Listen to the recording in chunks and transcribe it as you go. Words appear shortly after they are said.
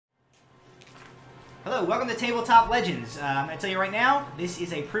Hello, welcome to Tabletop Legends. I'm going to tell you right now, this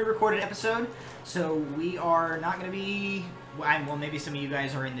is a pre-recorded episode, so we are not going to be... Well, maybe some of you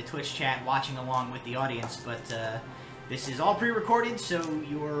guys are in the Twitch chat watching along with the audience, but this is all pre-recorded, so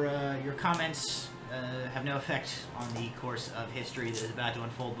your comments have no effect on the course of history that is about to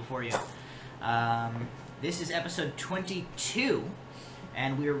unfold before you. This is episode 22,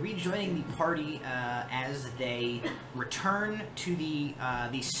 and we are rejoining the party as they return to the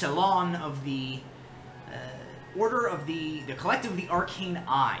salon of the Order of the Collective of the Arcane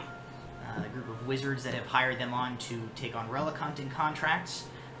Eye, the group of wizards that have hired them on to take on relic hunting contracts.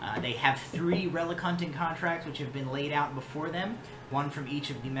 They have 3 relic hunting contracts which have been laid out before them, one from each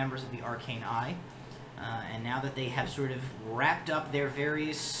of the members of the Arcane Eye. And now that they have sort of wrapped up their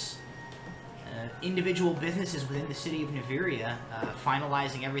various individual businesses within the city of Neveria,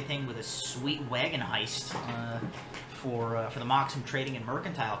 finalizing everything with a sweet wagon heist for the Moxham Trading and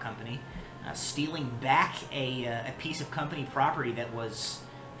Mercantile Company, stealing back a piece of company property that was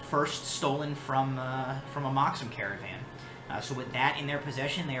first stolen from a Moxham caravan. So with that in their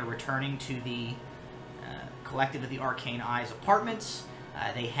possession, they are returning to the Collective of the Arcane Eye's apartments.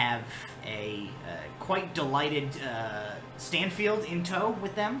 They have a quite delighted Stanfield in tow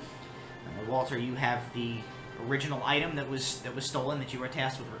with them. Walter, you have the original item that was stolen that you were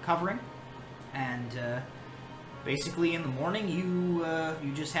tasked with recovering, and basically in the morning you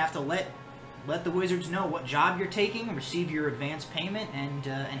just have to let the wizards know what job you're taking, receive your advance payment, and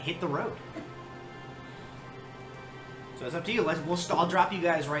hit the road. So it's up to you. I'll drop you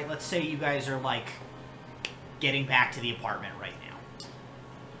guys right. Let's say you guys are like getting back to the apartment right now.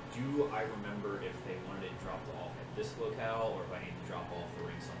 Do I remember if they wanted it dropped off at this locale, or if I need to drop off the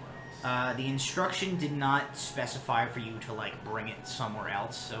ring somewhere else? The instruction did not specify for you to like bring it somewhere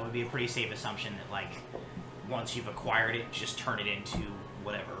else, so it would be a pretty safe assumption that like once you've acquired it, just turn it into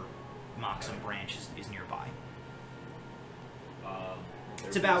whatever Moxham branch is nearby.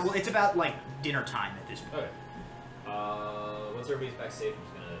 It's about like dinner time at this point. Okay. Once everybody's back safe, I'm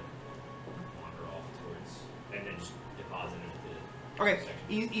just gonna wander off towards and then just deposit it. Okay,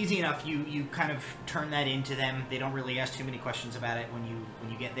 easy enough. You kind of turn that into them. They don't really ask too many questions about it when you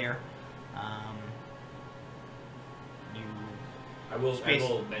get there. I will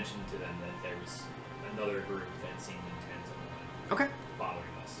mention to them that there was another group that seemed intent on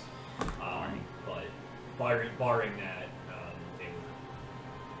bothering us. But barring that, they were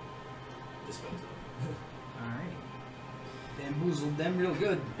disposed of. Alright. Bamboozled them real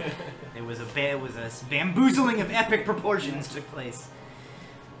good. It was a bamboozling of epic proportions took place.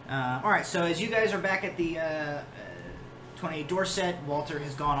 Alright, so as you guys are back at the 28 Dorset, Walter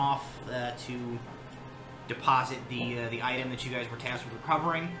has gone off to deposit the item that you guys were tasked with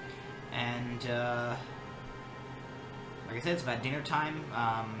recovering, and like I said, it's about dinner time.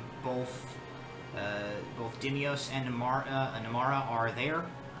 Both Dimios and Namara are there.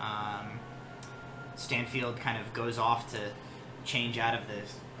 Stanfield kind of goes off to change out of the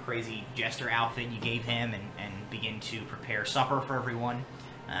crazy jester outfit you gave him and begin to prepare supper for everyone.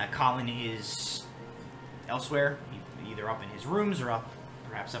 Colin is elsewhere, either up in his rooms or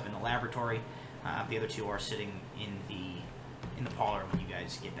perhaps up in the laboratory. The other 2 are sitting in the parlor when you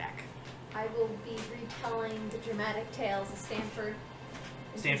guys get back. I will be retelling the dramatic tales of Stanfield.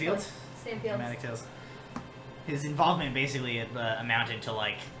 Stanfield? Dramatic tales. His involvement basically amounted to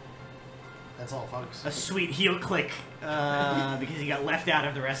like... That's all, folks. A sweet heel click because he got left out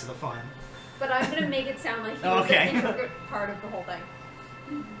of the rest of the fun. But I'm going to make it sound like he was an integral part of the whole thing.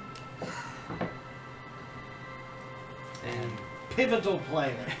 And pivotal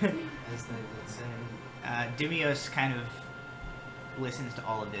player, as they would say. Dimios kind of listens to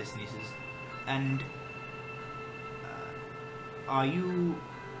all of this, and he says, and are you...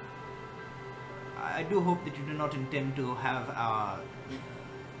 I do hope that you do not intend to have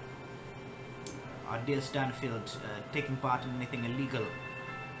our dear Stanfield taking part in anything illegal.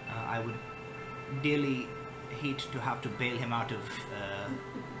 I would dearly hate to have to bail him out of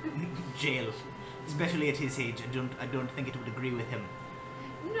jail, especially at his age. I don't think it would agree with him.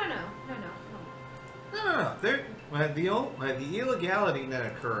 No. The illegality that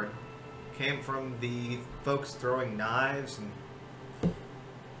occurred came from the folks throwing knives and...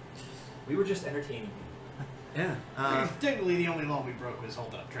 We were just entertaining you. Yeah. Technically, the only law we broke was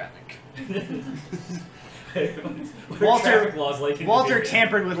hold up traffic. Walter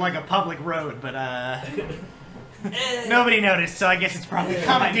tampered with like a public road, but nobody noticed, so I guess it's probably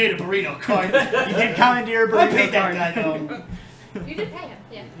Commandeered a burrito cart. You did commandeer a burrito cart. I paid that guy though. You did pay him,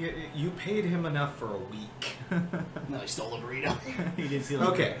 yeah. You paid him enough for a week. No, he stole a burrito. He did steal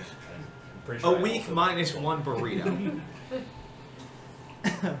Okay. Sure a week minus 1 burrito.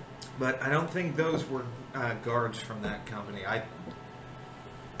 But I don't think those were guards from that company. I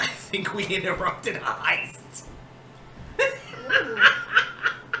think we interrupted a heist. Is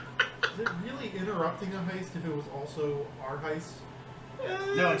it really interrupting a heist if it was also our heist?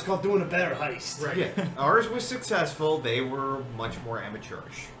 No, it's called doing a better heist. Right. Yeah, ours was successful. They were much more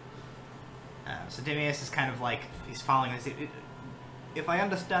amateurish. So Demius is kind of like, he's following this. If I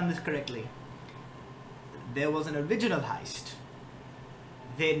understand this correctly, there was an original heist.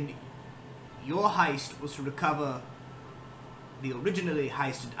 Then your heist was to recover the originally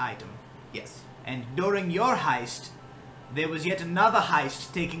heisted item. Yes. And during your heist, there was yet another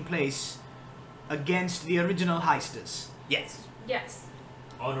heist taking place against the original heisters. Yes. Yes.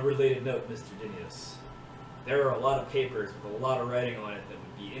 On a related note, Mr. Dinius, there are a lot of papers with a lot of writing on it that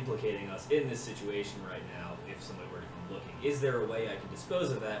would be implicating us in this situation right now if somebody were to come looking. Is there a way I can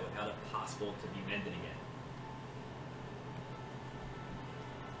dispose of that without it possible to be mended again?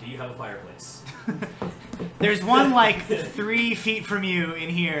 Do you have a fireplace? There's one like 3 feet from you in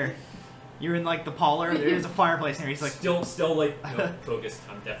here. You're in like the parlor. There's a fireplace in here. He's like, Still like, no, focused.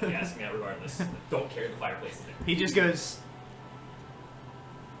 I'm definitely asking that regardless. Don't care the fireplace is there. he just goes,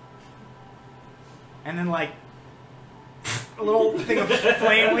 and then like a little thing of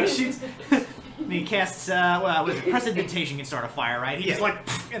flame like shoots. And he casts, with prestidigitation can start a fire, right? He just like,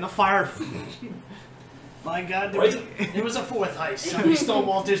 and the fire. My God, there was a fourth heist. Somebody stole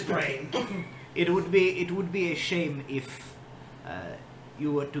Walter's brain. It would be a shame if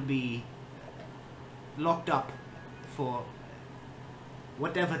you were to be locked up for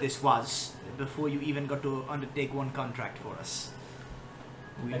whatever this was before you even got to undertake one contract for us.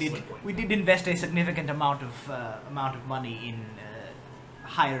 We did invest a significant amount of money in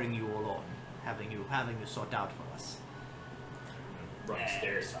hiring you all on, having you sort out for us. Run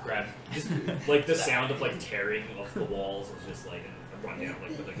upstairs, grab just like the sound of like tearing off the walls is just like and run down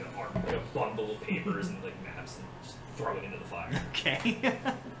like with like an arm, like a bundle of papers and like maps and just throw it into the fire. Okay.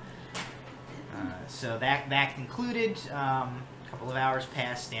 So that concluded. A couple of hours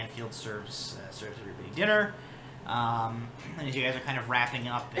passed. Stanfield serves everybody dinner. And as you guys are kind of wrapping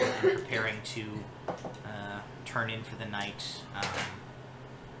up and preparing to turn in for the night,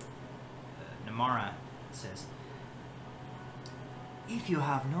 Namara says, "If you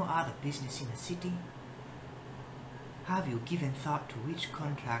have no other business in the city, have you given thought to which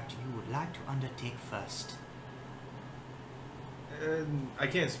contract you would like to undertake first?" I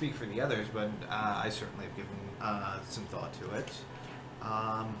can't speak for the others, but I certainly have given some thought to it.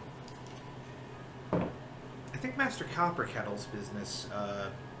 I think Master Copperkettle's business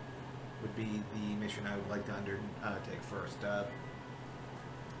would be the mission I would like to undertake first. What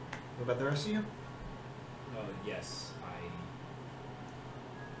about the rest of you? Yes,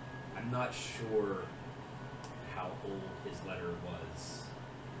 I'm not sure how old his letter was.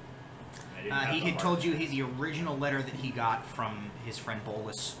 He had told you the original letter that he got from his friend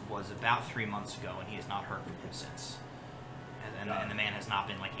Bolus was about 3 months ago, and he has not heard from him since. And the man has not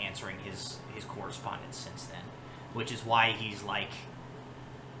been like answering his correspondence since then, which is why he's like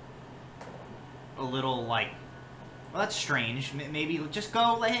a little like, well, that's strange. Maybe just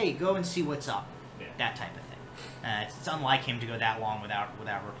go, like, hey, go and see what's up. Yeah. That type of thing. It's unlike him to go that long without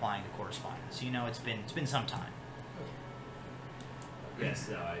replying to correspondence. You know, it's been some time. Yes,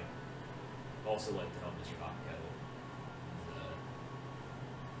 no, I also like to help Mr. Copperkettle.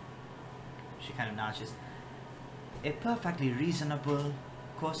 She kind of nods. She's, a perfectly reasonable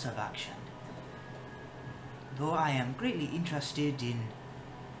course of action. Though I am greatly interested in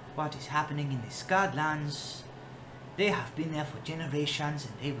what is happening in the Scarred Lands, they have been there for generations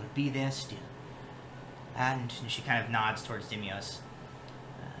and they will be there still. And she kind of nods towards Dimios.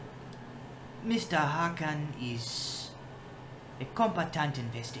 Mr. Hakan is a competent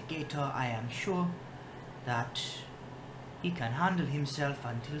investigator. I am sure that he can handle himself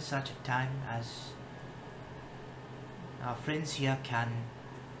until such a time as our friends here can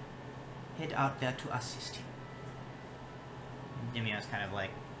head out there to assist him. Dimios kind of like,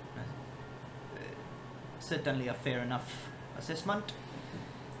 certainly a fair enough assessment.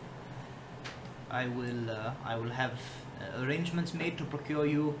 I will have arrangements made to procure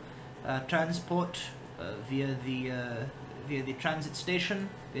you transport via the transit station,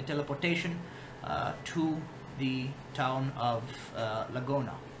 via teleportation, to the town of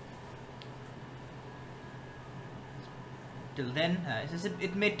Lagona. Till then,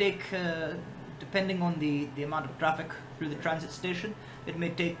 it may take, depending on the amount of traffic through the transit station, it may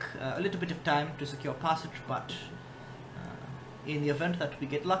take a little bit of time to secure passage, but in the event that we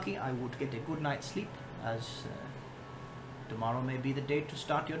get lucky, I would get a good night's sleep, as tomorrow may be the day to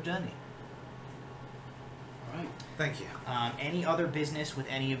start your journey. All right. Thank you. Any other business with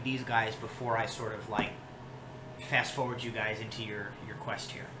any of these guys before I sort of like fast forward you guys into your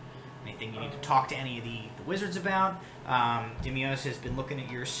quest here? Anything you need to talk to any of the wizards about? Demios has been looking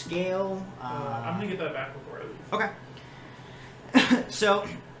at your scale. I'm gonna get that back before I leave. Okay. So,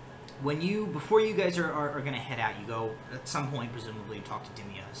 before you guys are going to head out, you go at some point, presumably, talk to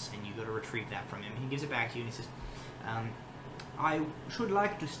Demios, and you go to retrieve that from him. He gives it back to you, and he says, I should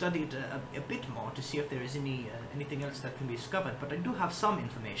like to study it a bit more to see if there is anything else that can be discovered, but I do have some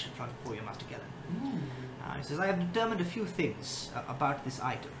information for you, Master Kellen. He says, I have determined a few things about this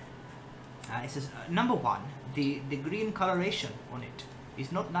item. He says, number one, the green coloration on it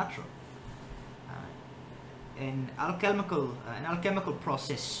is not natural. An alchemical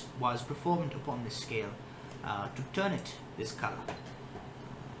process was performed upon this scale to turn it this color.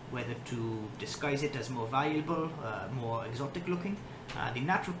 Whether to disguise it as more valuable, more exotic looking. The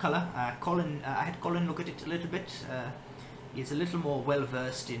natural color, I had Colin look at it a little bit. He's a little more well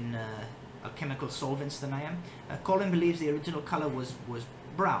versed in alchemical solvents than I am. Colin believes the original color was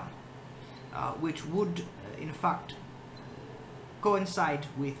brown, which would in fact coincide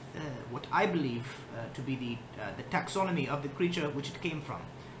with what I believe to be the taxonomy of the creature which it came from,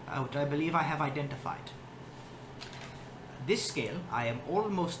 which I believe I have identified. This scale, I am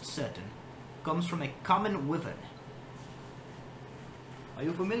almost certain, comes from a common wyvern. Are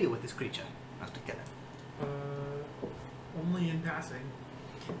you familiar with this creature, Master Kenneth? Only in passing.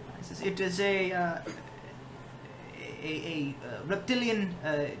 It is a reptilian,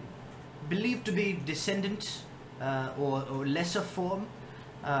 believed to be descendant or lesser form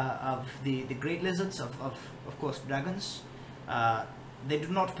of the great lizards, of course dragons. They do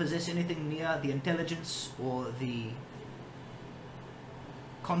not possess anything near the intelligence or the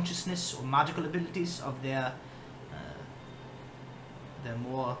consciousness or magical abilities of their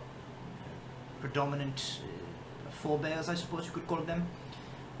more predominant forebears, I suppose you could call them.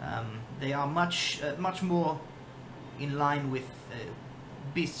 They are much more in line with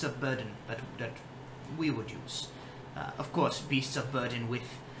beasts of burden that we would use. Of course, beasts of burden with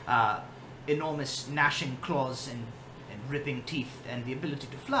enormous gnashing claws and ripping teeth and the ability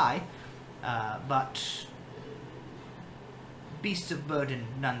to fly, but beasts of burden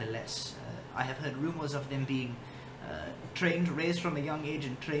nonetheless. I have heard rumors of them being raised from a young age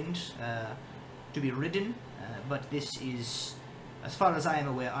and trained to be ridden, but this is, as far as I am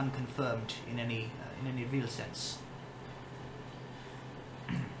aware, unconfirmed in any real sense.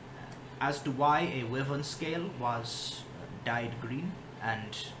 As to why a wyvern scale was dyed green,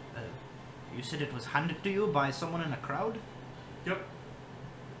 and you said it was handed to you by someone in a crowd? Yep.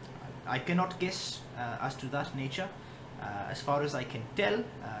 I cannot guess as to that nature. As far as I can tell,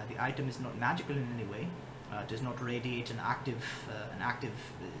 the item is not magical in any way. It does not radiate an active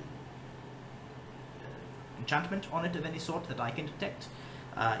enchantment on it of any sort that I can detect.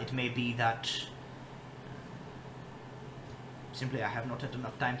 It may be that simply I have not had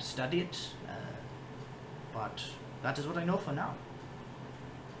enough time to study it, but that is what I know for now.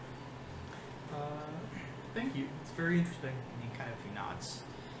 Thank you. It's very interesting. And he kind of nods.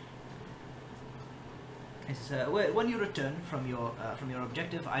 He says, when you return from your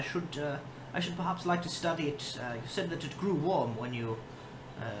objective, I should perhaps like to study it. You said that it grew warm when you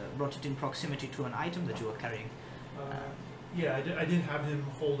brought it in proximity to an item that you were carrying. Yeah, I did have him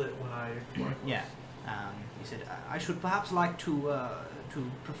hold it when I yeah. He said, I should perhaps like to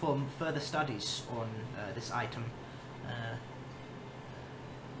perform further studies on this item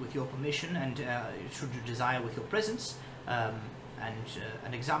with your permission, and should you desire, with your presence,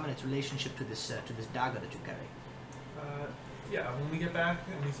 and examine its relationship to this dagger that you carry. Yeah, when we get back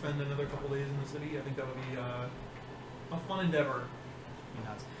and we spend another couple days in the city, I think that would be a fun endeavor. You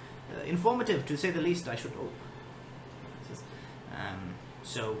know, informative, to say the least, I should hope.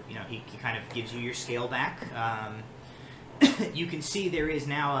 So, you know, he kind of gives you your scale back. You can see there is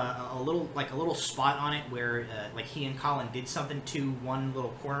now a little spot on it where like he and Colin did something to one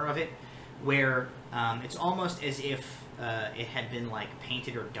little corner of it, where it's almost as if it had been like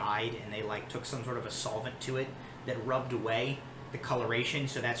painted or dyed, and they like took some sort of a solvent to it that rubbed away the coloration,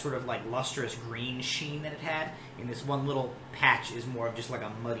 so that sort of like lustrous green sheen that it had, and this one little patch is more of just like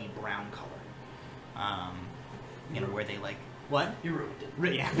a muddy brown color. You know, where they like, what? You ruined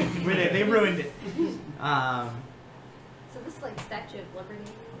it. Yeah, they ruined it. So this is like Statue of Liberty?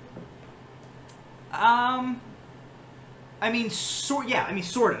 I mean,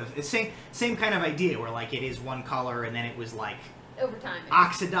 sort of. It's same kind of idea, where like it is one color and then it was like Over time.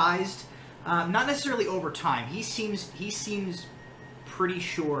 oxidized. Not necessarily over time. He seems pretty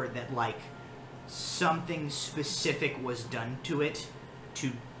sure that like something specific was done to it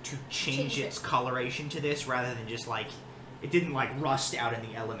to to change its coloration to this rather than just like it didn't like rust out in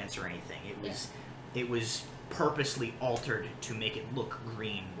the elements or anything. It was purposely altered to make it look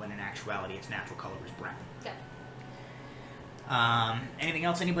green when in actuality its natural color was brown. Okay. Anything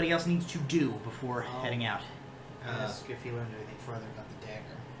else anybody else needs to do before heading out? Ask if you learned anything further about the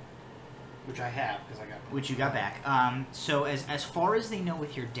dagger, which I have because I got. Which you got back. So as far as they know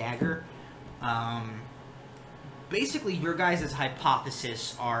with your dagger, basically your guys'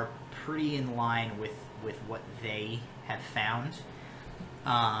 hypothesis are pretty in line with what they have found.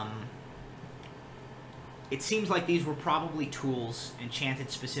 It seems like these were probably tools enchanted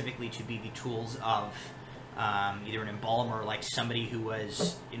specifically to be the tools of either an embalmer, like somebody who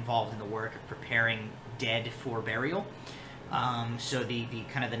was involved in the work of preparing dead for burial. So the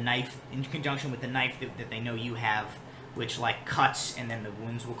kind of the knife, in conjunction with the knife that they know you have, which like cuts and then the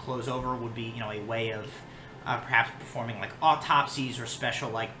wounds will close over, would be a way of perhaps performing like autopsies or special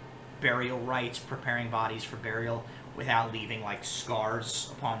like burial rites, preparing bodies for burial without leaving like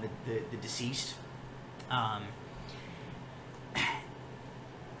scars upon the deceased.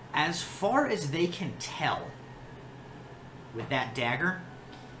 As far as they can tell with that dagger,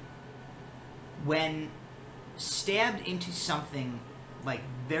 when stabbed into something like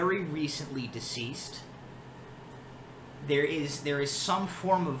very recently deceased, there is some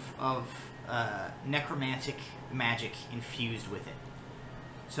form of necromantic magic infused with it.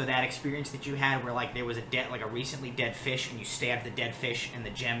 So that experience that you had where like there was a recently dead fish and you stabbed the dead fish and the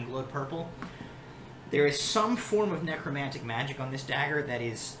gem glowed purple, there is some form of necromantic magic on this dagger that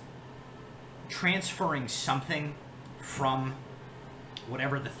is transferring something from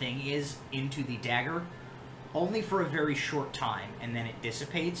whatever the thing is into the dagger, only for a very short time, and then it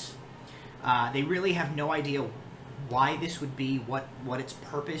dissipates. They really have no idea why this would be, what its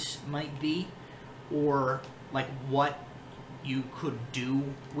purpose might be, or like what you could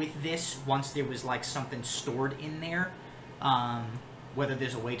do with this once there was like something stored in there. Whether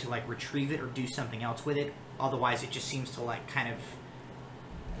there's a way to like retrieve it or do something else with it. Otherwise, it just seems to like kind of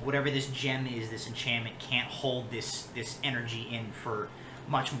whatever this gem is, this enchantment can't hold this energy in for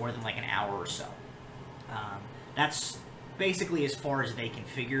much more than like an hour or so. That's basically as far as they can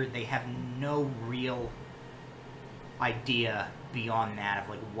figure. They have no real idea beyond that of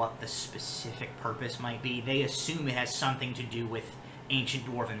like what the specific purpose might be. They assume it has something to do with ancient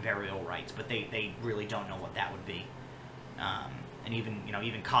dwarven burial rites, but they really don't know what that would be. And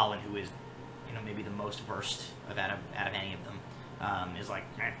even Colin, who is maybe the most versed out of any of them, is like,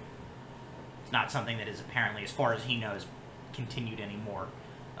 it's not something that is apparently, as far as he knows, continued anymore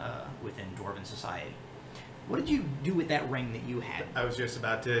within dwarven society. What did you do with that ring that you had? I was just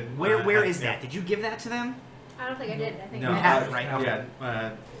about to. Where is that? Did you give that to them? I don't think I did. I think No, you I have it, right? Okay.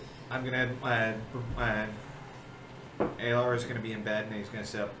 Yeah. I'm gonna. Alar is gonna be in bed and he's gonna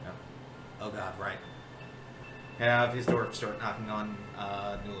say, "Oh God, right." Have his dwarf start knocking on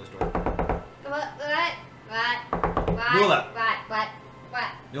Nula's door. What? Nula. What?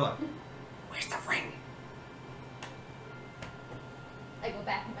 Nula, where's the ring? I go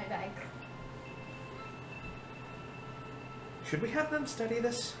back in my bag. Should we have them study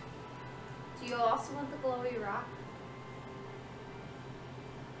this? Do you also want the glowy rock?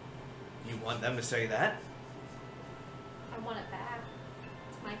 You want them to say that? I want it back.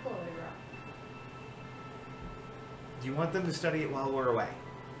 It's my glowy rock. Do you want them to study it while we're away?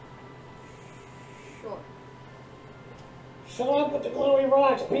 Sure. Shut up with the glowy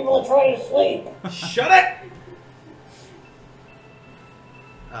rocks. People are trying to sleep. Shut it!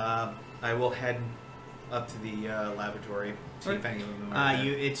 I will head up to the laboratory, see if any of them are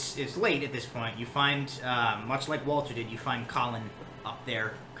there. It's late at this point. You find, much like Walter did, you find Colin up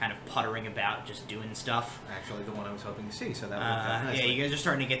there, kind of puttering about, just doing stuff. Actually, the one I was hoping to see, so that worked out nicely. Yeah, you guys are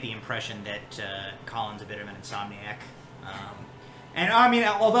starting to get the impression that Colin's a bit of an insomniac. And I mean,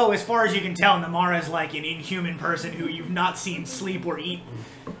 although as far as you can tell, Namara's like an inhuman person who you've not seen sleep or eat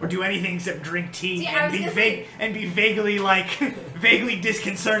or do anything except drink tea and be vaguely like vaguely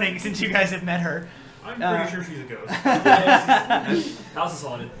disconcerting since you guys have met her. I'm pretty sure she's a ghost. House is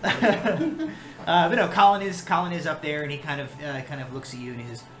haunted. But no, Colin is up there, and he kind of looks at you and he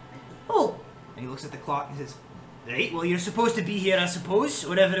says, "Oh," and he looks at the clock and he says, "Right, well, you're supposed to be here, I suppose,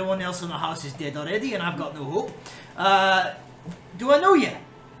 or everyone else in the house is dead already, and I've got no hope. Do I know you?"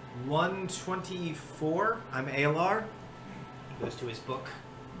 124. I'm Alar. He goes to his book,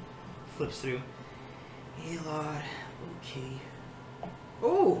 flips through. Alar, okay.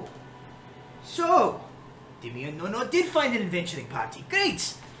 Oh, so Dimian no did find an adventuring party.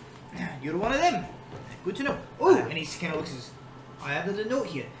 Great. You're one of them. Good to know. Oh, and he kind of looks at I added a note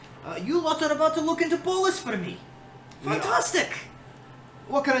here. You lot are about to look into Bolus for me. Fantastic.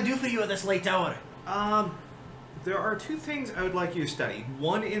 What can I do for you at this late hour? There are two things I would like you to study.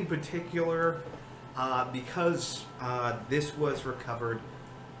 One in particular, because this was recovered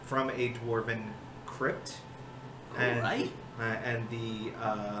from a dwarven crypt, and the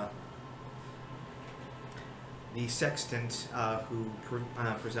sextant who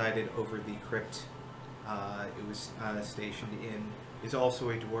presided over the crypt it was stationed in is also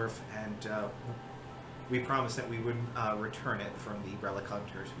a dwarf, and we promised that we would return it from the relic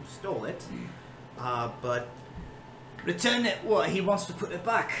hunters who stole it. But return it? What? He wants to put it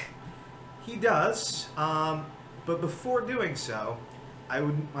back. He does. But before doing so, I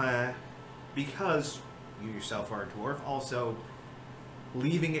would, because you yourself are a dwarf, also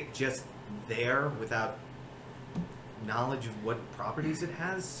leaving it just there without knowledge of what properties it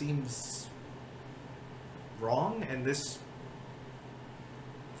has seems wrong, and this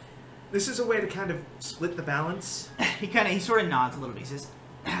is a way to kind of split the balance. He sort of nods a little bit. He says,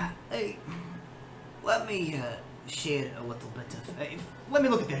 "Hey, let me share a little bit of. Let me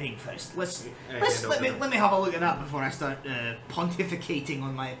look at the ring first. Let me have a look at that before I start pontificating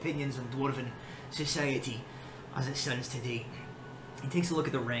on my opinions on dwarven society as it stands today." He takes a look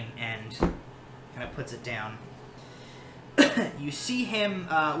at the ring and kind of puts it down. You see him,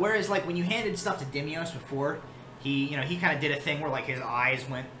 whereas like when you handed stuff to Dimios before, he kind of did a thing where like his eyes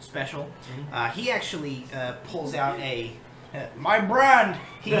went special. He actually pulls out a my brand.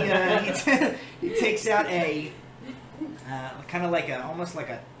 He takes out a kind of like almost like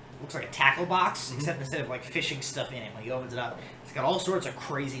looks like a tackle box, except instead of like fishing stuff in it, when he opens it up, it's got all sorts of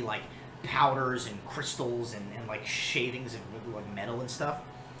crazy like powders and crystals and like shavings of like metal and stuff.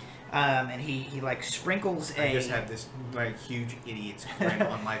 And he like sprinkles a. I just have this like huge idiot's grin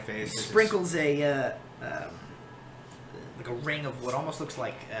on my face. Sprinkles a like a ring of what almost looks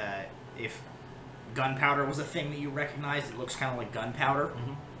like if gunpowder was a thing that you recognized. It looks kind of like gunpowder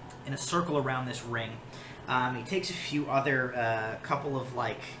in a circle around this ring. He takes a few other couple of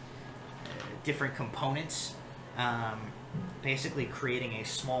like different components, basically creating a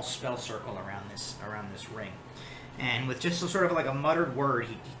small spell circle around this ring. And with just sort of like a muttered word,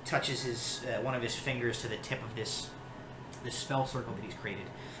 he touches his one of his fingers to the tip of this spell circle that he's created,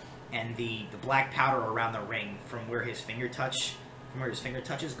 and the black powder around the ring from where his finger touches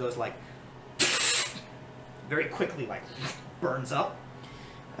goes like very quickly, like burns up.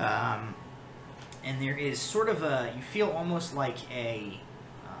 And there is sort of you feel almost like a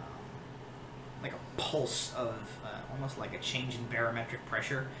pulse of almost like a change in barometric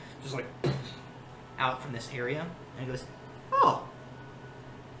pressure, just like out from this area. And he goes, "Oh,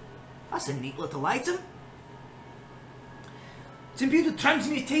 that's a neat little item. It's imbued with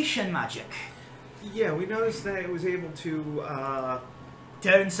transmutation magic." Yeah, we noticed that it was able to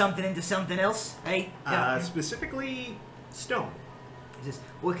turn something into something else, right? Specifically stone. He says,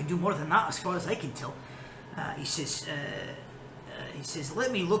 "Well, it can do more than that as far as I can tell." He says,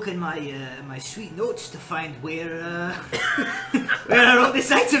 "Let me look in my sweet notes to find where where I wrote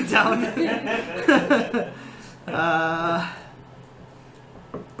this item down."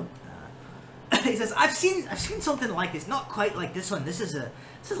 He says, "I've seen something like this, not quite like this one. This is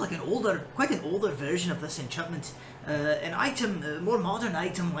like quite an older version of this enchantment. An item, a more modern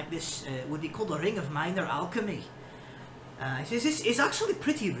item like this would be called a ring of minor alchemy." He says, "This is actually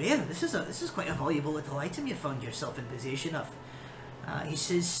pretty rare. This is quite a valuable little item you found yourself in possession of." He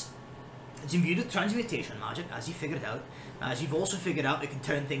says, "It's imbued with transmutation magic, as you figured out. As you've also figured out, it can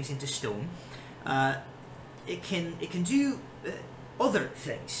turn things into stone. It can do other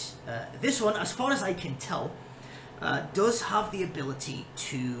things. This one, as far as I can tell, does have the ability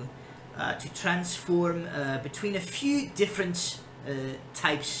to transform between a few different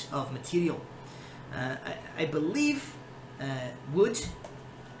types of material. I believe wood,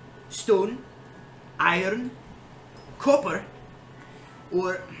 stone, iron, copper,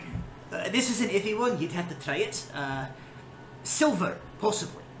 or this is an iffy one. You'd have to try it. Silver,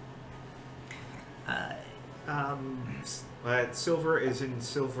 possibly." Silver is in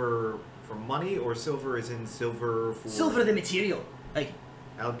silver for money, or silver is in silver for... Silver, the material. Like...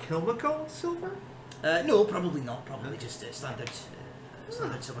 alchemical silver? No, probably not. Probably just standard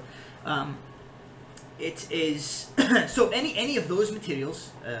silver. It is... so any of those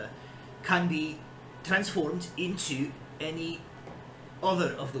materials can be transformed into any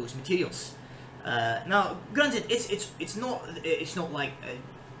other of those materials. Now, granted, it's not like...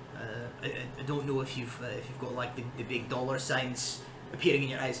 I don't know if you've got like the big dollar signs appearing in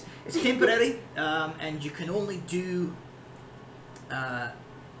your eyes. It's temporary, and you can only do a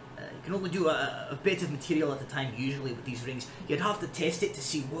bit of material at a time. Usually with these rings, you'd have to test it to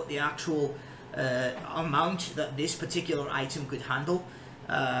see what the actual amount that this particular item could handle.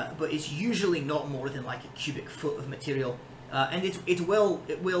 but it's usually not more than like a cubic foot of material. And it will,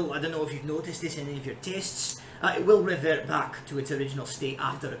 I don't know if you've noticed this in any of your tests, it will revert back to its original state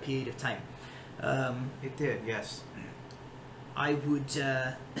after a period of time. It did, yes. I would,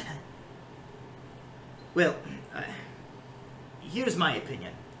 well, here's my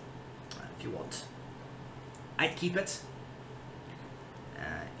opinion, if you want. I'd keep it.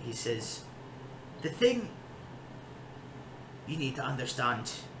 He says, the thing you need to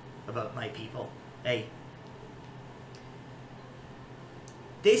understand about my people, they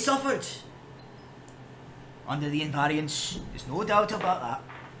suffered under the invariance, there's no doubt about that.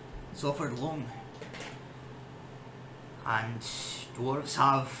 Suffered long. And dwarves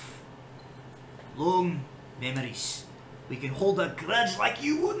have long memories. We can hold a grudge like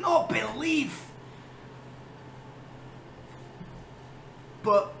you would not believe.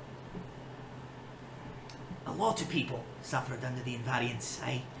 But a lot of people suffered under the invariance,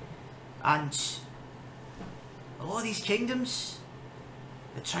 aye? And a lot of these kingdoms,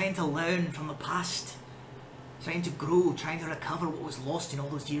 they're trying to learn from the past, trying to grow, trying to recover what was lost in all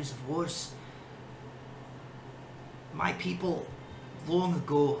those years of wars. My people long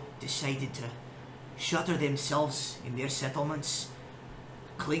ago decided to shutter themselves in their settlements,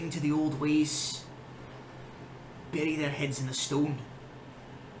 cling to the old ways, bury their heads in the stone.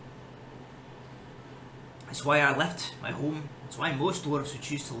 That's why I left my home. That's why most dwarves who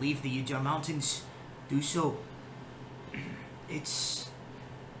choose to leave the Udir Mountains do so. It's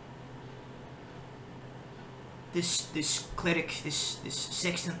this cleric, this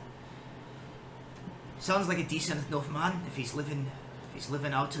sexton, sounds like a decent enough man if he's living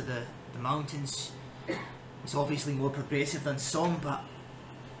out of the mountains. He's obviously more progressive than some, but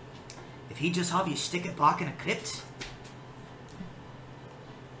if he'd just have you stick it back in a crypt,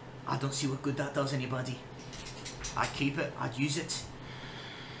 I don't see what good that does anybody. I'd keep it, I'd use it.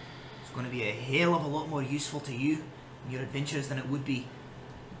 It's going to be a hell of a lot more useful to you and your adventures than it would be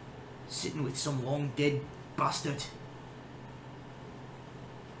sitting with some long dead bastard.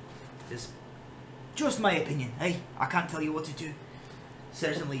 It's just my opinion, eh? I can't tell you what to do.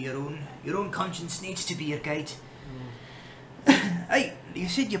 Certainly your own conscience needs to be your guide. Hey, you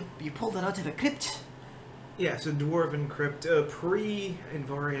said you pulled it out of a crypt? Yeah, so Dwarven Crypt,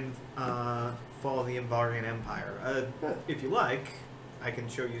 pre-Invarian, fall of the Invarian Empire. If you like, I can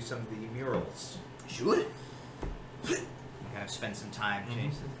show you some of the murals. Sure. I'm gonna spend some time.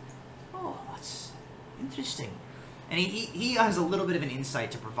 Oh, that's interesting. And he has a little bit of an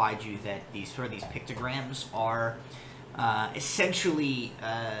insight to provide you that these pictograms are essentially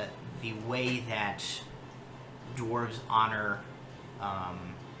the way that dwarves honor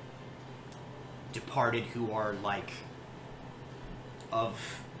departed who are like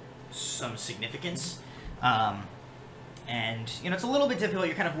of some significance. And you know, it's a little bit difficult.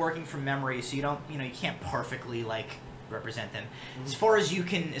 You're kind of working from memory, so you don't, you can't perfectly like represent them. As far as he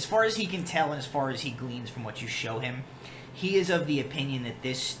can tell, and as far as he gleans from what you show him, he is of the opinion that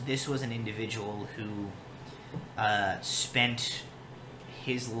this was an individual who spent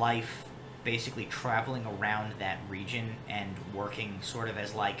his life basically traveling around that region and working sort of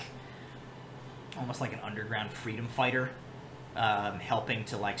as like almost like an underground freedom fighter, helping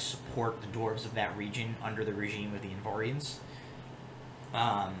to like support the dwarves of that region under the regime of the Invarians.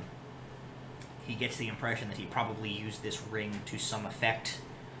 He gets the impression that he probably used this ring to some effect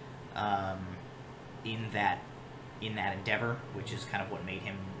in that endeavor, which is kind of what made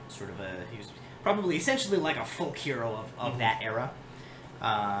him sort of he was probably essentially like a folk hero of that era.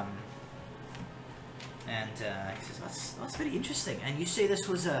 And he says, that's very interesting. And you say this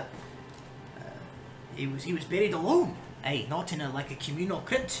was he was buried alone, not in a communal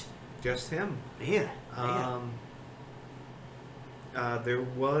crypt. Just him. There.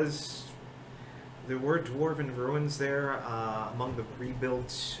 There were dwarven ruins there. Among the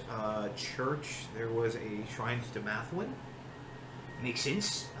rebuilt church, there was a shrine to Mathwin. Makes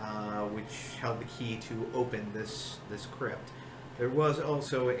sense. Which held the key to open this crypt. There was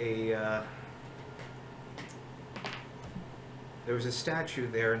also a there was a statue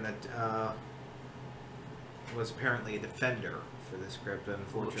there that was apparently a defender for this crypt, but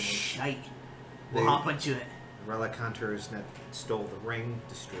unfortunately, shite. What happened to it? The relic hunters that stole the ring,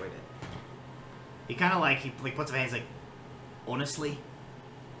 destroyed it. He kind of he puts his hands like, honestly,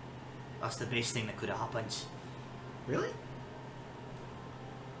 that's the best thing that could have happened. Really?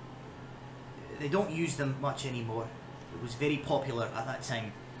 They don't use them much anymore. It was very popular at that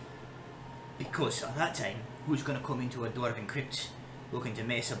time. Because at that time, who's going to come into a dwarven crypt looking to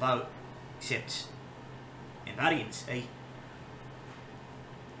mess about except Invariants, eh?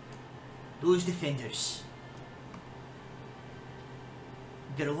 Those defenders,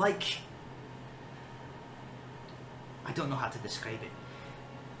 They're like... I don't know how to describe it.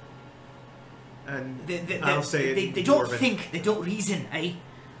 And I'll say they don't think, they don't reason, eh?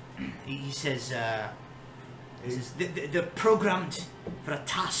 He says, they're programmed for a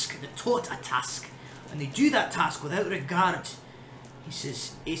task, they're taught a task, and they do that task without regard. He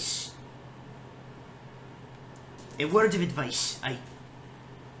says, it's a word of advice, eh?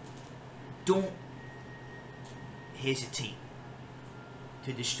 Don't hesitate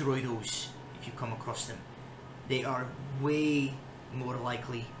to destroy those if you come across them. They are way more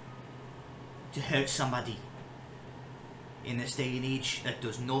likely to hurt somebody in this day and age that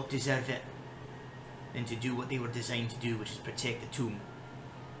does not deserve it than to do what they were designed to do, which is protect the tomb.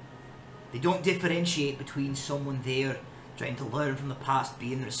 They don't differentiate between someone there trying to learn from the past,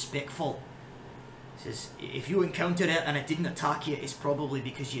 being respectful. He says, if you encounter it and it didn't attack you, it's probably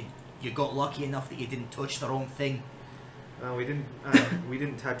because you got lucky enough that you didn't touch the wrong thing. We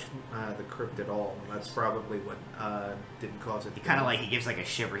didn't touch the crypt at all. That's probably what didn't cause it. He gives like a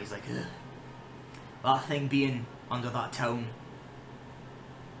shiver. He's like, ugh. That thing being under that town.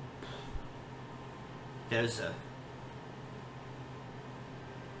 There's a...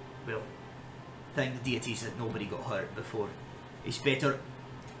 Well, thank the deities that nobody got hurt before. It's better.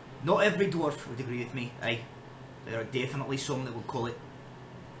 Not every dwarf would agree with me, aye. There are definitely some that would call it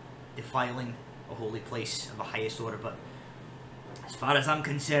defiling a holy place of the highest order, but as far as I'm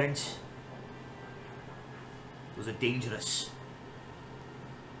concerned, those are dangerous.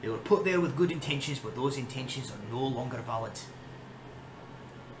 They were put there with good intentions, but those intentions are no longer valid.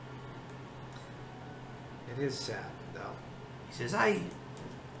 It is sad, though. He says, aye.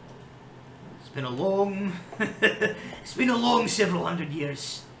 It's been a long... it's been a long several hundred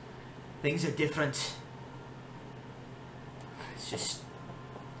years. Things are different. It's just...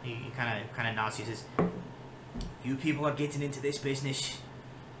 He kind of nods. He says, you people are getting into this business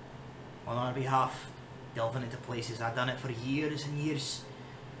on our behalf, delving into places. I've done it for years and years.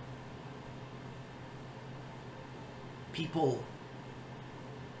 People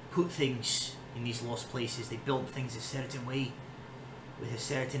put things in these lost places. They build things a certain way with a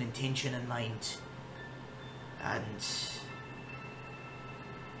certain intention in mind, and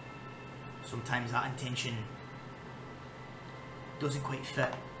sometimes that intention doesn't quite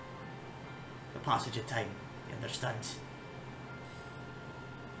fit the passage of time. You understand?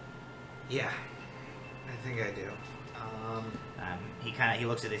 Yeah, I think I do. He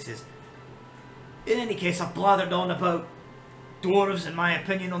looks at this and says, in any case, I've blathered on about dwarves and my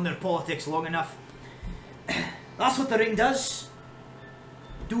opinion on their politics long enough. That's what the ring does.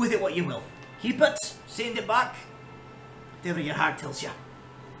 Do with it what you will. Keep it, send it back, whatever your heart tells you.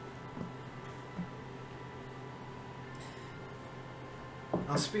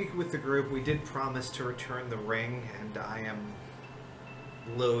 I'll speak with the group. We did promise to return the ring, and I am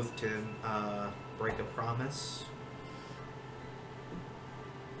loath to break a promise.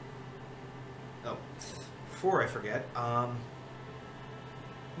 Oh, before I forget,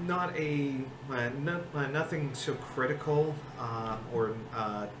 nothing so critical or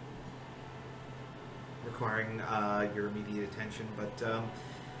requiring your immediate attention, but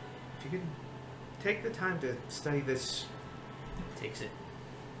if you could take the time to study this. Takes it,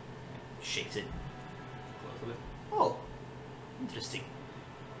 shakes it, oh, interesting.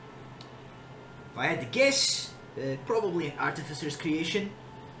 If I had to guess, probably an artificer's creation.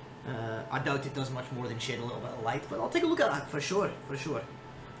 I doubt it does much more than shed a little bit of light, but I'll take a look at that for sure, I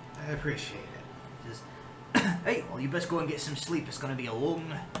appreciate it. Just, hey, well, you best go and get some sleep. It's going to be a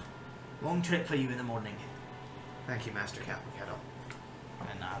long trip for you in the morning. Thank you, Master Captain Kettle. And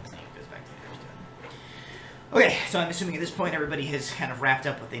then he goes back to the first one. Okay, so I'm assuming at this point everybody has kind of wrapped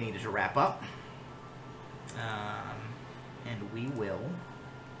up what they needed to wrap up. And we will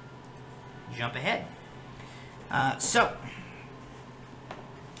jump ahead. So,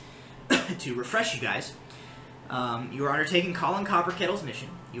 to refresh you guys, you are undertaking Colin Copperkettle's mission.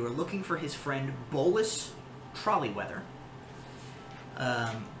 You are looking for his friend Bolus Trollyweather.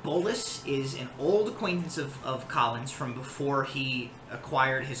 Bolus is an old acquaintance of Colin's from before he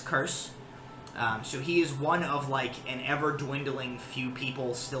acquired his curse. So he is one of like an ever-dwindling few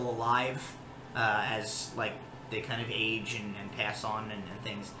people still alive as like they kind of age and pass on and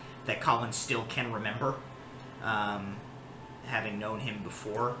things that Colin still can remember, having known him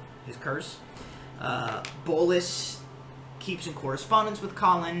before his curse. Bolus keeps in correspondence with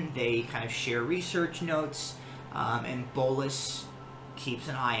Colin. They kind of share research notes, and Bolus keeps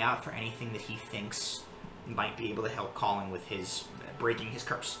an eye out for anything that he thinks might be able to help Colin with his breaking his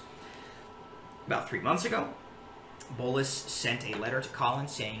curse. About 3 months ago, Bolus sent a letter to Colin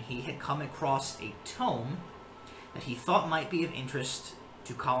saying he had come across a tome that he thought might be of interest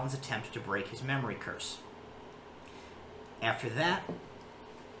to Colin's attempt to break his memory curse. After that,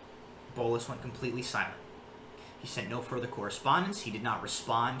 Bolus went completely silent. He sent no further correspondence. He did not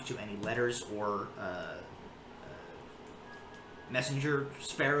respond to any letters or messenger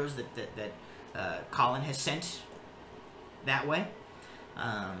sparrows that Colin has sent that way.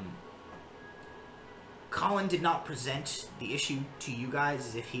 Colin did not present the issue to you guys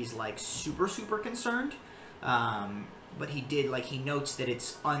as if he's like super concerned, but he did, like, he notes that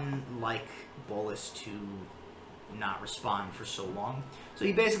it's unlike Bolus to not respond for so long. So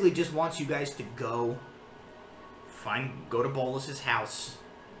he basically just wants you guys to go to Bolus's house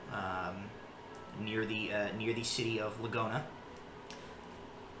near the city of Lagona.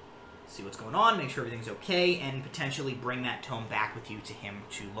 See what's going on, make sure everything's okay, and potentially bring that tome back with you to him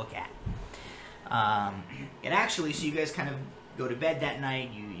to look at. It actually, so you guys kind of go to bed that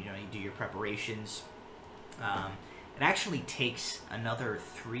night, you do your preparations. It actually takes another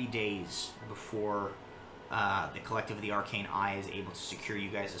 3 days before the Collective of the Arcane Eye is able to secure you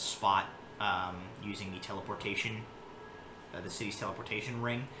guys a spot using the teleportation, the city's teleportation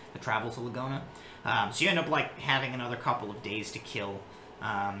ring, the travel to Lagona. So you end up like having another couple of days to kill,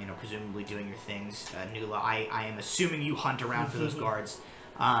 presumably doing your things. Nula, I am assuming you hunt around for those guards.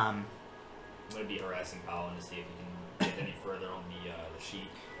 I'm going to be harassing Colin to see if he can get any further on the sheet.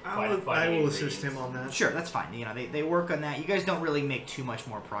 I will assist him on that. Sure, that's fine. They work on that. You guys don't really make too much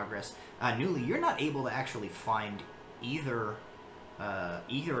more progress. Newly, you're not able to actually find either of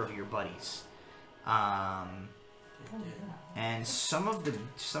your buddies. And some of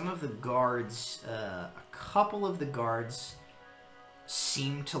the guards, a couple of the guards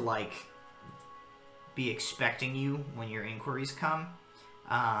seem to like be expecting you when your inquiries come,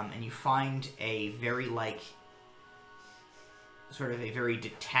 and you find a very sort of a very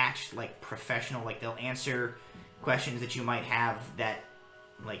detached, like, professional, like, they'll answer questions that you might have that,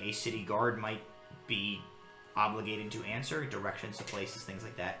 like, a city guard might be obligated to answer, directions to places, things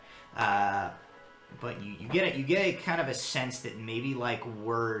like that. But you get a kind of a sense that maybe, like,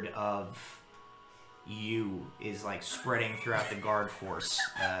 word of you is, like, spreading throughout the guard force,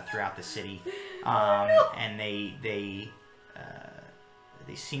 throughout the city. And they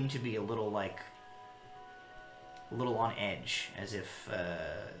seem to be a little on edge, as if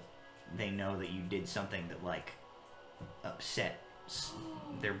they know that you did something that, like, upset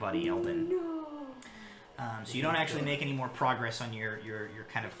their buddy Eldon. No. So you don't actually make any more progress on your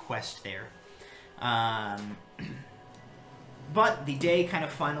kind of quest there. But the day kind of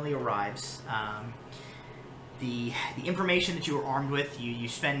finally arrives. The information that you were armed with, you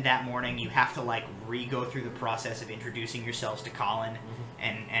spend that morning, you have to, like, re-go through the process of introducing yourselves to Colin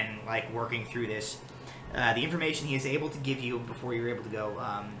and like, working through this. The information he is able to give you before you're able to go,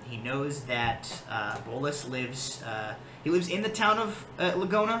 he knows that Bolus lives in the town of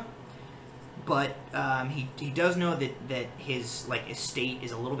Lagona, but he does know that his, like, estate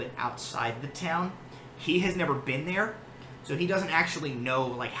is a little bit outside the town. He has never been there, so he doesn't actually know,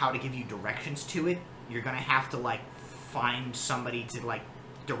 like, how to give you directions to it. You're gonna have to, like, find somebody to, like,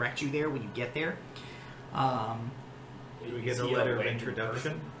 direct you there when you get there. Do we get a letter of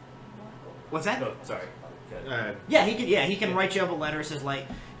introduction? What's that? Oh, sorry. Yeah, he can write you up a letter that says, like,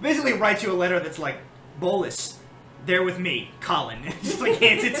 basically writes you a letter that's like, Bolus, there with me, Colin. Just, like,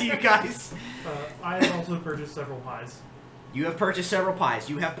 hands it to you guys. I have also purchased several pies. You have purchased several pies.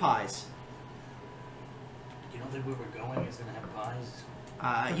 You have pies. You don't think where we're going is going to have pies?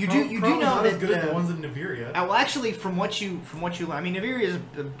 You do know not that as good as the ones in Niveria. well, actually, from what you learn, I mean, Niveria is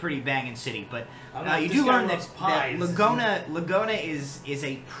a pretty banging city, but you this do guy learn loves that pies. Lagona is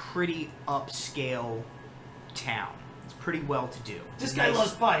a pretty upscale town. It's pretty well to do. This guy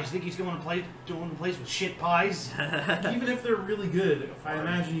loves pies. You think he's going to a place with shit pies? Even if they're really good, I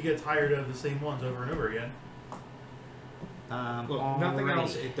imagine you get tired of the same ones over and over again. Look, nothing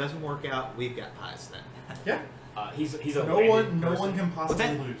else. It doesn't work out. We've got pies then. Yeah. He's a no one can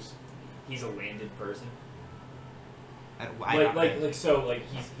possibly lose. He's a landed person. Like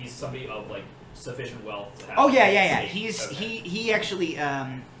he's somebody of, like, sufficient wealth to have. Oh yeah. He actually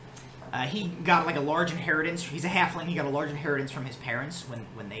he got, like, a large inheritance. He's a halfling. He got a large inheritance from his parents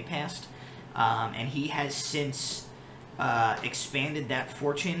when they passed, and he has since expanded that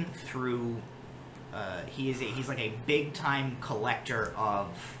fortune through. He's like a big time collector of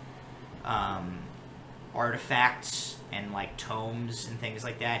artifacts and, like, tomes and things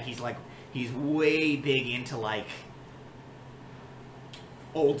like that. He's way big into, like,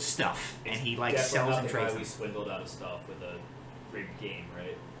 old stuff, and he, like, sells and trades. We swindled out of stuff with a rigged game,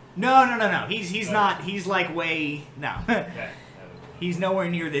 right? No. He's not. He's, like, way no. Okay. He's nowhere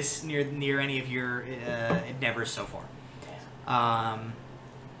near this near any of your endeavors so far.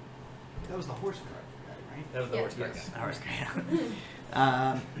 That was the horse cart, right? That was the horse cart. Yes, horse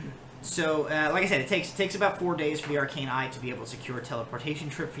cart. So, like I said, it takes about 4 days for the Arcane Eye to be able to secure a teleportation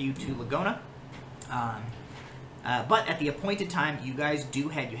trip for you to Lagona. But at the appointed time, you guys do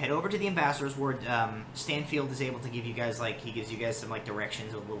head over to the Ambassador's Ward. Stanfield is able to give you guys, he gives you guys some,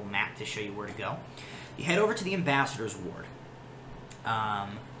 directions, a little map to show you where to go. You head over to the Ambassador's Ward,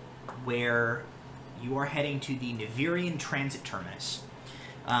 where you are heading to the Navirian Transit Terminus.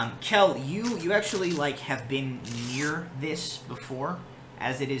 Kel, you actually, have been near this before,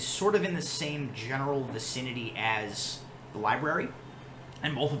 as it is sort of in the same general vicinity as the library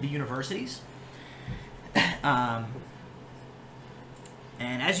and both of the universities. And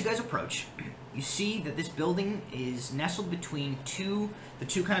as you guys approach, you see that this building is nestled between the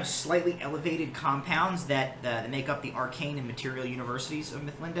two kind of slightly elevated compounds that make up the Arcane and Material Universities of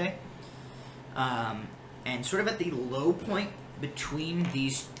Mythlinde. And sort of at the low point between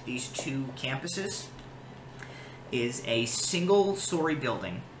these two campuses is a single-story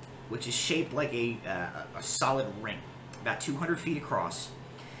building, which is shaped like a solid ring, about 200 feet across,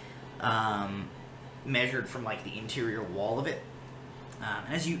 measured from the interior wall of it.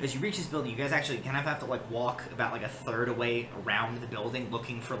 And as you reach this building, you guys actually kind of have to walk about a third away around the building,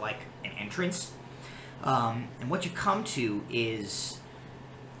 looking for an entrance. And what you come to is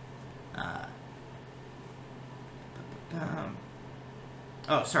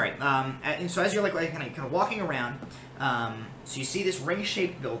and so as you're kind of walking around, so you see this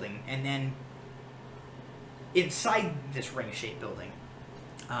ring-shaped building, and then inside this ring-shaped building,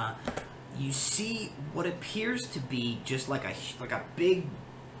 you see what appears to be just a big,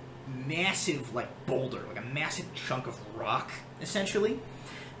 massive boulder, a massive chunk of rock, essentially.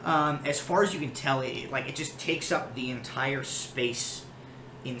 As far as you can tell, it just takes up the entire space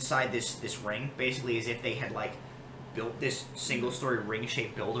inside this ring, basically as if they had built this single-story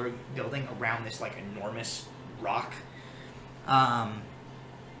ring-shaped building around this enormous rock. And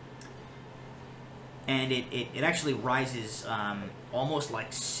it actually rises almost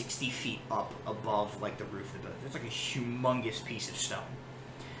 60 feet up above the roof of the building. It's a humongous piece of stone.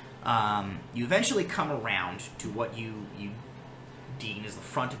 You eventually come around to what you deem as the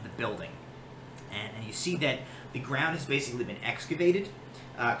front of the building, and you see that the ground has basically been excavated,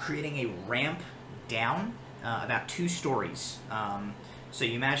 creating a ramp down about 2 stories. So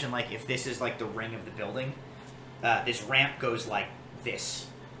you imagine if this is the ring of the building, this ramp goes like this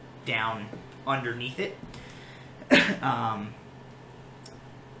down underneath it.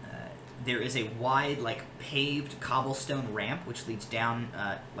 There is a wide, paved cobblestone ramp which leads down,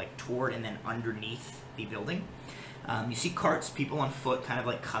 toward and then underneath the building. You see carts, people on foot, kind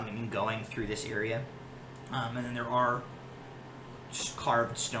of coming and going through this area, and then there are just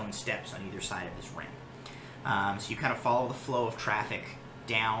carved stone steps on either side of this ramp. So you kind of follow the flow of traffic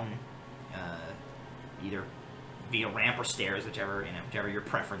down, either via ramp or stairs, whichever your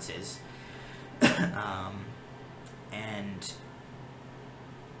preference is. And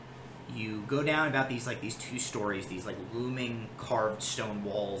you go down about these 2 stories, these looming carved stone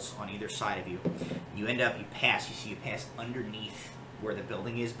walls on either side of you. You pass underneath where the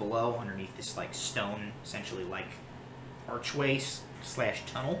building is below, underneath this stone, essentially archway /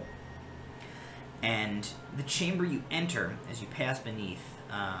 tunnel. And the chamber you enter, as you pass beneath,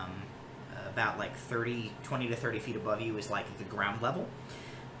 about 20 to 30 feet above you is at the ground level.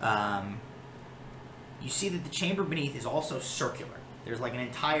 You see that the chamber beneath is also circular. There's an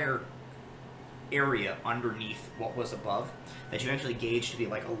entire area underneath what was above that you actually gauge to be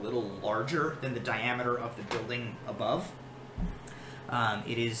a little larger than the diameter of the building above.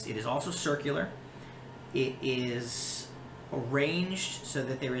 It is also circular. It is arranged so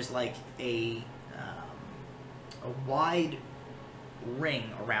that there is a wide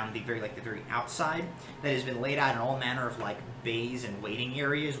ring around the very outside that has been laid out in all manner of bays and waiting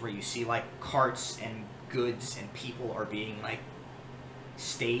areas where you see carts and goods and people are being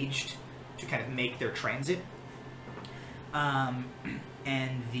staged to kind of make their transit. And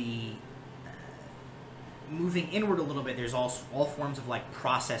the moving inward a little bit, there's also all forms of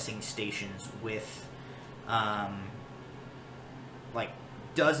processing stations with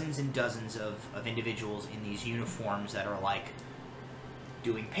dozens and dozens of individuals in these uniforms that are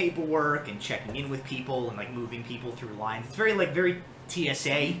doing paperwork and checking in with people and moving people through lines. It's very very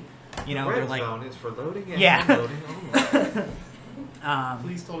TSA, Red zone is for loading in. Yeah. And loading only.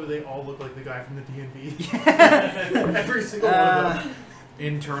 Please tell me they all look like the guy from the D&D. Every single one of them.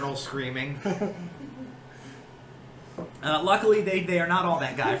 Internal screaming. Luckily, they are not all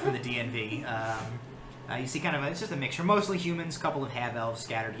that guy from the DNV. You see it's just a mixture. Mostly humans, a couple of half-elves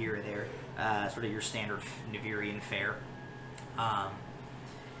scattered here or there. Sort of your standard Navirian fare.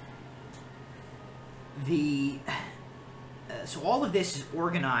 So all of this is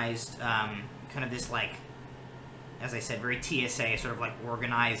organized, kind of this, like, as I said, very TSA, sort of like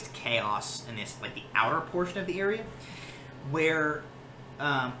organized chaos in this, like, the outer portion of the area, where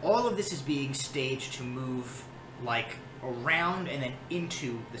all of this is being staged to move, like, around and then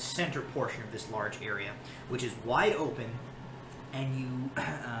into the center portion of this large area, which is wide open, and you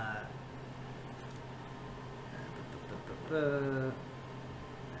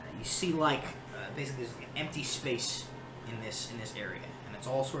you see, like, basically there's like an empty space in this area, and it's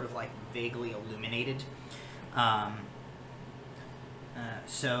all sort of like vaguely illuminated.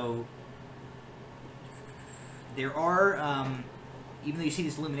 So there are, even though you see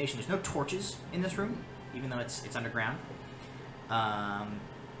this illumination, there's no torches in this room, even though it's underground.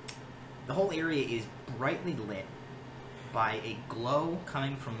 The whole area is brightly lit by a glow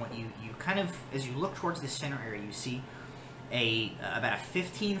coming from what you kind of, as you look towards the center area, you see about a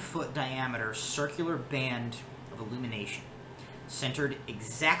 15-foot diameter circular band of illumination centered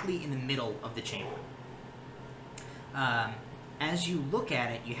exactly in the middle of the chamber. As you look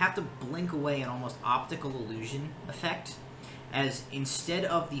at it, you have to blink away an almost optical illusion effect, as instead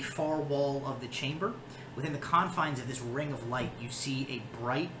of the far wall of the chamber, within the confines of this ring of light, you see a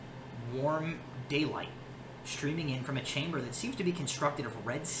bright, warm daylight streaming in from a chamber that seems to be constructed of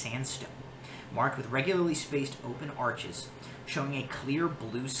red sandstone, marked with regularly spaced open arches, showing a clear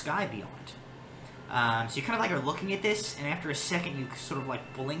blue sky beyond. So you kind of like are looking at this, and after a second you sort of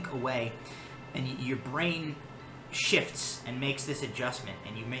like blink away, and your brain shifts and makes this adjustment,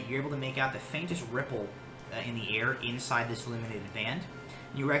 and you're able to make out the faintest ripple in the air inside this illuminated band.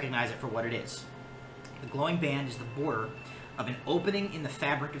 You recognize it for what it is. The glowing band is the border of an opening in the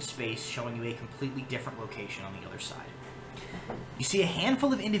fabric of space, showing you a completely different location on the other side. You see a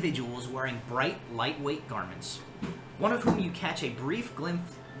handful of individuals wearing bright, lightweight garments, one of whom you catch a brief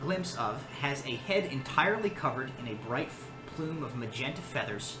glimpse of has a head entirely covered in a bright plume of magenta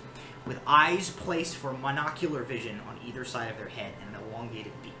feathers, with eyes placed for monocular vision on either side of their head and an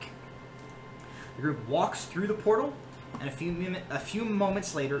elongated beak. The group walks through the portal, and a few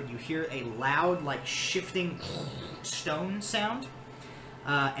moments later, you hear a loud, like, shifting stone sound,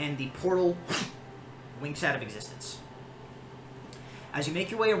 and the portal winks out of existence. As you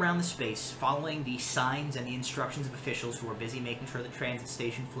make your way around the space, following the signs and the instructions of officials who are busy making sure the transit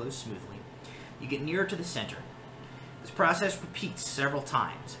station flows smoothly, you get nearer to the center. This process repeats several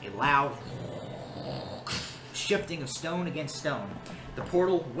times, a loud shifting of stone against stone, the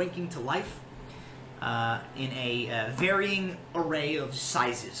portal winking to life in a varying array of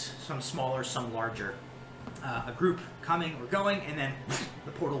sizes, some smaller, some larger. A group coming or going, and then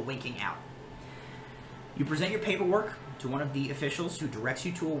the portal winking out. You present your paperwork to one of the officials, who directs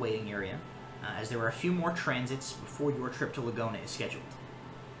you to a waiting area, as there are a few more transits before your trip to Laguna is scheduled.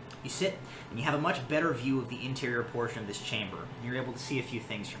 You sit, and you have a much better view of the interior portion of this chamber, and you're able to see a few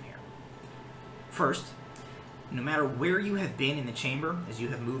things from here. First, no matter where you have been in the chamber, as you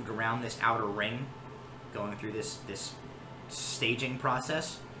have moved around this outer ring, going through this staging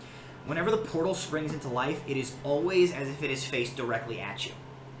process, whenever the portal springs into life, it is always as if it is faced directly at you.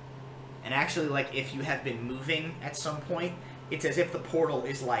 And actually, like, if you have been moving at some point, it's as if the portal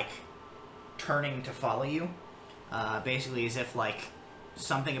is, like, turning to follow you. Basically as if, like,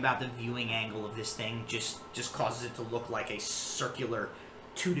 something about the viewing angle of this thing just causes it to look like a circular,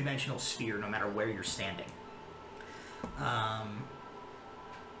 two-dimensional sphere no matter where you're standing.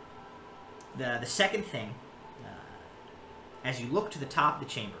 The second thing, as you look to the top of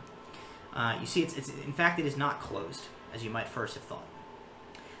the chamber, you see it's in fact it is not closed, as you might first have thought.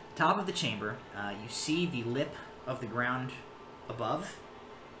 Top of the chamber, you see the lip of the ground above,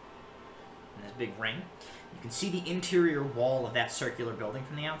 in this big ring. You can see the interior wall of that circular building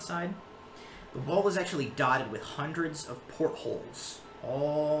from the outside. The wall is actually dotted with hundreds of portholes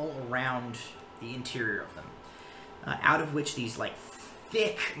all around the interior of them, out of which these, like,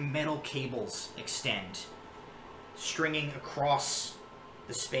 thick metal cables extend, stringing across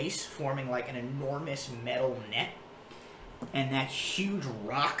the space, forming like an enormous metal net. And that huge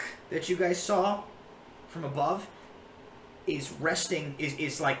rock that you guys saw from above is resting,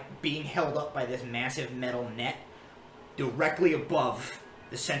 is like being held up by this massive metal net directly above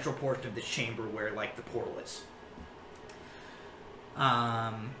the central portion of the chamber where, like, the portal is.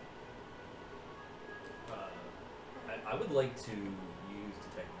 I would like to use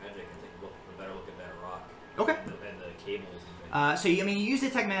Detect Magic and take a better look at that rock. Okay. And the cables and things. So, I mean, you use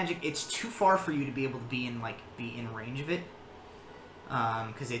Detect Magic. It's too far for you to be able to be in range of it.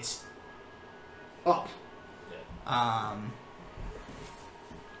 Because it's up. Yeah.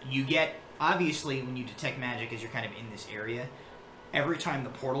 You get, obviously, when you Detect Magic, as you're kind of in this area, every time the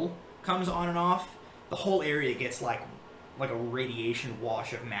portal comes on and off, the whole area gets like a radiation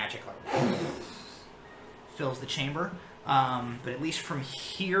wash of magic, like fills the chamber. But at least from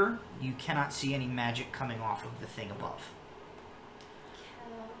here, you cannot see any magic coming off of the thing above.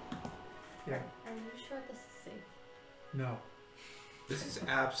 Yeah. Are you sure this is safe? No. This is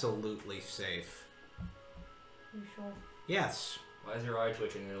absolutely safe. You sure? Yes. Why is your eye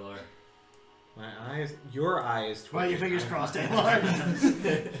twitching there, Laura? My eyes, your eyes. Well, your fingers crossed, Taylor.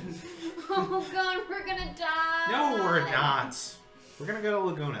 Oh god, we're gonna die! No, we're not. We're gonna go to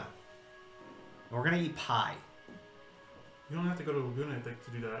Laguna. And we're gonna eat pie. You don't have to go to Laguna, I think,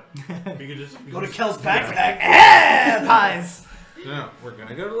 to do that. You could just Go to Kel's backpack. Pies! No, we're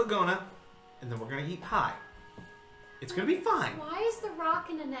gonna go to Laguna, and then we're gonna eat pie. It's gonna be fine. Why is the rock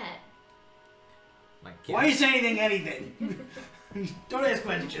in a net? Like, Why are you saying anything? Don't ask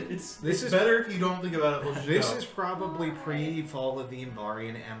questions. It's better if you don't think about it. Let's just This go. is probably pre-fall of the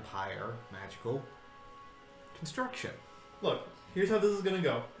Invarian Empire magical construction. Look, here's how this is gonna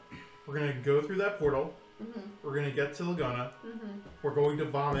go. We're gonna go through that portal. Mm-hmm. We're gonna get to Laguna. Mm-hmm. We're going to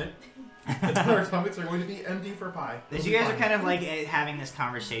vomit. And then our stomachs are going to be empty for pie. As you guys are kind of like having this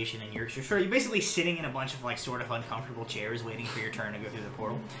conversation, and you're basically sitting in a bunch of like sort of uncomfortable chairs, waiting for your turn to go through the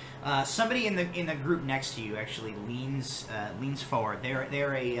portal. Somebody in the group next to you actually leans forward.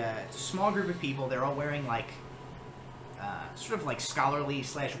 They're a small group of people. They're all wearing like sort of like scholarly /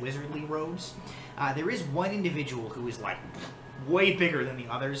 wizardly robes. There is one individual who is like way bigger than the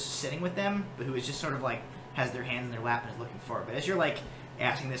others sitting with them, but who is just sort of like has their hands in their lap and is looking forward. But as you're like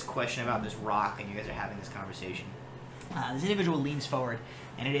asking this question about this rock and you guys are having this conversation, this individual leans forward,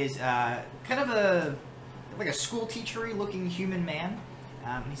 and it is kind of like a school teachery looking human man.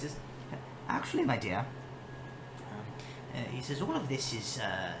 He says, actually, my dear, he says, all of this is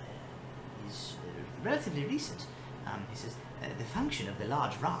relatively recent. He says, the function of the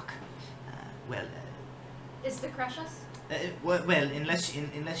large rock, Is the crush us? well, unless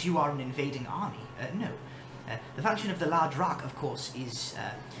you are an invading army, no. The function of the large rock, of course, is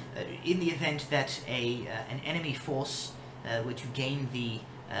in the event that an enemy force were to gain the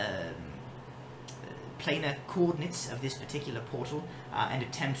planar coordinates of this particular portal and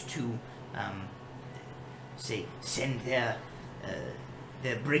attempt to, say, send their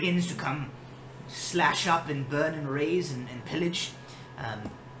brigands to come slash up and burn and raze and pillage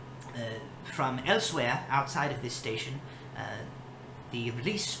from elsewhere outside of this station. The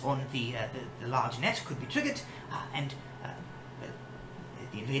release on the large net could be triggered, and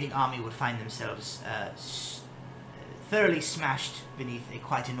the invading army would find themselves thoroughly smashed beneath a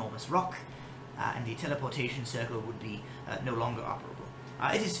quite enormous rock, and the teleportation circle would be no longer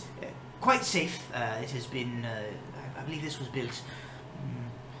operable. It is quite safe. It has been, I believe this was built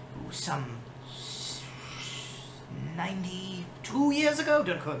some 92 years ago.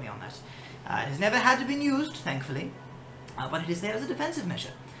 Don't quote me on that. It has never had to be used, thankfully. But it is there as a defensive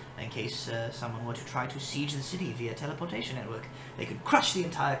measure, in case someone were to try to siege the city via teleportation network. They could crush the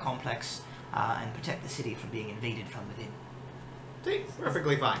entire complex and protect the city from being invaded from within. See,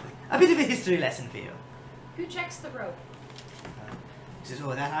 perfectly fine. A bit of a history lesson for you. Who checks the rope? He says,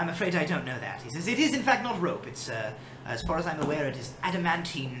 oh, that, I'm afraid I don't know that. He says, it is in fact not rope. It's, as far as I'm aware, it is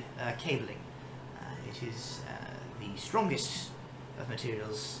adamantine cabling. It is the strongest of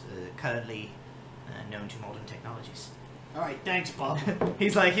materials currently known to modern technologies. All right, thanks, Bob.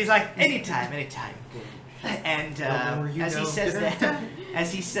 he's like, anytime. And as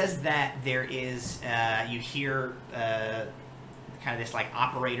he says that, there is you hear kind of this like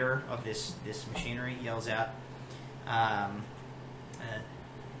operator of this machinery yells out,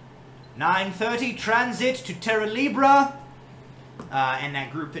 9:30 transit to Terra Libra, and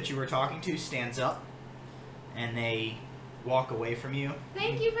that group that you were talking to stands up, and they walk away from you.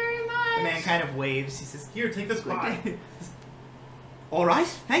 Thank you very much. The man kind of waves. He says, Here, take this pie. all right,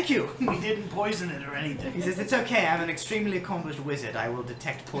 thank you. We didn't poison it or anything. He says, it's okay, I'm an extremely accomplished wizard. I will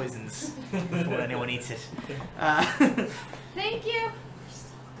detect poisons before anyone eats it. Thank you. We're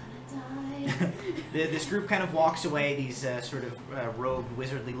still gonna die. This group kind of walks away, these sort of robed,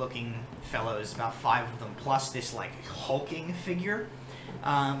 wizardly-looking fellows, about 5 of them, plus this, like, hulking figure,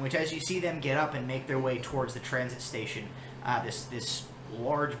 which as you see them get up and make their way towards the transit station, this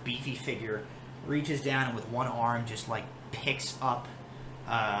large, beefy figure reaches down and with one arm just, like, picks up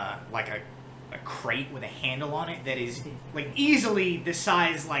like a crate with a handle on it that is like easily the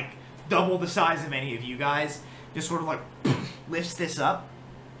size, like double the size of any of you guys, just sort of like lifts this up,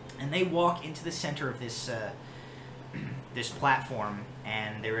 and they walk into the center of this this platform,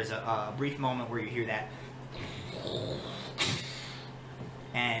 and there is a brief moment where you hear that,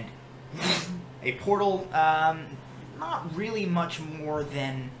 and a portal, not really much more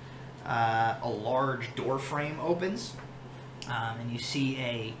than a large door frame opens, and you see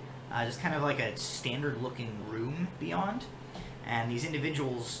a just kind of like a standard-looking room beyond. And these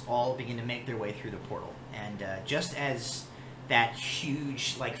individuals all begin to make their way through the portal. And just as that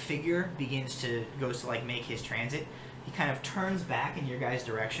huge figure goes to make his transit, he kind of turns back in your guys'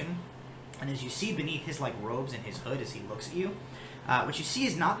 direction. And as you see beneath his robes and his hood as he looks at you, what you see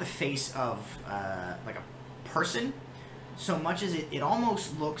is not the face of a person, so much as it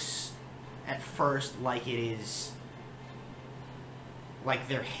almost looks at first like it is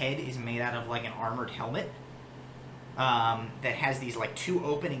their head is made out of an armored helmet that has these 2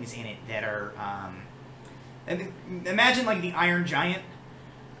 openings in it that are imagine the Iron Giant.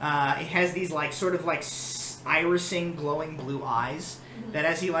 It has these sort of irising glowing blue eyes that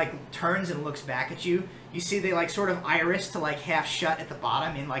as he turns and looks back at you, you see they sort of iris to half shut at the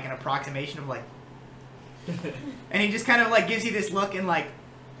bottom in an approximation of and he just kind of gives you this look and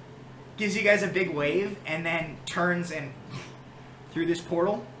gives you guys a big wave and then turns and through this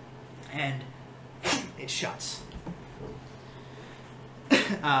portal and it shuts. I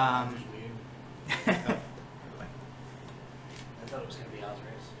thought it was going to be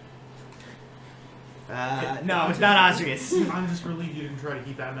Osrius. No, it's not Osrius. I'm just relieved you didn't try to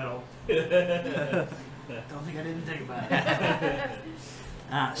keep that metal. Don't think I didn't think about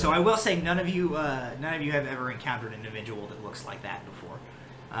it. So I will say none of you have ever encountered an individual that looks like that before.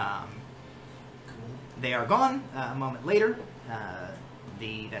 They are gone. A moment later,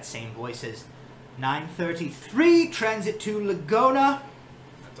 that same voice says, 9:33, transit to Lagona.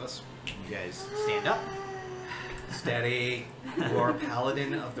 That's us. You guys stand up. Steady. You are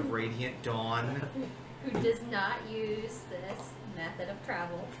Paladin of the Radiant Dawn. Who does not use this method of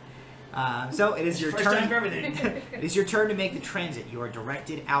travel. So it is your First turn. time for everything. It is your turn to make the transit. You are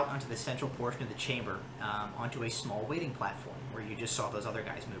directed out onto the central portion of the chamber, onto a small waiting platform where you just saw those other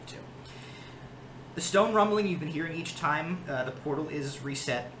guys move to. The stone rumbling you've been hearing each time the portal is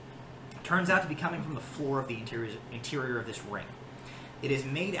reset turns out to be coming from the floor of the interior of this ring. It is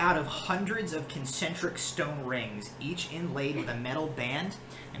made out of hundreds of concentric stone rings, each inlaid with a metal band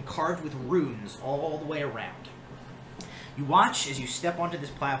and carved with runes all the way around. You watch as you step onto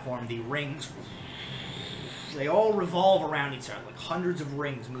this platform, the rings, they all revolve around each other, hundreds of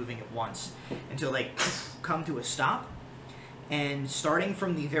rings moving at once, until they come to a stop. And starting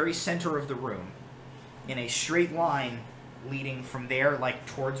from the very center of the room, in a straight line leading from there,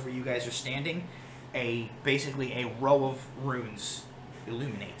 towards where you guys are standing, basically a row of runes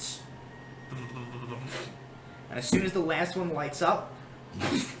illuminates. And as soon as the last one lights up,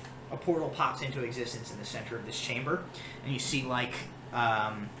 a portal pops into existence in the center of this chamber, and you see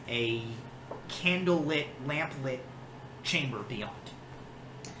a candle-lit, lamp-lit chamber beyond.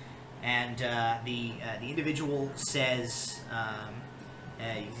 And the individual says,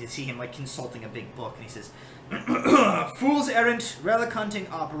 you see him consulting a big book, and he says, "Fool's errant relic hunting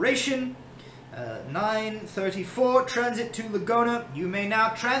operation. 9:34, transit to Lagona. You may now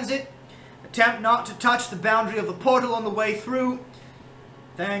transit. Attempt not to touch the boundary of the portal on the way through.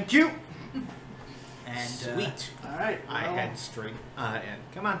 Thank you." And Sweet. All right. I well, head straight and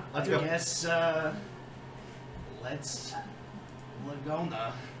come on, let's I go. guess let's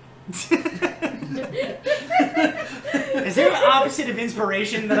Lagona. is there an opposite of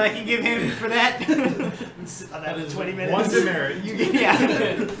inspiration that I can give him for that? That is 20 minutes. One demerit. Yeah.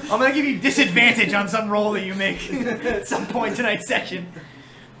 I'm going to give you disadvantage on some roll that you make at some point tonight's session.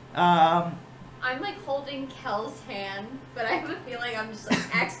 I'm holding Kel's hand, but I have a feeling I'm just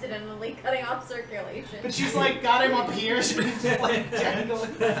accidentally cutting off circulation. But she's got him up here, so he's just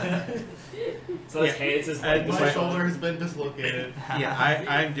dangling. So his hands is And my shoulder has been dislocated. Yeah,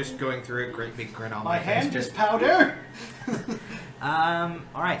 I'm just going through a great big grin on My my hand face. is powder.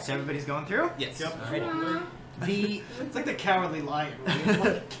 Alright, so everybody's going through? Yes. Yep. Alright. It's like the Cowardly Lion.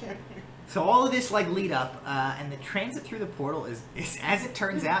 Right? So all of this lead up, and the transit through the portal is as it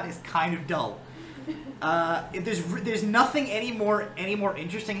turns out, is kind of dull. There's nothing any more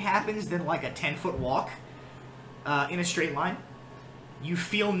interesting happens than a 10-foot walk in a straight line. You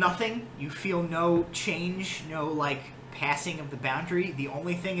feel nothing. You feel no change, no passing of the boundary. The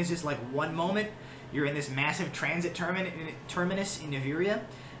only thing is just one moment you're in this massive transit terminus in Niveria,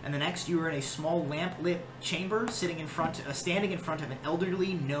 and the next you are in a small lamp-lit chamber standing in front of an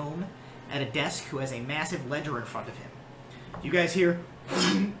elderly gnome at a desk who has a massive ledger in front of him. You guys hear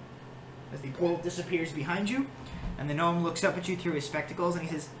as the portal disappears behind you, and the gnome looks up at you through his spectacles and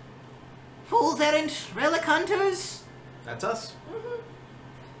he says, "Fools errant relic hunters?" That's us.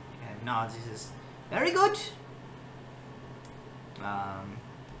 And nods. He says, "Very good."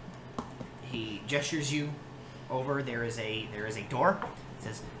 He gestures you over. There is a door. It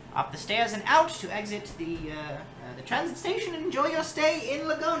says, up the stairs and out to exit the transit station and enjoy your stay in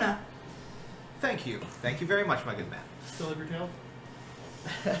Laguna. Thank you. Thank you very much, my good man. Still have your tail?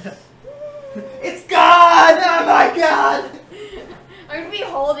 It's gone! Oh my god! I'm gonna be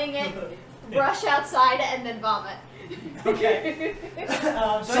holding it, rush outside, and then vomit. Okay.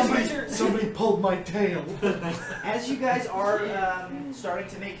 Somebody pulled my tail. As you guys are starting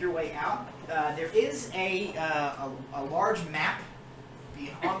to make your way out, there is a large map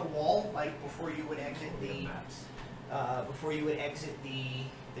on the wall, like before you would exit the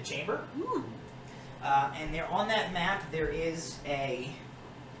chamber. And there on that map there is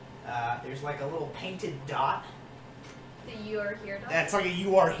there's like a little painted dot. The you are here dot? That's like a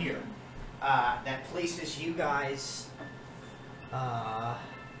you are here. That places you guys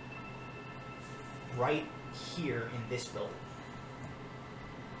right here in this building.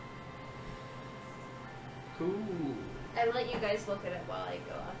 Cool. I let you guys look at it while I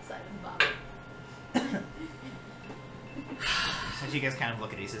go outside and vomit. So you guys kind of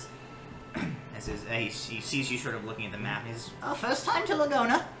look at it, he says, he sees you sort of looking at the map, and he says, oh, first time to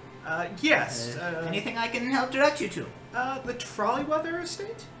Laguna. Yes. Anything I can help direct you to? The Trollyweather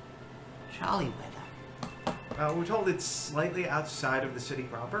estate? Trollyweather. We're told it's slightly outside of the city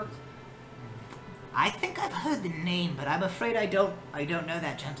proper. I think I've heard the name, but I'm afraid I don't know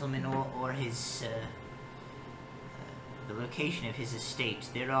that gentleman or his, the location of his estate.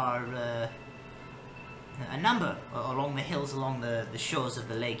 There are, a number along the hills, along the shores of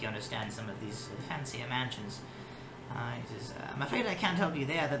the lake, you understand, some of these fancier mansions. He says, I'm afraid I can't help you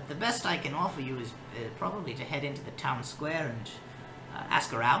there. The best I can offer you is probably to head into the town square and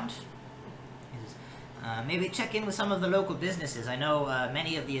ask around. He says, maybe check in with some of the local businesses. I know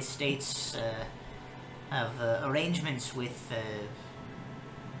many of the estates have arrangements with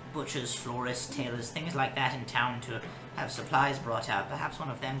butchers, florists, tailors, things like that in town to have supplies brought out. Perhaps one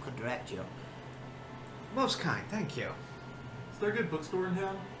of them could direct you. Most kind, thank you. Is there a good bookstore in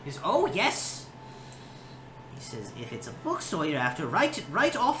town? He says, oh, yes. He says, if it's a bookstore you're after,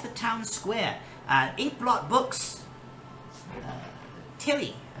 right off the town square. Inkblot Books.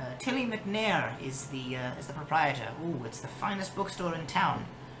 Tilly McNair is the proprietor. Ooh, it's the finest bookstore in town.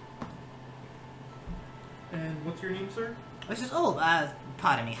 And what's your name, sir? He says, oh,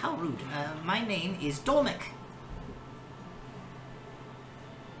 pardon me, how rude. My name is Dolmick.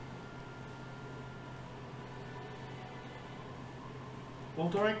 Well,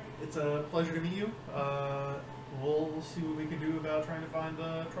 Dorek, it's a pleasure to meet you. We'll see what we can do about trying to find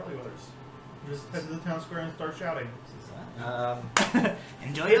the Trollyweathers. Just head to the town square and start shouting.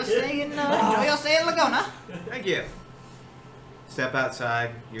 Enjoy your stay in Laguna. Thank you. Step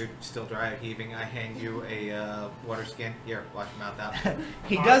outside. You're still dry, heaving. I hand you a water skin. Here, wash your mouth out.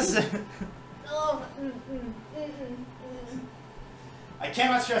 He does. Oh, I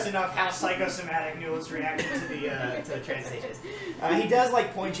cannot stress enough how psychosomatic Newell's reaction to the translation is. He does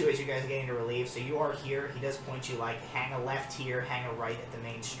like point you as you guys are getting to relief. So you are here. He does point you like hang a left here, hang a right at the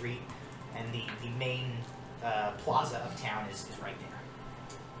main street, and the main plaza of town is right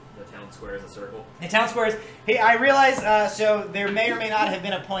there. The town square is a circle. The town square is. Hey, I realize. So there may or may not have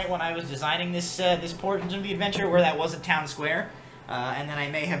been a point when I was designing this this portion of the adventure where that was a town square, and then I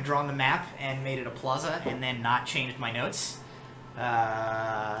may have drawn the map and made it a plaza, and then not changed my notes.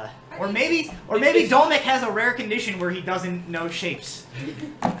 Or maybe Dolmick has a rare condition where he doesn't know shapes,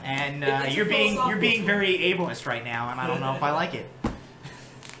 and you're being very ableist right now, and I don't know if I like it.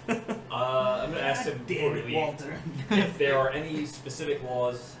 I'm gonna ask him before we leave if there are any specific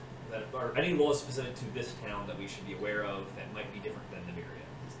laws that are any laws specific to this town that we should be aware of that might be different than the area.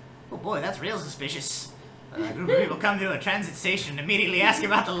 Oh boy, that's real suspicious. A group of people come to a transit station and immediately ask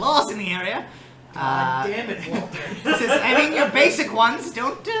about the laws in the area. God damn it, Walter. Says, I mean, your basic ones.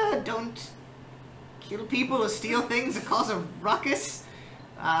 Don't kill people or steal things or cause a ruckus.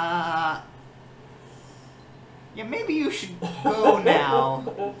 Yeah, maybe you should go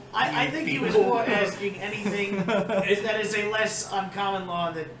now. I think he was more asking anything that is a less uncommon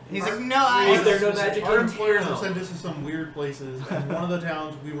law that... He's like, no, Is there no magic Our in employers have town? sent us to some weird places, and one of the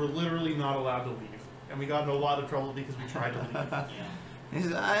towns we were literally not allowed to leave. And we got in a lot of trouble because we tried to leave. He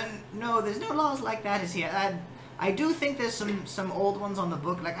says, no, there's no laws like that is here. I do think there's some old ones on the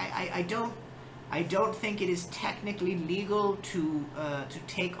book. Like I don't think it is technically legal to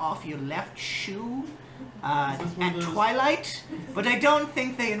take off your left shoe at twilight, but I don't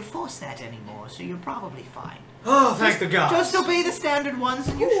think they enforce that anymore. So you're probably fine. Oh, thank the gods. Just obey the standard ones,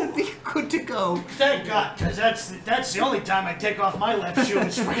 and you should be good to go. Thank God, because that's the only time I take off my left shoe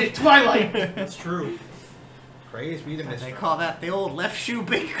is right at twilight. That's true. Praise be to They Mr. call that the old left shoe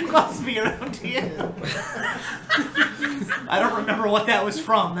Bing Crosby around here. I don't remember what that was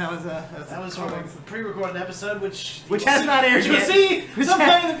from. That was from a pre-recorded episode, which has not aired you'll yet. see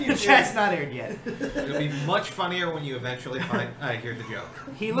sometime in the future. Which has not aired yet. It'll be much funnier when you eventually hear the joke.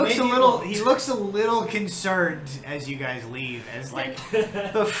 He looks a little concerned as you guys leave. As like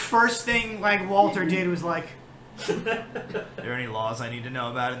the first thing like Walter did was like, "Are there any laws I need to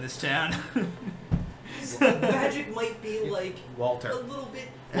know about in this town?" Magic might be like Walter. a little bit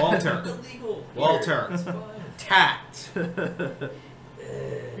illegal. Walter. It's fine. Tact.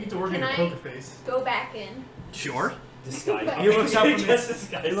 Need to work in Can your I poker face. go back in? Sure. Disguise. He looks up from Just his.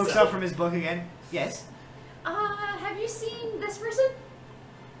 disguise He looks self. up from his book again. Yes. Have you seen this person?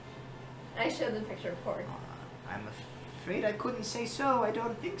 I showed the picture of Corey. I'm afraid I couldn't say so. I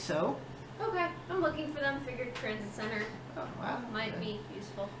don't think so. Okay, I'm looking for them. Figured transit center Oh, well, might be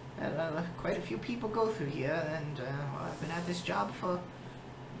useful. quite a few people go through here, and well, I've been at this job for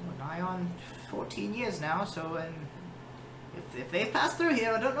nigh on 14 years now. So, if they've passed through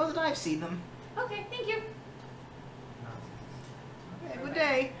here, I don't know that I've seen them. Okay, thank you. Okay, good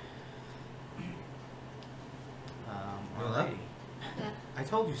day. Well, Alrighty. I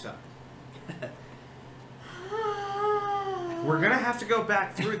told you so. We're gonna have to go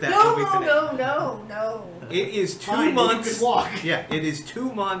back through that. No, when we finish. no. It is 2 Fine, months. you can walk. Yeah, it is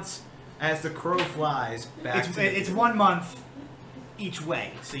 2 months as the crow flies back. It's 1 month each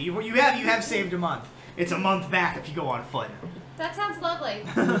way, so you have saved a month. It's a month back if you go on foot. That sounds lovely.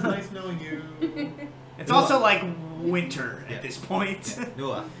 It was nice knowing you. It's also like winter Yeah. at this point.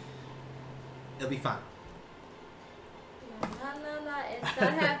 Noah, it'll be fine. La la la, it's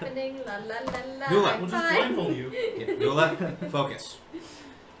not happening. La la la la. Nula, I'm We'll just fine. blindfold you. Yeah, Noah, focus.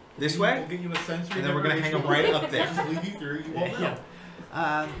 This way, We'll get you a sensory and then we're gonna hang them deprivation. right up there. Just lead you through. You won't know.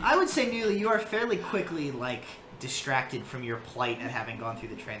 I would say, Neely, you are fairly quickly like distracted from your plight at having gone through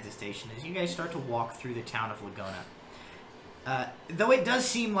the transit station as you guys start to walk through the town of Laguna. Though it does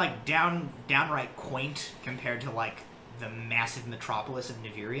seem like downright quaint compared to like the massive metropolis of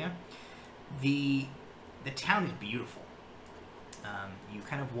Niveria, the town is beautiful. You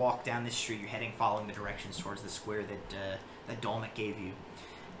kind of walk down this street. You're heading, following the directions towards the square that Dolmek gave you.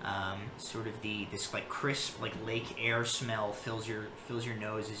 Sort of this like crisp like lake air smell fills your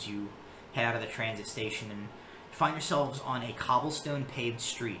nose as you head out of the transit station and find yourselves on a cobblestone paved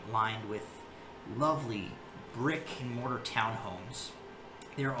street lined with lovely brick and mortar townhomes.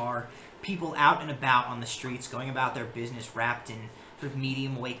 There are people out and about on the streets going about their business wrapped in sort of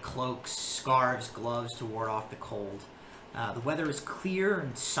medium weight cloaks, scarves, gloves to ward off the cold. The weather is clear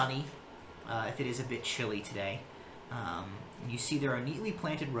and sunny, if it is a bit chilly today. You see there are neatly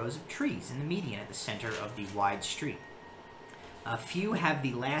planted rows of trees in the median at the center of the wide street. A few have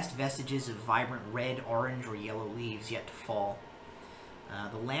the last vestiges of vibrant red, orange, or yellow leaves yet to fall.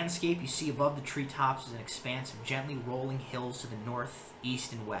 The landscape you see above the treetops is an expanse of gently rolling hills to the north,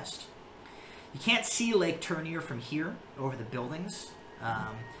 east, and west. You can't see Lake Turnier from here over the buildings,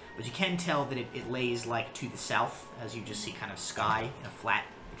 but you can tell that it lays like to the south as you just see kind of sky in a flat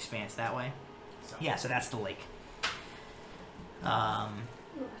expanse that way. Yeah, so that's the lake.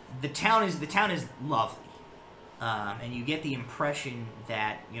 The town is lovely, and you get the impression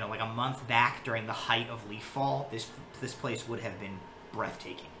that like a month back during the height of leaf fall, this place would have been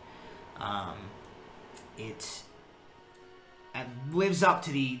breathtaking. It lives up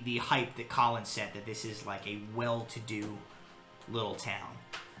to the hype that Colin set that this is like a well-to-do little town.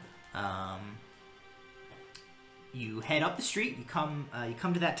 You head up the street. You come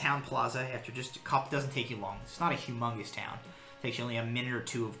to that town plaza after just a couple. Doesn't take you long. It's not a humongous town. It takes you only a minute or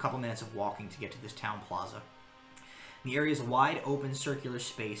two, a couple minutes of walking to get to this town plaza. The area is a wide, open, circular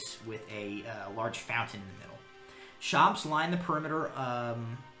space with a large fountain in the middle. Shops line the perimeter of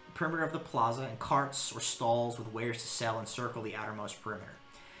the plaza, and carts or stalls with wares to sell encircle the outermost perimeter.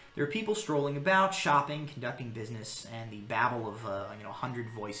 There are people strolling about, shopping, conducting business, and the babble of 100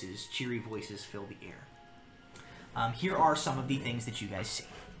 voices, cheery voices, fill the air. Here are some of the things that you guys see.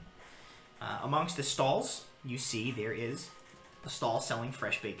 Amongst the stalls, you see there is a stall selling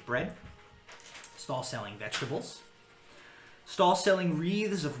fresh-baked bread, a stall selling vegetables, a stall selling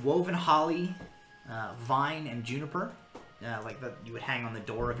wreaths of woven holly, vine, and juniper, like that you would hang on the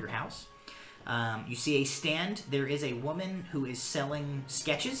door of your house. You see a stand. There is a woman who is selling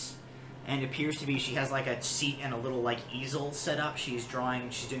sketches, and appears to be, she has like a seat and a little like easel set up. She's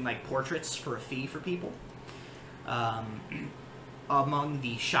doing like portraits for a fee for people. Among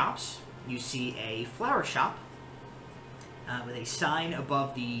the shops, you see a flower shop with a sign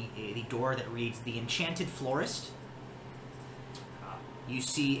above the door that reads "The Enchanted Florist." You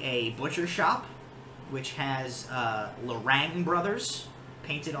see a butcher shop which has Lorang Brothers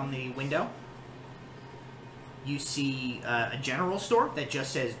painted on the window. You see a general store that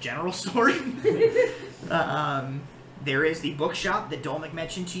just says General Store. There is the bookshop that Dolmek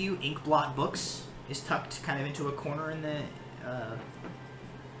mentioned to you. Inkblot Books is tucked kind of into a corner in the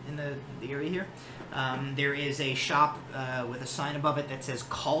area here. There is a shop with a sign above it that says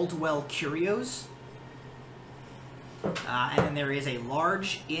Caldwell Curios. And then there is a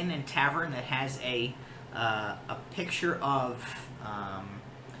large inn and tavern that has a picture of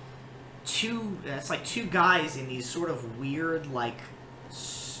two guys in these sort of weird, like,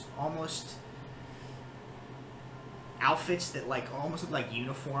 almost outfits that almost look like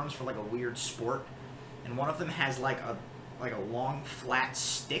uniforms for like a weird sport, and one of them has like a long flat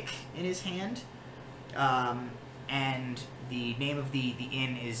stick in his hand, and the name of the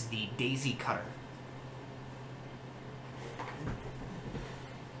inn is the Daisy Cutter.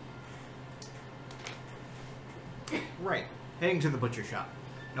 Right, heading to the butcher shop.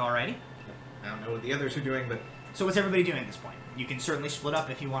 Alrighty. I don't know what the others are doing, but So what's everybody doing at this point? You can certainly split up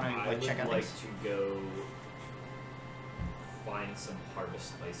if you want to check out I would like things. to go find some Harvest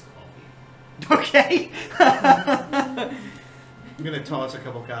Spice coffee. Okay. I'm gonna toss a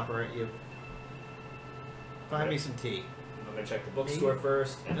couple copper at you. Find me some tea. I'm gonna check the bookstore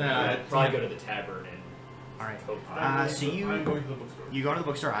first, and then Nah, I'd probably go to the tavern and All right. hope. So I'm going to the bookstore. you go to the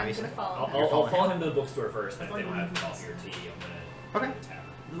bookstore, I'm obviously. gonna follow him. I'll follow him to the bookstore first, and if they don't have coffee or tea, I'm gonna go Okay. to the tavern.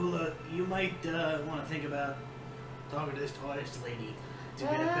 Lula, you might want to think about talking to this artist lady to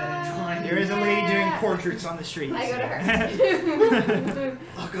get a better drawing. There is a lady doing portraits on the streets. I go to her.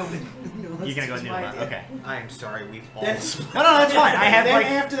 I'll go with. You're gonna go into my it. idea. Okay. I am sorry, we've all. No, that's fine. I have Then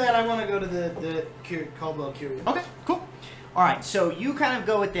like. after that, I want to go to the Caldwell Curious. Okay, cool. All right, so you kind of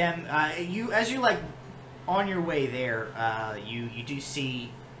go with them. As you're like on your way there, you do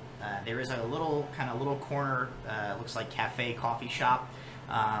see there is a little corner, looks like cafe coffee shop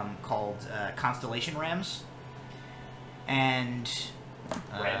called Constellation Rams, and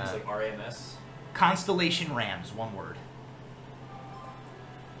Rams, like RAMS. Constellation Rams, one word.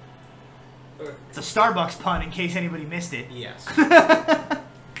 Okay. It's a Starbucks pun, in case anybody missed it. Yes.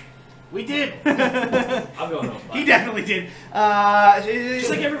 We did. I'm going home. He definitely did. Just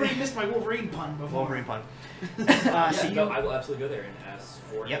like everybody missed my Wolverine pun before. Wolverine pun. So I will absolutely go there and ask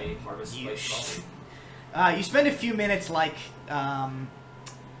for Yep. a Harvest You Spice coffee. You spend a few minutes like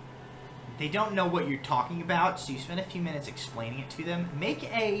they don't know what you're talking about, so you spend a few minutes explaining it to them. Make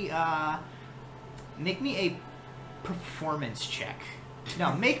me a performance check.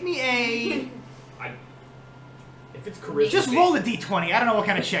 No, make me a. If it's charisma, Just roll a d20. I don't know what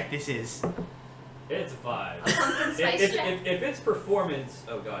kind of check this is. It's a 5. Pumpkin spice if, check. if it's performance,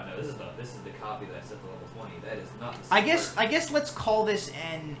 oh god, no, this is the copy that I set to level 20. That is not the I same guess let's call this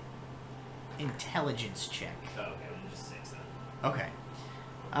an intelligence check. Oh, okay, then just 6 then. Okay.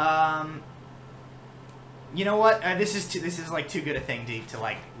 You know what? This is like too good a thing to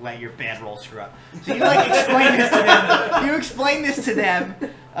like let your bad roll screw up. So you like explain this to them. You explain this to them,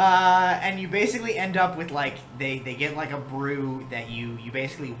 and you basically end up with like they get like a brew that you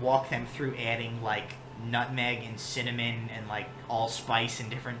basically walk them through adding like nutmeg and cinnamon and like allspice and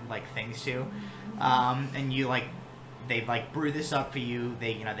different like things to, and you like they like brew this up for you.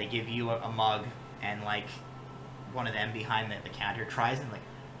 They give you a mug, and like one of them behind the counter tries and like,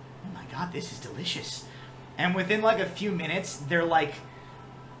 oh my god, this is delicious. And within like a few minutes, they're like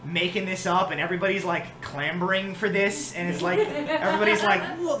making this up, and everybody's like clamoring for this, and it's like everybody's like,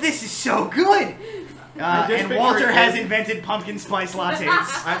 "Well, this is so good." And Walter has invented pumpkin spice lattes.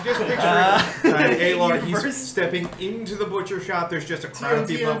 I'm just picturing Alar. He's stepping into the butcher shop. There's just a crowd of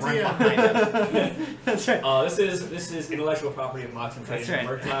people right behind him. That's right. This is intellectual property of Moxon Trading That's right.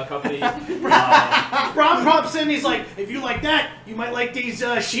 Mercantile Company. Brom pops in. He's like, if you like that, you might like these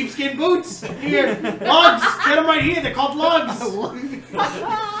sheepskin boots. Here, lugs. Get them right here. They're called lugs.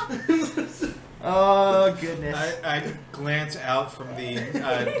 Oh goodness. I glance out from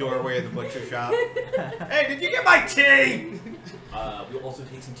the doorway of the butcher shop. Hey, did you get my tea? We'll also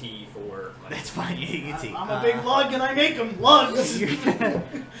take some tea for. That's fine. You can see. I'm a big lug, and I make them lugs.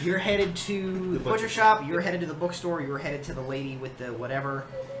 You're headed to the butcher shop. You're headed to the bookstore. You're headed to the lady with the whatever,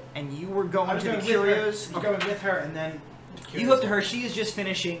 and you were I going was to the going with her. curios. I was going with her, and then You go up to her. She is just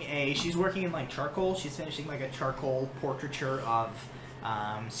finishing she's working in like charcoal. She's finishing like a charcoal portraiture of.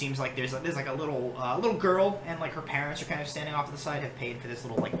 Seems like there's like a little girl, and like her parents are kind of standing off to the side, have paid for this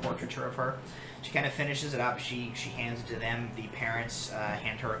little like portraiture of her. She kind of finishes it up. She hands it to them. The parents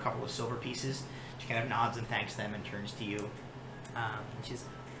hand her a couple of silver pieces. She kind of nods and thanks them and turns to you. And she's,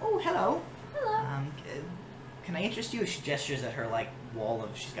 oh, hello. Hello. can I interest you? She gestures at her like wall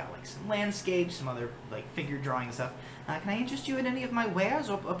of. She's got like some landscapes, some other like figure drawing and stuff. Can I interest you in any of my wares,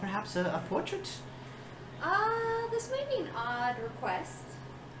 or perhaps a portrait? This may be an odd request.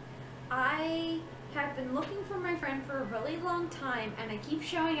 I have been looking for my friend for a really long time, and I keep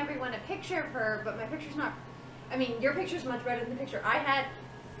showing everyone a picture of her, but my picture's not. I mean, your picture's much better than the picture I had.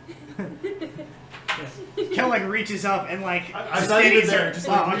 Kel like reaches up and like I'm not even there. Just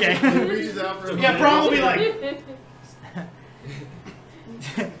like reaches out for him. Yeah, probably like.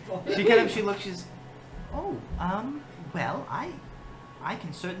 She looks. She's. Oh, well, I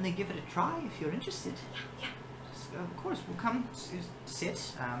can certainly give it a try if you're interested. Yeah. Of course, we'll come sit.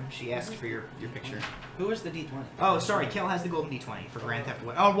 She asked for your picture. Who was the D20? Oh, sorry, Kel has the golden D20 for Grand Theft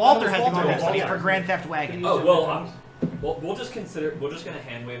Wagon. Oh, Walter has the golden D20 for Grand Theft Wagon. Oh, well, we'll just consider. We're just gonna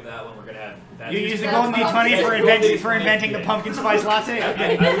hand wave that when we're gonna have. That you use the golden D20 for inventing the pumpkin spice latte.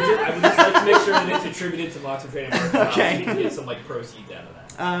 Okay. I would just like to make sure that it's attributed to Mox and Trading Mark. Okay. So you can get some like proceeds out of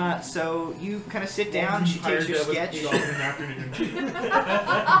that. So you kind of sit down. She takes your sketch.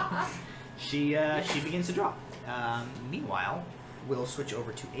 She begins to draw. Meanwhile, we'll switch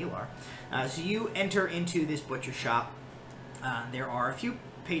over to Alar. So you enter into this butcher shop. There are a few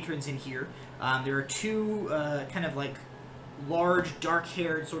patrons in here. There are two kind of like large,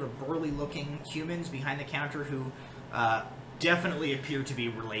 dark-haired, sort of burly-looking humans behind the counter who definitely appear to be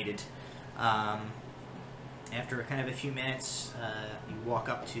related. After kind of a few minutes, you walk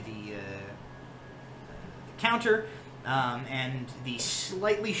up to the counter, and the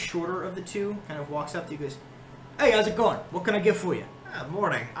slightly shorter of the two kind of walks up to you and goes, "Hey, how's it going? What can I get for you?"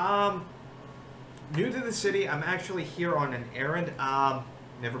 Morning. New to the city. I'm actually here on an errand.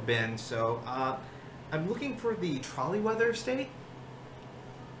 Never been, so I'm looking for the Trollyweather estate.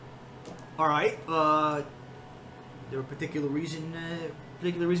 All right. There a particular reason?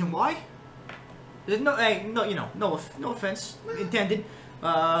 Why? There's no, hey, no, you know, no offense intended.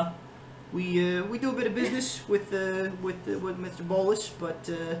 We do a bit of business with Mr. Bolus, but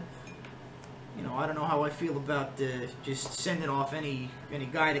you know, I don't know how I feel about just sending off any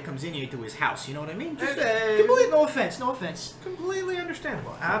guy that comes in here to his house. You know what I mean? Just, no offense. Completely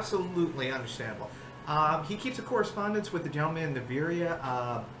understandable. Absolutely understandable. He keeps a correspondence with the gentleman in the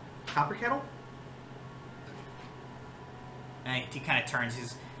Viria Copper Kettle. And he kind of turns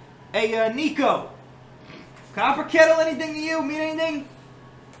his, "Hey, Nico, Copper Kettle, anything to you? Mean anything?"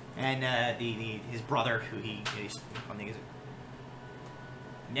 And his brother, who he's something is,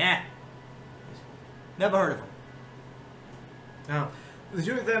 "Nah, never heard of him." Now, the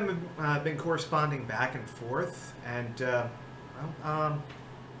two of them have been corresponding back and forth, and Mr.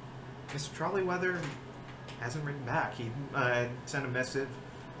 Trollyweather hasn't written back. He sent a message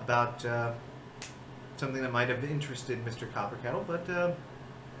about something that might have interested Mr. Copperkettle, but that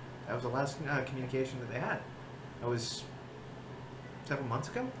was the last communication that they had. That was several months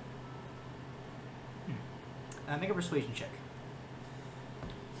ago. Make a persuasion check.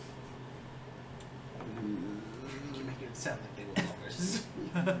 You make it sound like they were lovers.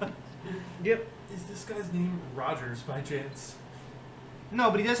 Yep. Is this guy's name Rogers by chance? No,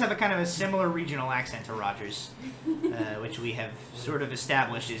 but he does have a kind of a similar regional accent to Rogers, which we have sort of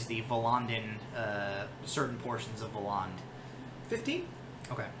established is the Volandan, certain portions of Voland. 15?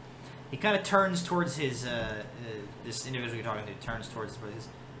 Okay. He kind of turns towards his, this individual you're talking to turns towards his brother. He says,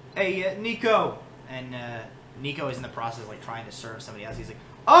 "Hey, Nico!" And Nico is in the process of like trying to serve somebody else. He's like,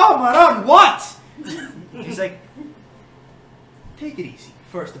 "Oh, Maron, what?" He's like, "Take it easy,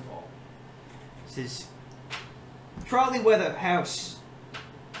 first of all." He says, "Trollyweather house.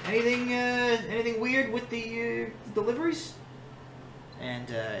 Anything weird with the deliveries?" And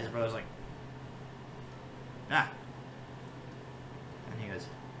his brother's like, "Nah." And he goes,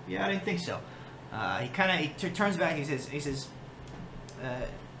 "Yeah, I didn't think so." He turns back and he says,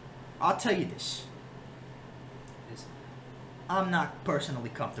 "I'll tell you this. I'm not personally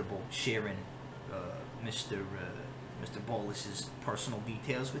comfortable sharing Mr. Bolus's personal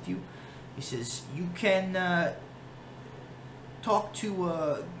details with you." He says, "You can head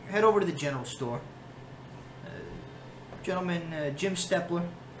over to the general store. Gentleman Jim Stepler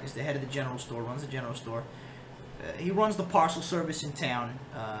is the head of the general store, runs the general store. He runs the parcel service in town.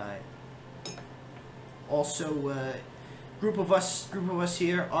 Also, group of us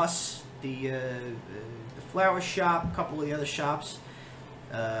here, the flower shop, a couple of the other shops.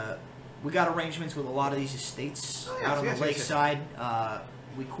 We got arrangements with a lot of these estates out on the lakeside.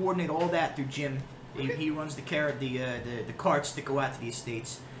 We coordinate all that through Jim. He runs the carts that go out to the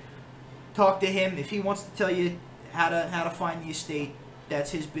estates. Talk to him if he wants to tell you how to find the estate.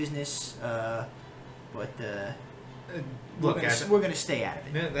 That's his business. But Look, we're gonna stay out of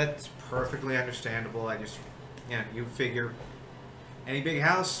it." Yeah, that's perfectly understandable. I just yeah, you figure any big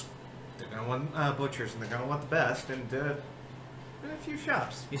house, they're gonna want butchers, and they're gonna want the best, and a few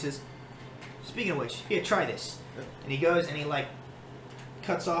shops. He says, speaking of which, here, try this. And he goes and he, like,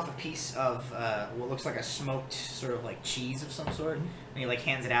 cuts off a piece of what looks like a smoked sort of, like, cheese of some sort. And he, like,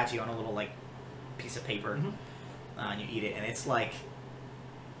 hands it out to you on a little, like, piece of paper. And you eat it, and it's, like,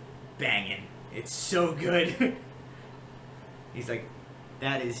 banging. It's so good. He's like,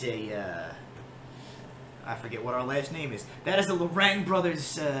 that is a, I forget what our last name is. That is the Lorang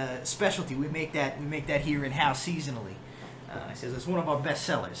Brothers specialty. We make that here in-house seasonally. He says it's one of our best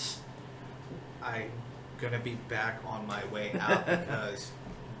sellers. I'm gonna be back on my way out because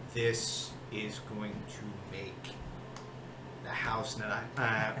this is going to make the house that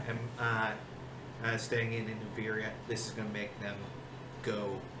I am staying in Niveria. This is gonna make them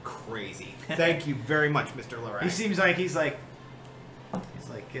go crazy. Thank you very much, Mr. Lorang. He seems like he's like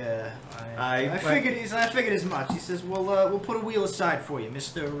I figured as much. He says, well, we'll put a wheel aside for you,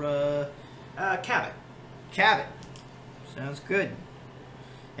 Mr. Cabot. Cabot. Sounds good.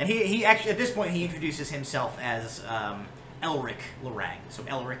 And he actually, at this point, he introduces himself as Elric Lorang. So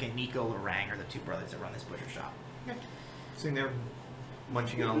Elric and Nico Lorang are the two brothers that run this butcher shop. Sitting there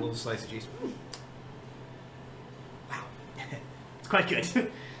munching on a little slice of cheese. Wow. It's quite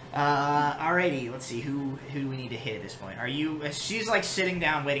good. Alrighty, let's see, who do we need to hit at this point? Are you, she's like sitting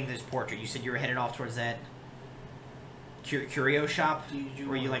down waiting for this portrait. You said you were headed off towards that curio shop?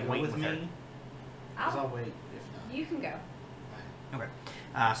 Or you like waiting with her? I'll wait, if not. You can go. Okay.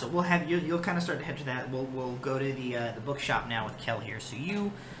 So we'll have you'll kind of start to head to that. We'll go to the bookshop now with Kel here. So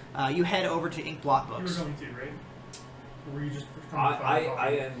you head over to Ink Blot Books. You were going to, right? Or were you just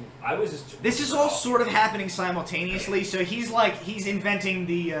I was just. This is all sort of happening simultaneously. So he's inventing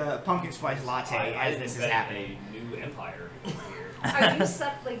the pumpkin spice latte as this is happening. A new empire. Are you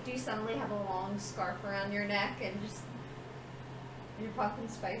do you suddenly have a long scarf around your neck and just your pumpkin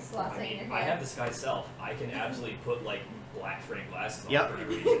spice latte in your hand? I have the sky self. I can absolutely put like black frame glasses on Yep. for a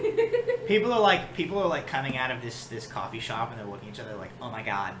reason. People are like coming out of this coffee shop and they're looking at each other like, oh my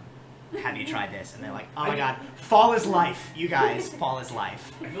god, have you tried this? And they're like, oh my god, fall is life, you guys, fall is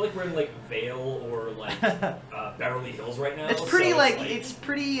life. I feel like we're in like Vale or like Beverly Hills right now. It's pretty so it's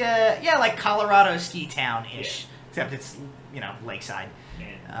pretty yeah, like Colorado ski town ish, except it's lakeside.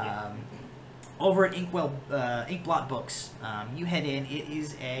 And, Over at Ink Blot Books, you head in. It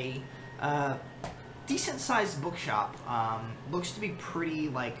is a decent-sized bookshop. Looks to be pretty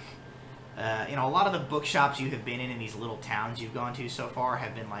like a lot of the bookshops you have been in these little towns you've gone to so far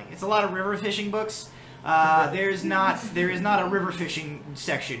have been like it's a lot of river fishing books. There is not a river fishing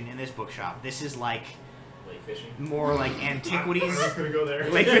section in this bookshop. This is like lake fishing. More like antiquities. I was just gonna go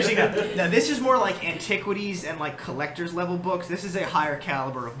there. Lake fishing. No, this is more like antiquities and like collector's level books. This is a higher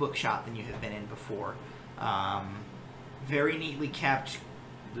caliber of bookshop than you have been in before. Very neatly kept.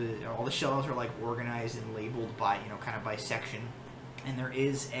 All the shelves are like organized and labeled by kind of by section, and there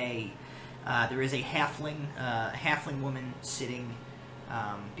is a halfling woman sitting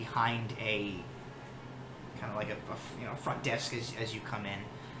behind a kind of like a front desk as you come in,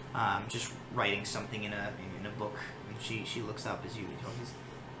 just writing something in a book. And she looks up as you talk.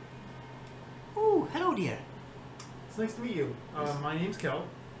 Oh, hello, dear. It's nice to meet you. My name's Kel.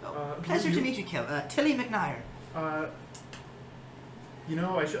 Pleasure to meet you, Kel. Tilly McNair. I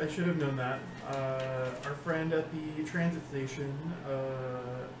should have known that. Our friend at the transit station,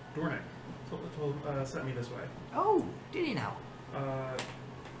 Dornick, sent me this way. Oh, did he now?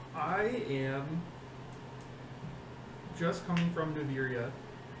 I am just coming from Niveria,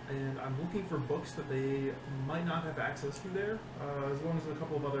 and I'm looking for books that they might not have access to there, as well as a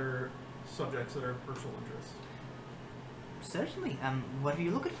couple of other subjects that are of personal interest. Certainly. What are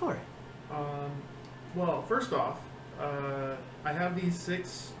you looking for? Well, first off, I have these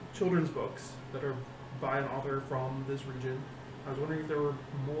 6 children's books that are by an author from this region. I was wondering if there were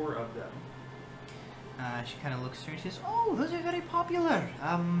more of them. She kind of looks through and she says, "Oh, those are very popular."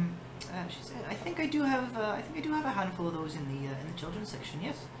 She said, "I think I do have a handful of those in the children's section."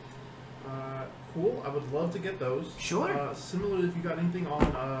 Yes. Cool. I would love to get those. Sure. Similarly, if you got anything on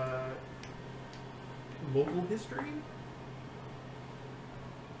local history.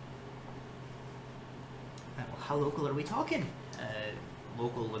 Well, how local are we talking?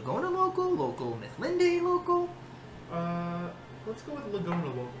 Local Lagona local? Local Mithlinde local? Let's go with Lagona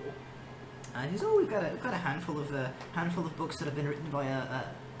local. He says, "Oh, we've got a handful of books that have been written by a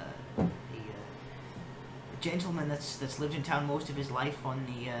gentleman that's lived in town most of his life on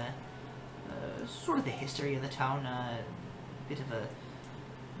the sort of the history of the town, a bit of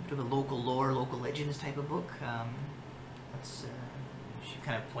a local lore, local legends type of book." She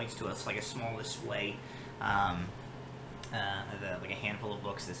kind of points to us like a small display like a handful of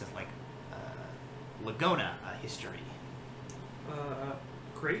books. This is like Lagona history.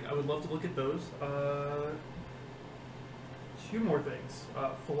 Great. I would love to look at those. Two more things.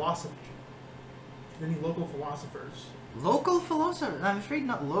 Philosophy. Any local philosophers? Local philosophers? I'm afraid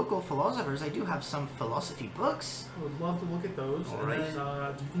not local philosophers. I do have some philosophy books. I would love to look at those. All and right. then,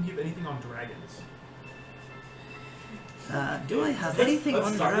 do you think you have anything on dragons? Do I have anything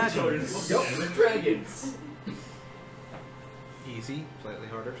on dragons? With dragons. Easy, slightly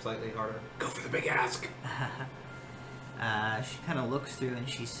harder, slightly harder. Go for the big ask. She kind of looks through and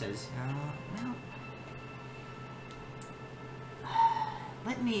she says, well,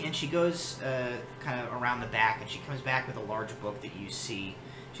 let me, and she goes kind of around the back and she comes back with a large book that you see.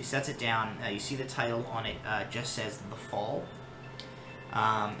 She sets it down. You see the title on it just says The Fall.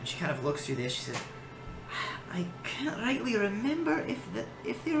 And she kind of looks through this. She says, I can't rightly remember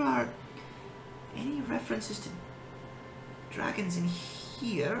if there are any references to dragons in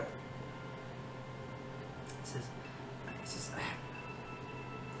here. It says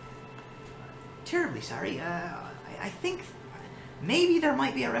terribly sorry. I think maybe there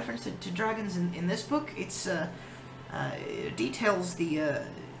might be a reference to dragons in this book. It's it details the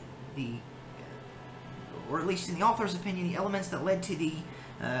or at least in the author's opinion, the elements that led to the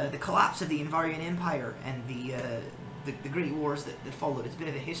collapse of the Invarian Empire and the Great Wars that followed. It's a bit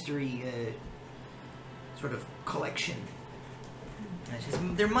of a history sort of collection. And it says,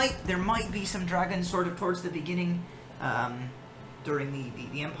 there might be some dragons sort of towards the beginning during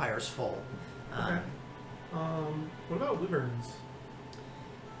the Empire's fall. Okay. What about wyverns?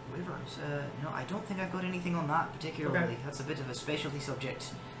 Wyverns? No, I don't think I've got anything on that particularly. Okay. That's a bit of a specialty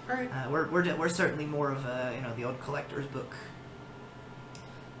subject. All right. We're certainly more of a the odd collector's book.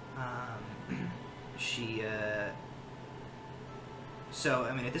 So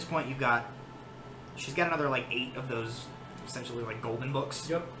I mean, at this point, she's got another like 8 of those essentially like golden books.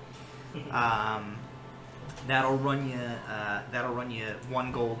 Yep. That'll run you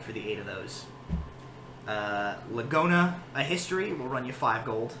 1 gold for the 8 of those. Lagona, a history, will run you 5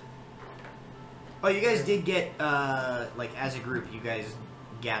 gold. Oh, you guys did get like as a group, you guys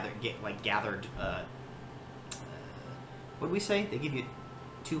gathered. What did we say? They give you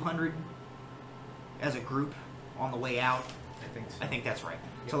 200 as a group on the way out. I think so. I think that's right.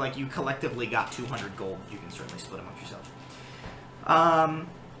 Yep. So like you collectively got 200 gold. You can certainly split amongst yourself.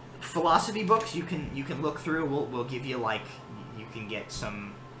 Philosophy books you can look through. We'll give you like you can get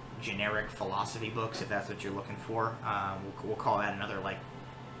some generic philosophy books if that's what you're looking for. We'll call that another like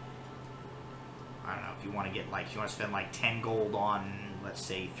I don't know if you want to get like if you want to spend like 10 gold on let's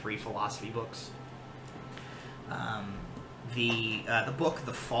say 3 philosophy books. The book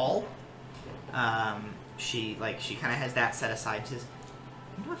The Fall. She kind of has that set aside. She says,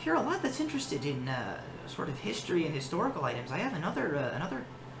 you know, if you're a lad that's interested in sort of history and historical items, I have another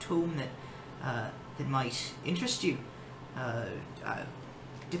tome that might interest you.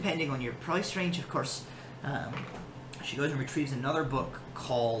 Depending on your price range, of course. She goes and retrieves another book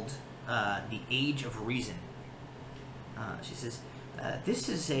called The Age of Reason. She says, this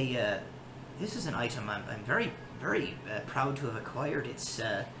is an item I'm very proud to have acquired. It's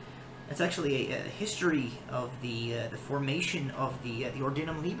actually a history of the formation of the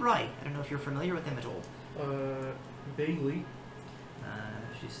Ordinum Libri. I don't know if you're familiar with them at all. Vaguely.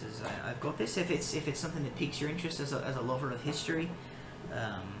 She says, I've got this. If it's something that piques your interest as a lover of history,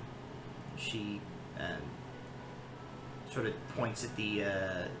 she sort of points at the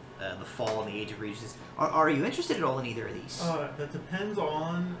Fall and the Age of Reason. Are you interested at all in either of these? That depends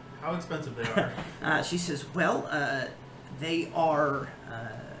on how expensive they are. She says, well, they are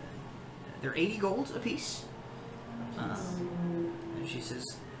they're 80 gold apiece. And she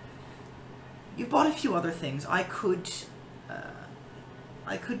says, you've bought a few other things. I could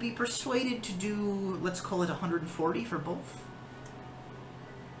be persuaded to do, let's call it 140 for both.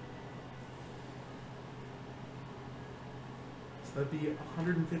 So that'd be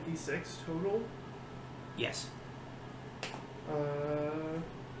 156 total? Yes.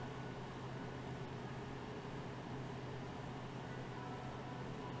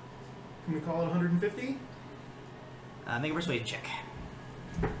 Can we call it 150? Make a persuasion check.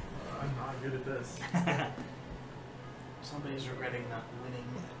 I'm not good at this. Somebody's regretting not winning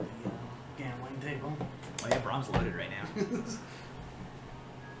at the gambling table. Oh yeah, Brom's loaded right now.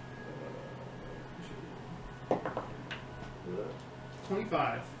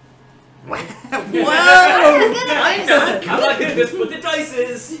 25. Whoa! I like this with the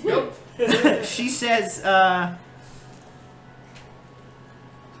dices. Yep. She says,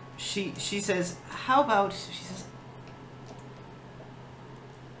 she says, how about, she says,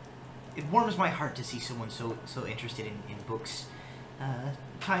 it warms my heart to see someone so interested in books.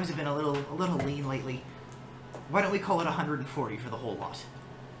 Times have been a little lean lately. Why don't we call it 140 for the whole lot?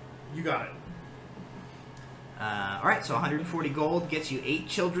 You got it. Alright, so 140 gold gets you 8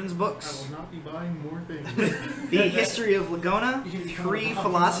 children's I books. will not be buying more things. The History of Lagona, 3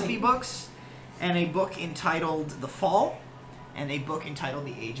 philosophy books, and a book entitled The Fall, and a book entitled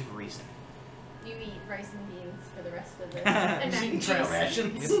The Age of Reason. You eat rice and beans for the rest of the He's eating trail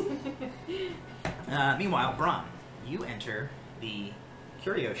rations. Meanwhile, Bron, you enter the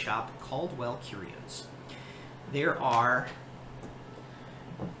curio shop Caldwell Curios. There are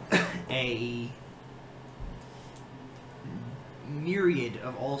a myriad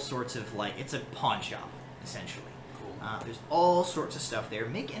of all sorts of, like, it's a pawn shop, essentially. Cool. There's all sorts of stuff there.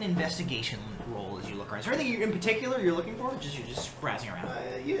 Make an investigation roll as you look around. Is there anything in particular you're looking for? Or you're just browsing around?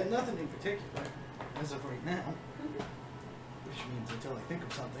 Yeah, nothing in particular, as of right now. Which means until I think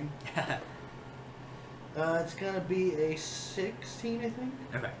of something. It's gonna be a 16, I think.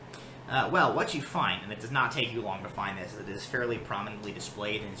 Okay. Well, what you find, and it does not take you long to find this, it is fairly prominently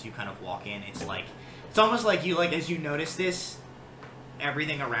displayed, and as you kind of walk in, it's almost like you, as you notice this,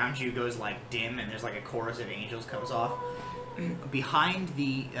 everything around you goes, dim, and there's, a chorus of angels comes off. Behind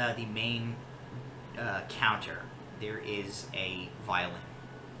the main counter, there is a violin.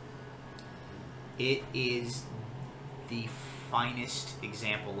 It is the finest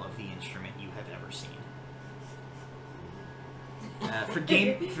example of the instrument you have ever seen. For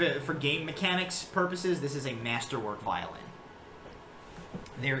game mechanics purposes, this is a masterwork violin.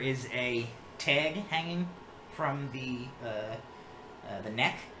 There is a tag hanging from the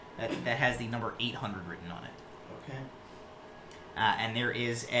neck that has the number 800 written on it. Okay. And there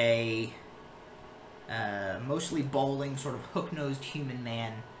is a mostly bowling, sort of hook-nosed human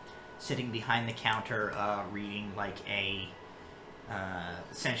man sitting behind the counter, reading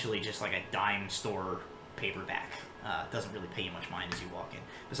essentially just like a dime store paperback. Doesn't really pay you much mind as you walk in.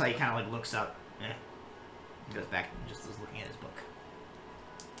 Besides, he kind of looks up, and goes back and just is looking at his book.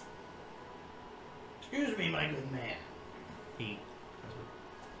 Excuse me, my good man.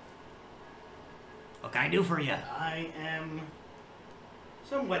 What can I do for you? I am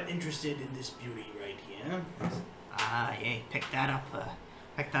somewhat interested in this beauty right here. Yeah, picked that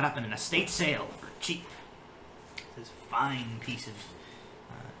up in an estate sale for cheap. This fine piece of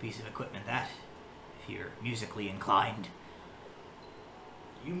equipment, that, if you're musically inclined.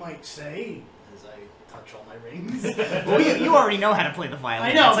 You might say, as I touch all my rings. Well, you already know how to play the violin.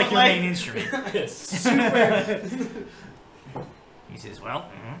 I know, That's your main instrument. Super. He says, well,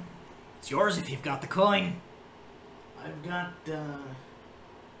 it's yours if you've got the coin. I've got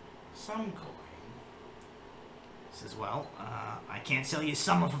some coin. He says, well, I can't sell you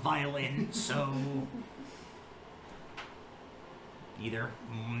some of a violin, so either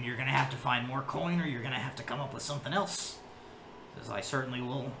you're going to have to find more coin or you're going to have to come up with something else. He says, I certainly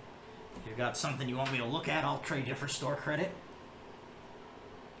will. If you've got something you want me to look at, I'll trade you for store credit.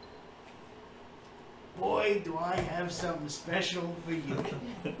 Boy, do I have something special for you.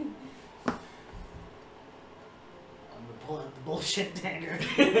 I'm gonna pull out the bullshit dagger.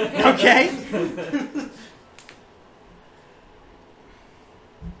 Okay.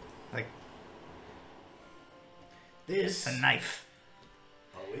 This a knife.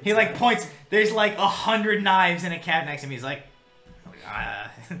 Oh, it's He points. There's 100 knives in a cabinet next to him. He's like, I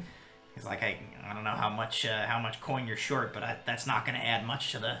don't know how much coin you're short, but that's not going to add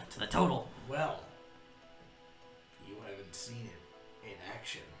much to the total. Well, you haven't seen it in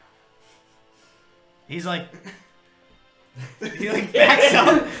action. He's he backs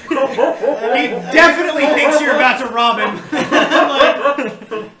up. He definitely thinks you're about to rob him.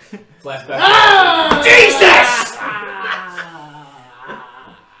 Flashback. Ah! Jesus!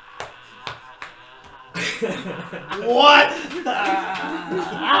 What?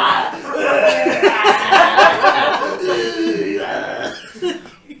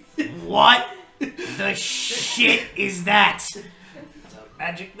 What the shit is that? It's a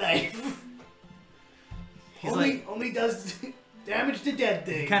magic knife. He's only does damage to dead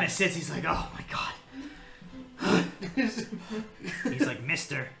things. He kind of sits. He's like, oh my god. He's like,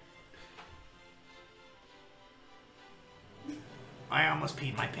 mister, I almost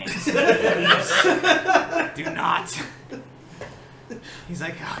peed my pants. Please, do not. He's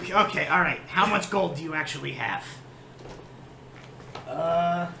like, okay, all right. How much gold do you actually have?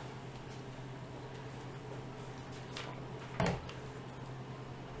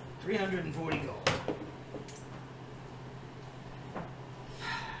 340 gold.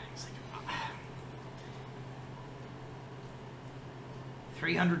 He's like,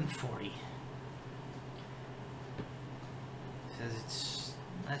 340. Says it's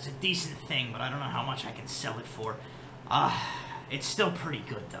That's a decent thing, but I don't know how much I can sell it for. It's still pretty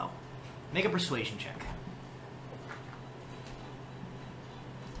good, though. Make a persuasion check.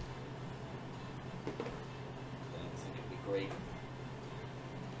 I don't think it'd be great.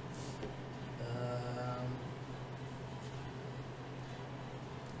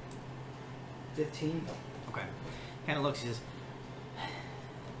 15. Okay. Kind of looks, he says,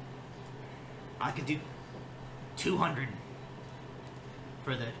 I could do 200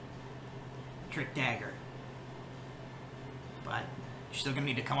 for the trick dagger. But you're still going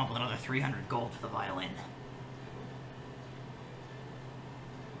to need to come up with another 300 gold for the violin.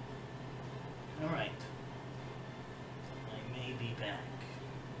 Alright. I may be back.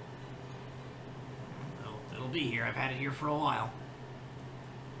 It'll be here. I've had it here for a while.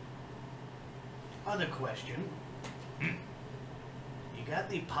 Other question. You got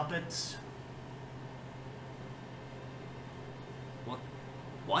the puppets? What?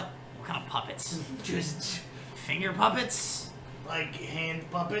 What kind of puppets? Just Finger puppets? like hand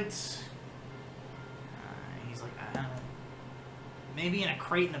puppets? He's like, I don't know. Maybe in a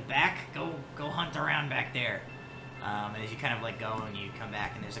crate in the back. Go hunt around back there. As you kind of like go and you come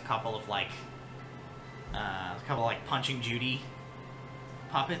back and there's a couple of like Punching Judy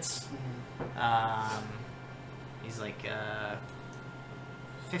puppets. He's like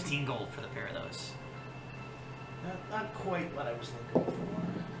 15 gold for the pair of those. Not quite what I was looking for.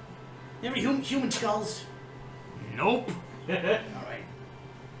 You have any human skulls? Nope. Alright.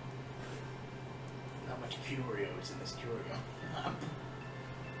 Not much curios in this curio.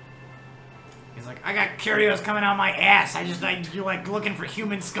 He's like, I got curios coming out my ass. You're like looking for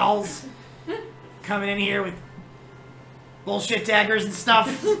human skulls. Coming in here with bullshit daggers and stuff.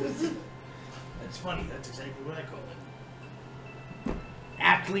 That's funny. That's exactly what I call it.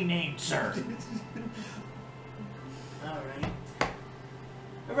 Aptly named, sir. Alright.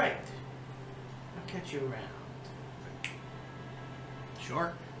 Alright. I'll catch you around.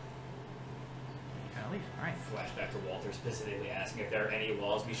 Sure. You kind of leave. All right. Flashback to Walter specifically asking if there are any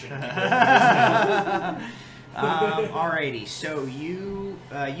laws we shouldn't be Alrighty, so you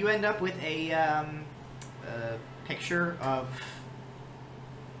end up with a picture of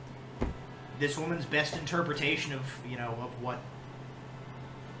this woman's best interpretation of of what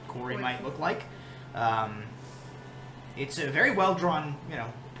Corey might look like. It's a very well drawn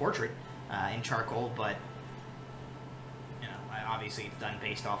portrait in charcoal, but obviously it's done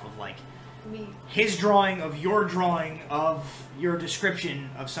based off of like his drawing of your description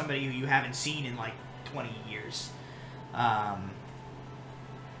of somebody who you haven't seen in like 20 years.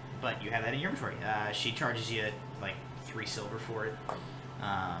 But you have that in your inventory. She charges you like 3 silver for it.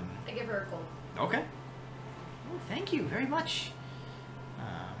 I give her a gold. Okay. Oh, thank you very much.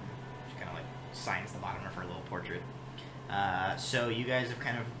 She kind of like signs the bottom of her little portrait. So you guys have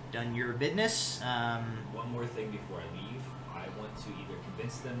kind of done your business. One more thing before I leave. I want to either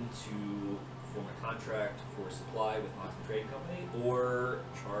convince them to form a contract for supply with Moxon Trading Company or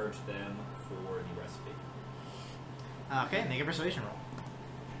charge them for the recipe. Okay, make a persuasion roll.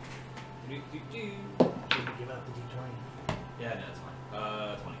 Give out the D20. Yeah, no, it's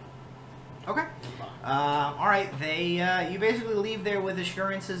fine. 20. Okay. All right. They you basically leave there with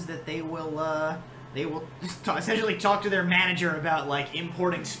assurances that they will essentially talk to their manager about like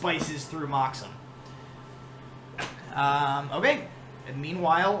importing spices through Moxon. Okay. And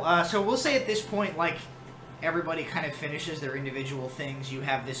meanwhile, so we'll say at this point, like everybody kind of finishes their individual things. You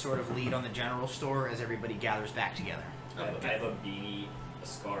have this sort of lead on the general store as everybody gathers back together. I have a beanie, a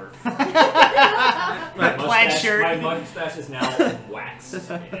scarf. My plaid shirt. My mustache is now waxed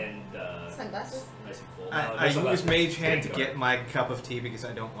and Sunglasses. nice and full. I use Mage Hand to get my cup of tea because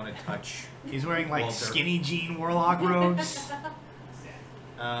I don't want to touch. He's wearing like Walter. skinny jean warlock robes.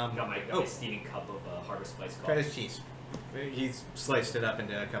 Got my steaming cup of harvest spice coffee. Try this cheese. He's sliced it up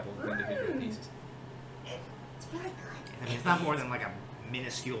into a couple of individual pieces. It's very good. I mean, it's not more than like a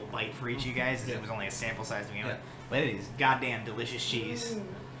minuscule bite for each of you guys. Yeah. It was only a sample size to begin with. Yeah. But it is goddamn delicious cheese. Cheese.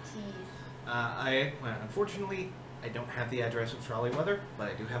 Unfortunately, I don't have the address of Trollyweather, but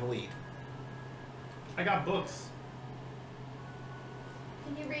I do have a lead. I got books.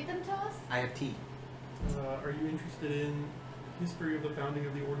 Can you read them to us? I have tea. Are you interested in history of the founding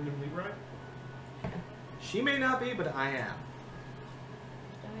of the Ordinum Libri? She may not be, but I am.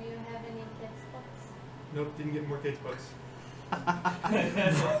 Don't you have any kids' books? Nope, didn't get more kids' books. You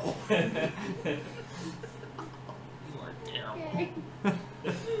are terrible. Okay.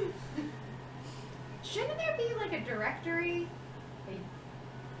 Shouldn't there be like a directory? A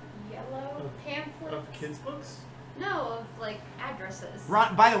yellow pamphlet? Of kids' books? No, of like addresses.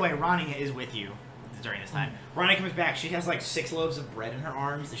 By the way, Ronnie is with you. during this time. Ronnie comes back. She has like 6 loaves of bread in her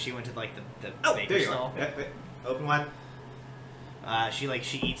arms that she went to like the Oh, baker's there you stall. are. Open wide.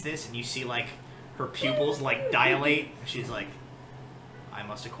 She eats this, and you see like her pupils like dilate. She's like, I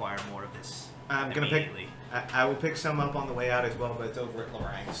must acquire more of this. I'm gonna pick. I will pick some up on the way out as well, but it's over at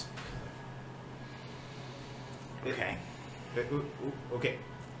Lorang's. Okay. Okay.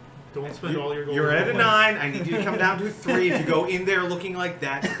 Don't spend all your gold. You're at a 9. I need you to come down to a 3. If you go in there looking like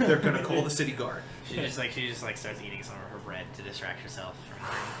that, they're gonna call the city guard. She just starts eating some of her bread to distract herself from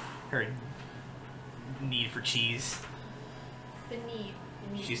her need for cheese. The need.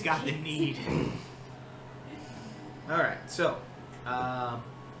 She's got the need. All right. So,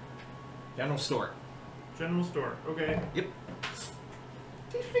 general store. General store. Okay. Yep.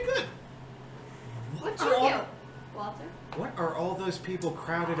 Seems pretty good. Walter? What are all those people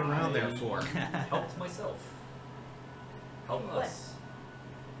crowded around there for? Helped myself. Help What? us.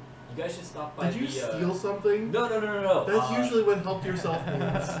 You guys should stop by Did you the. steal something? No. That's usually what help yourself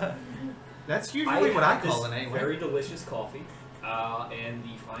means. That's usually what I call it anyway. Very delicious coffee, and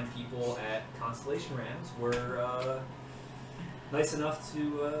the fine people at Constellation Rams were nice enough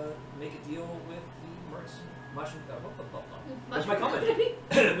to make a deal with with my company,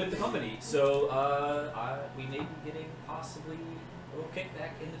 with the company. So we may be getting possibly a little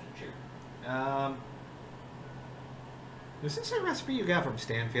kickback in the future. Was this a recipe you got from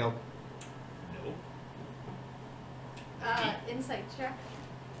Stanfield? No. Insight check.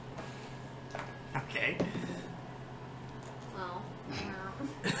 Okay. Well.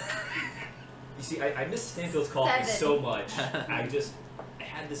 You see, I miss Stanfield's coffee 7. so much. I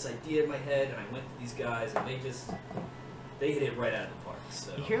had this idea in my head, and I went to these guys, and they hit it right out of the park.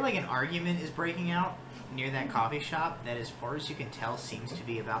 So. You hear like an argument is breaking out near that coffee shop that, as far as you can tell, seems to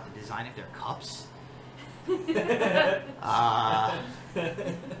be about the design of their cups. You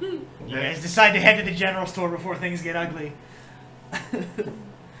guys decide to head to the general store before things get ugly.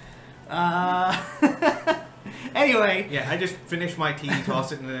 Anyway. Yeah, I just finished my tea,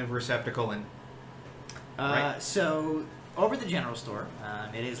 tossed it in the receptacle, and... right. So, over at the general store,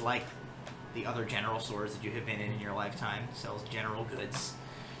 it is like the other general stores that you have been in your lifetime. It sells general goods.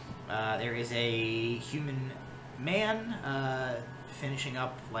 There is a human man finishing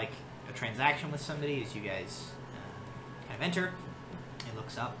up like a transaction with somebody as you guys kind of enter. He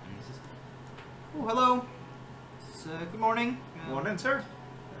looks up and he says, "Oh, hello. Good morning. Morning, sir.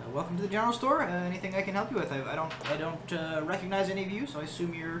 Welcome to the general store. Anything I can help you with? I don't recognize any of you, so I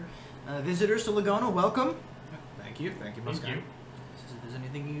assume you're visitors to Laguna. Welcome. Thank you. Thank you, most kind. If there's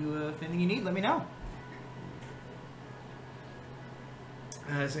anything you need, let me know."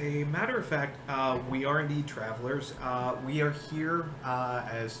 As a matter of fact, we are indeed travelers. We are here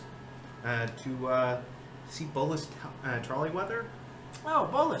to see Bolus Trollyweather. Oh,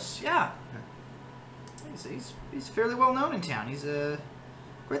 Bolus, yeah. He's fairly well known in town. He's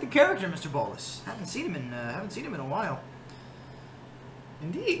quite the character, Mr. Bolus. Haven't seen him in a while.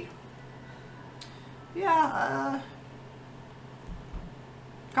 Indeed. Yeah,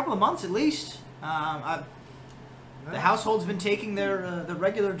 a couple of months at least. The household's been taking their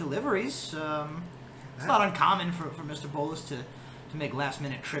regular deliveries. It's not uncommon for Mr. Bolus to make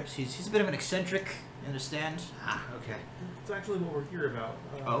last-minute trips. He's a bit of an eccentric, you understand? Ah, okay. It's actually what we're here about.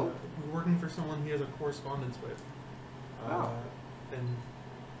 We're working for someone he has a correspondence with. And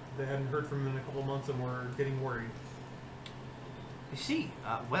they hadn't heard from him in a couple months, and we're getting worried. I see.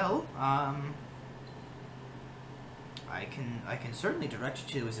 I can certainly direct you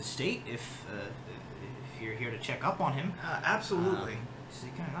to his estate if you're here to check up on him. Absolutely. This is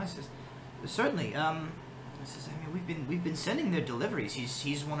kind of nice. Certainly. We've been sending their deliveries.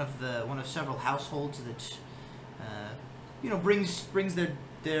 He's one of several households that brings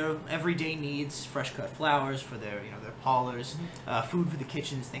their everyday needs, fresh cut flowers for their parlors, food for the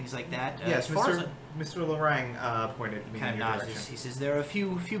kitchens, things like that. Yes, as far Mr. Lorang pointed me in your direction. He says there are a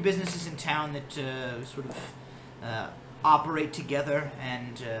few businesses in town that sort of operate together,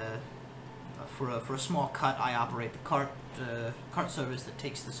 and for a small cut, I operate the cart service that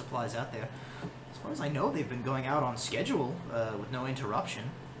takes the supplies out there. As far as I know, they've been going out on schedule with no interruption.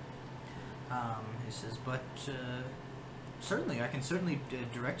 He says, but certainly, I can certainly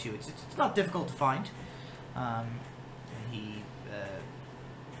direct you. It's not difficult to find. And he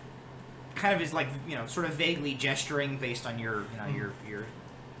kind of is like, sort of vaguely gesturing based on your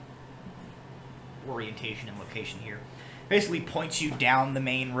orientation and location here. Basically points you down the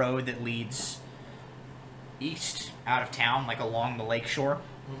main road that leads east out of town, like along the lake shore.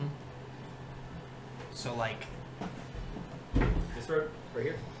 Mm-hmm. So like this road right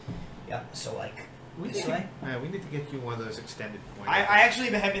here. Yeah. So like We need to get you one of those extended pointers. I actually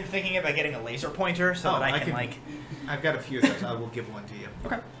have been thinking about getting a laser pointer so that I can like. I've got a few of those. I will give one to you.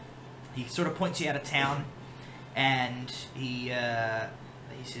 Okay. He sort of points you out of town, and he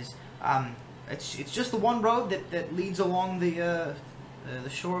says, "It's just the one road that leads along the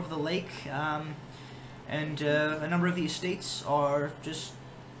shore of the lake, and a number of the estates are just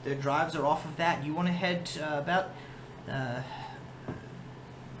their drives are off of that. You want to head about."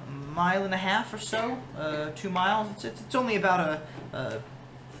 1.5 miles or so, 2 miles. It's only about a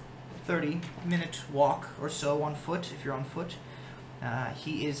 30-minute walk or so on foot, if you're on foot.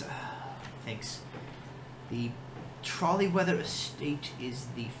 He is, thinks, the Trollyweather estate is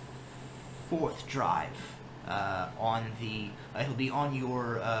the 4th drive on the. It'll be on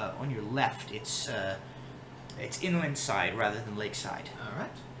your left. It's inland side rather than lakeside. All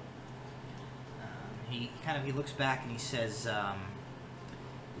right. He looks back and he says.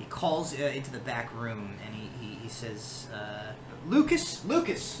 He calls into the back room and he says, Lucas,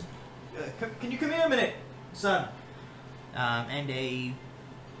 can you come here a minute, son? And a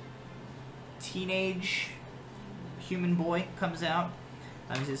teenage human boy comes out.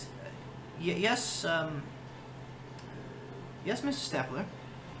 He says, yes, yes, Mrs. Stapler.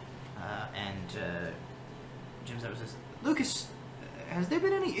 And Jim Stapler says, Lucas, has there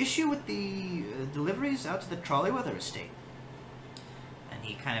been any issue with the deliveries out to the Trollyweather estate? And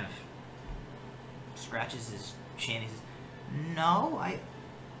he kind of scratches his chin. He says, "No, I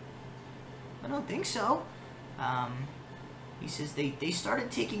don't think so." He says they started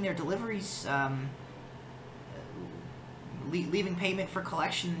taking their deliveries, leaving payment for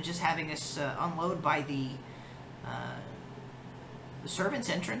collection, and just having us unload by the servants'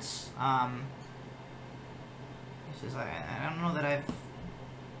 entrance. He says, I don't know that I've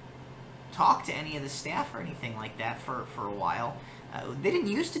talked to any of the staff or anything like that for a while. They didn't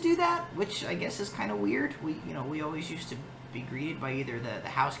used to do that, which I guess is kind of weird. We always used to be greeted by either the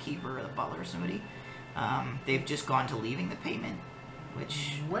housekeeper or the butler or somebody. They've just gone to leaving the payment,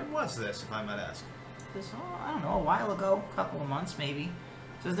 which... When was this, if I might ask? I don't know, a while ago, a couple of months maybe.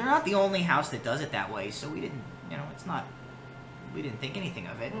 So they're not the only house that does it that way, so we didn't, it's not... We didn't think anything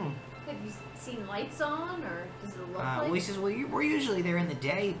of it. Have you seen lights on, or does it look like... Well, he says, we're usually there in the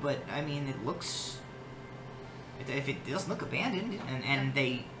day, but, I mean, it looks... If it doesn't look abandoned, and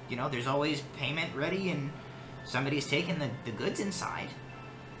they, there's always payment ready, and somebody's taking the goods inside.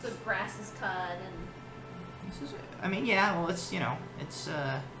 So grass is cut, and... He says, I mean, yeah, well, it's, it's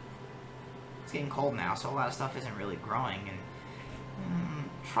getting cold now, so a lot of stuff isn't really growing, and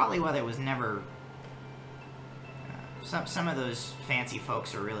Trollyweather was never... Some of those fancy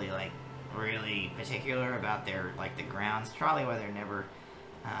folks are really, really particular about their, the grounds. Trollyweather never,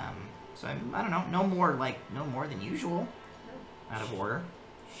 so I don't know, no more than usual, out of order.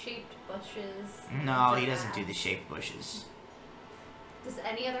 Shaped bushes. No, he doesn't do the shaped bushes. Does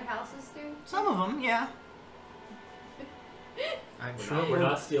any other houses do? Some of them, yeah. I'm We're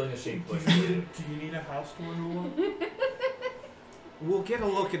not stealing a shaped bush. Do you need a house tour, Nula? We'll get a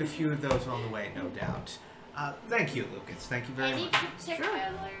look at a few of those on the way, no doubt. Thank you, Lucas. Thank you very Any much.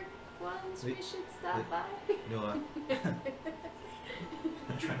 particular ones we should stop by? Noah.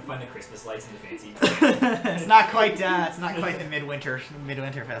 I'm trying to find the Christmas lights in the fancy. It's not quite the midwinter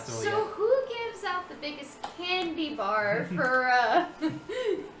festival so yet. who gives out the biggest candy bar for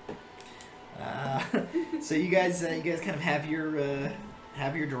So you guys kind of have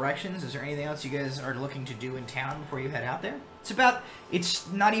your directions. Is there anything else you guys are looking to do in town before you head out there? It's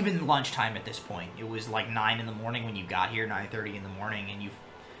not even lunchtime at this point. It was like 9 in the morning when you got here, 9:30 in the morning, and you've,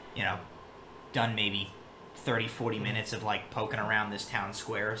 done maybe 30-40 minutes of poking around this town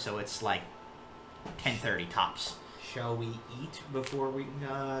square, so it's 10:30 tops. Shall we eat before we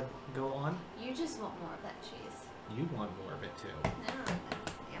go on? You just want more of that cheese. You want more of it too.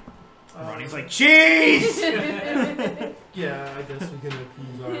 Ronnie's like, cheese! Yeah, I guess we can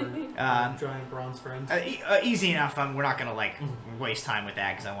appease our giant bronze friend. Easy enough. We're not gonna waste time with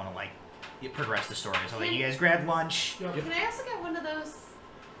that because I want to progress the story. So you guys grab lunch. Yep. Can I also get one of those?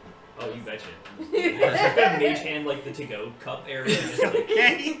 Oh, you betcha. I've got mage hand the to-go cup area. Just,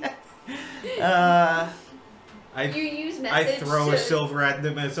 Okay. You use I message. throw a silver at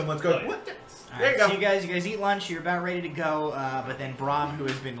them and someone's going, what? There you go. So you guys eat lunch. You're about ready to go, but then Brahm, who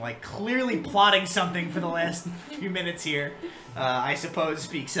has been clearly plotting something for the last few minutes here, I suppose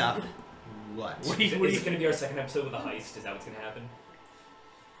speaks up. What? is it going to be our second episode with a heist? Is that what's going to happen?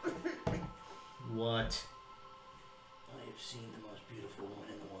 What? I have seen the most beautiful woman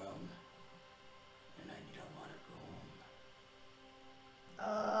in the world, and I don't want to go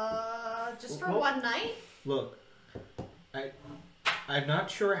home. Just for one night? Look, I'm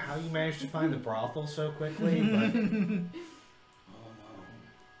not sure how you managed to find the brothel so quickly, but... Oh no.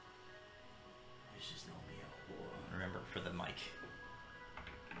 There's just no me a whore. Remember for the mic.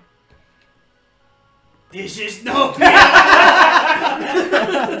 This is no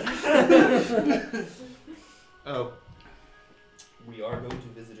Oh. We are going to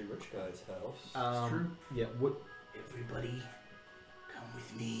visit a rich guy's house. True. Yeah, what... Everybody, come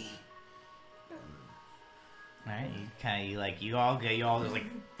with me. Alright, you all just like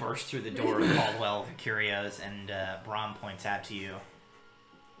burst through the door of Caldwell Curios, and Brahm points out to you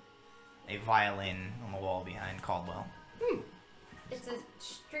a violin on the wall behind Caldwell. It's a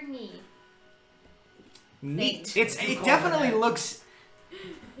stringy. Neat. It definitely looks.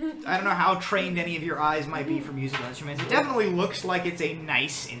 I don't know how trained any of your eyes might be for musical instruments. It definitely looks like it's a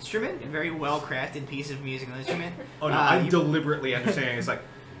nice instrument, a very well crafted piece of musical instrument. Oh no, I'm deliberately understanding. It's like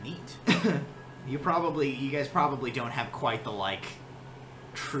neat. You guys probably don't have quite the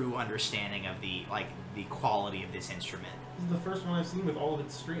true understanding of the quality of this instrument. This is the first one I've seen with all of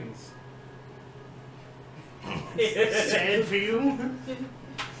its strings. Sad for you.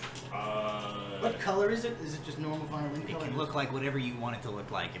 What color is it? Is it just normal violin It color? can look like whatever you want it to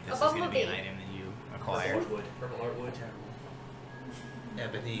look like if this A is going to be an bumblebee. item that you acquire. Purple heartwood.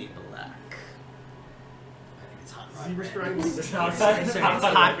 ebony black. I think it's hot rod Zebra red. stripes.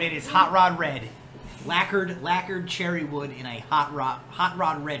 It is hot rod red, lacquered cherry wood in a hot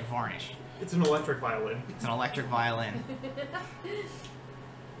rod red varnish. It's an electric violin. It's an electric violin.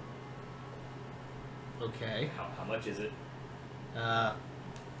 Okay. How much is it?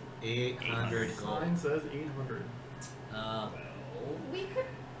 800 gold. Sign says 800.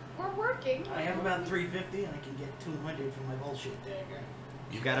 We're working. I have about 350, and I can get 200 for my bullshit dagger.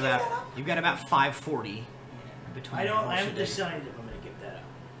 You've got about 540 between. I your haven't bullshit dagger. decided if I'm gonna give that up.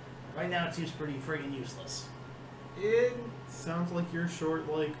 Right now, it seems pretty friggin' useless. It sounds like you're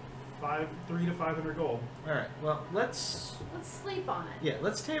short like 300 to 500 gold. All right. Well, let's sleep on it.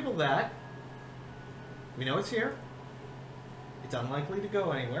 let's table that. We know it's here. It's unlikely to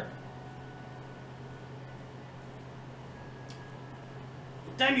go anywhere.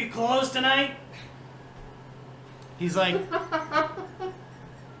 What time you close tonight? He's like,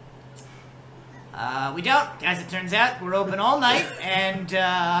 we don't. As it turns out, we're open all night, and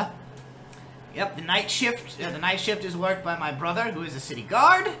yep, the night shift. The night shift is worked by my brother, who is a city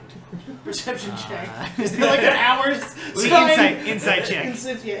guard. Perception check. Is there like an hour's Insight check.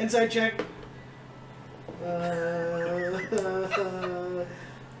 Inside check.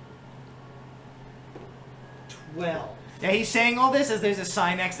 12. Yeah, he's saying all this as there's a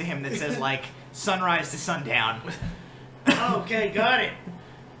sign next to him that says like sunrise to sundown. Okay, got it.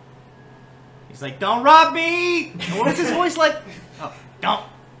 He's like, "Don't rob me!" What was his voice like? Oh,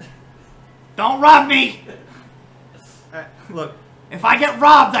 don't rob me! Look, If I get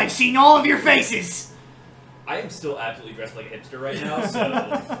robbed, I've seen all of your faces! I am still absolutely dressed like a hipster right now, so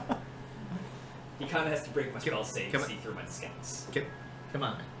he kind of has to break my spell save to see through my disguise. come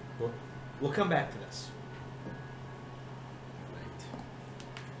on, man. We'll come back to this.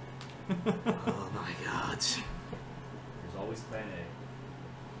 Oh my God. There's always plan A.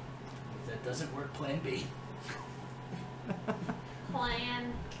 If that doesn't work, plan B.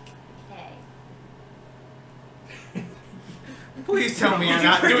 Plan A. Please tell me you're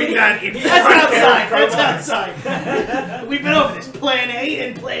not doing that in That's outside. We've been over this. Plan A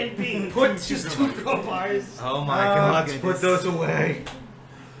and Plan B. Put just two crowbars. Oh my God! Let's put those away.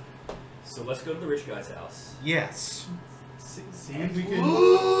 So let's go to the rich guy's house. Yes. See if we can.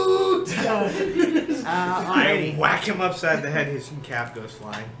 Alrighty. Whack him upside the head. His cap goes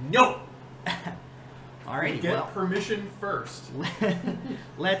flying. No. Alrighty. Get Well, permission first.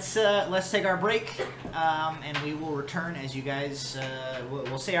 let's take our break, and we will return as you guys.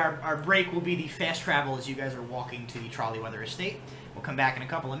 We'll say our break will be the fast travel as you guys are walking to the Trollyweather estate. We'll come back in a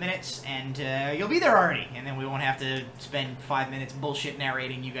couple of minutes, and you'll be there already, and then we won't have to spend 5 minutes bullshit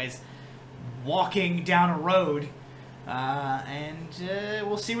narrating you guys walking down a road. And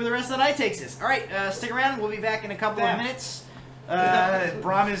we'll see where the rest of the night takes us. All right, stick around. We'll be back in a couple of minutes.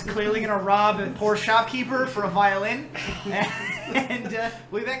 Brahm is clearly going to rob a poor shopkeeper for a violin. And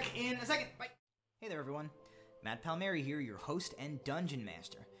we'll be back in a second. Bye. Hey there, everyone. Matt Palmieri here, your host and Dungeon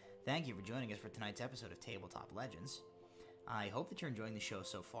Master. Thank you for joining us for tonight's episode of Tabletop Legends. I hope that you're enjoying the show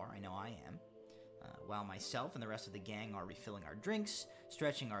so far. I know I am. While myself and the rest of the gang are refilling our drinks,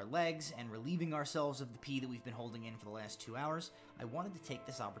 stretching our legs, and relieving ourselves of the pee that we've been holding in for the last 2 hours, I wanted to take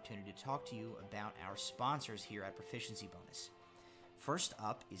this opportunity to talk to you about our sponsors here at Proficiency Bonus. First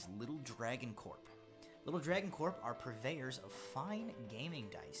up is Little Dragon Corp. Little Dragon Corp are purveyors of fine gaming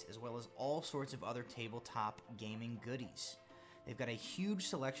dice, as well as all sorts of other tabletop gaming goodies. They've got a huge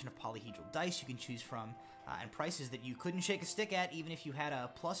selection of polyhedral dice you can choose from, and prices that you couldn't shake a stick at even if you had a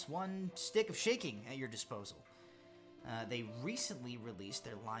 +1 stick of shaking at your disposal. They recently released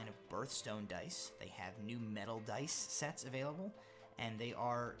their line of birthstone dice. They have new metal dice sets available, and they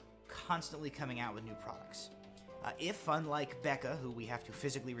are constantly coming out with new products. If, unlike Becca, who we have to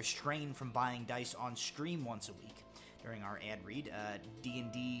physically restrain from buying dice on stream once a week during our ad read,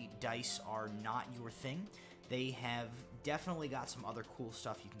 D&D dice are not your thing, they have definitely got some other cool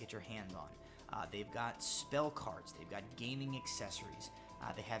stuff you can get your hands on. They've got spell cards, they've got gaming accessories,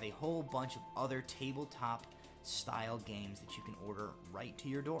 they have a whole bunch of other tabletop style games that you can order right to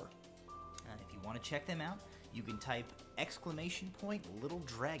your door. If you want to check them out, you can type !Little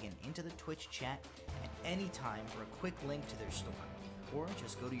Dragon into the Twitch chat at any time for a quick link to their store. Or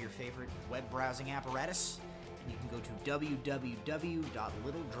just go to your favorite web browsing apparatus, and you can go to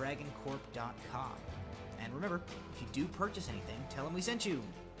www.littledragoncorp.com. And remember, if you do purchase anything, tell them we sent you.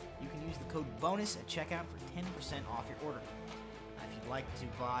 You can use the code BONUS at checkout for 10% off your order. If you'd like to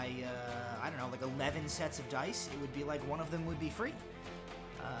buy, I don't know, like 11 sets of dice, it would be like one of them would be free.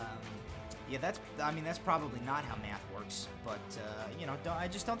 Yeah, that's probably not how math works, but, you know, I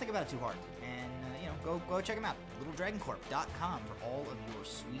just don't think about it too hard. And, you know, go check them out. LittleDragonCorp.com for all of your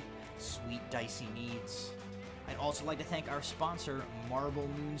sweet, sweet dicey needs. I'd also like to thank our sponsor, Marble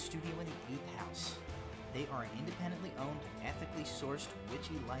Moon Studio in the 8th House. They are an independently owned, ethically sourced,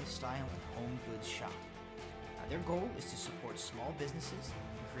 witchy lifestyle and home goods shop. Their goal is to support small businesses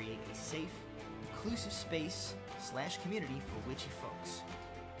and create a safe, inclusive space / community for witchy folks.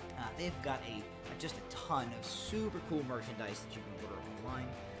 They've got just a ton of super cool merchandise that you can order online,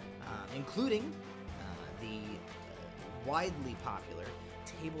 including the widely popular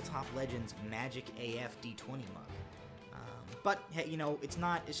Tabletop Legends Magic AF D20 mug. But hey, you know, it's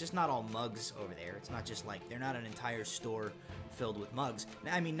just not all mugs over there. It's not just like, they're not an entire store filled with mugs.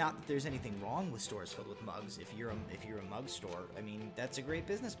 I mean, not that there's anything wrong with stores filled with mugs. If you're a mug store, I mean, that's a great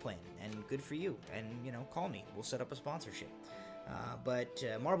business plan and good for you. And, you know, call me. We'll set up a sponsorship. But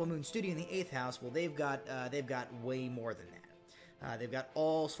Marble Moon Studio in the 8th House, well, they've got way more than that. They've got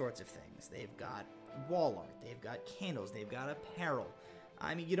all sorts of things. They've got wall art. They've got candles. They've got apparel.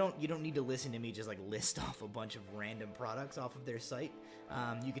 I mean, you don't need to listen to me just like list off a bunch of random products off of their site.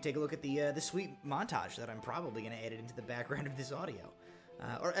 You can take a look at the sweet montage that I'm probably going to edit into the background of this audio.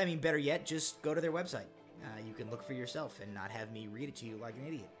 Or, I mean, better yet, just go to their website. You can look for yourself and not have me read it to you like an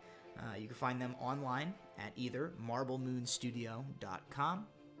idiot. You can find them online at either marblemoonstudio.com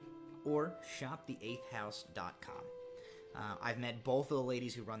or shopthe8thhouse.com. I've met both of the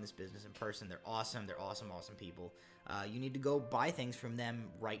ladies who run this business in person. They're awesome. They're awesome, awesome people. You need to go buy things from them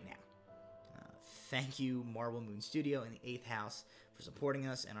right now. Thank you, Marble Moon Studio and the 8th House, for supporting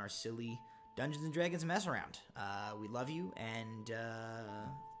us and our silly Dungeons & Dragons mess around. We love you, and,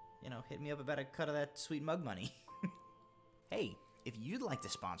 you know, hit me up about a cut of that sweet mug money. Hey, if you'd like to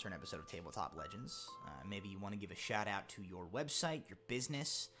sponsor an episode of Tabletop Legends, maybe you want to give a shout out to your website, your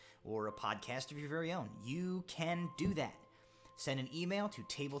business, or a podcast of your very own, you can do that. Send an email to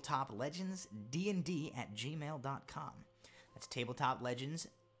tabletoplegendsdnd@gmail.com. That's tabletoplegendsd,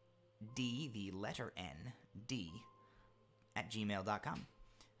 the letter N, D, @gmail.com.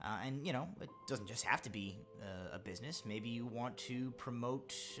 And, you know, it doesn't just have to be a business. Maybe you want to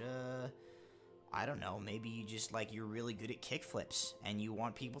promote... I don't know, maybe you just, like, you're really good at kickflips and you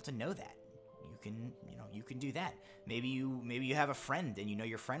want people to know that. You can do that. Maybe you have a friend and you know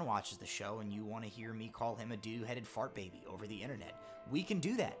your friend watches the show and you want to hear me call him a doo-headed fart baby over the internet. We can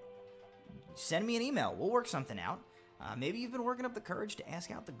do that. Send me an email. We'll work something out. Maybe you've been working up the courage to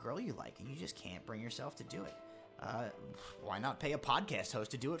ask out the girl you like and you just can't bring yourself to do it. Why not pay a podcast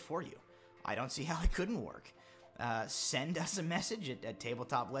host to do it for you? I don't see how it couldn't work. Send us a message at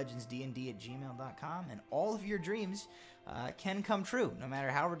tabletoplegendsdnd@gmail.com, and all of your dreams can come true, no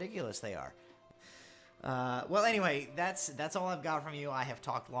matter how ridiculous they are. Well, anyway, that's all I've got from you. I have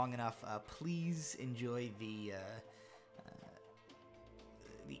talked long enough. Please enjoy the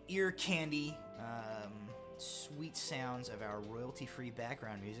ear candy, sweet sounds of our royalty-free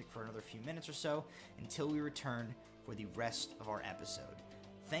background music for another few minutes or so until we return for the rest of our episode.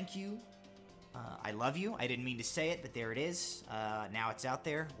 Thank you. I love you. I didn't mean to say it, but there it is. Now it's out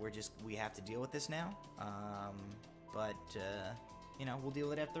there. We have to deal with this now. But you know, we'll deal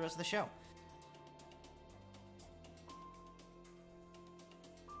with it after the rest of the show.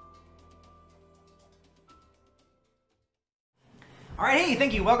 All right, hey,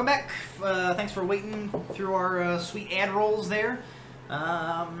 thank you. Welcome back. Thanks for waiting through our sweet ad rolls there.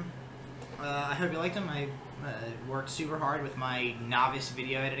 I hope you liked them. I worked super hard with my novice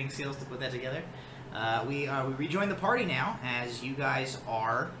video editing skills to put that together. We rejoin the party now as you guys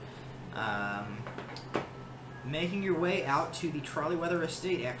are making your way out to the Trollyweather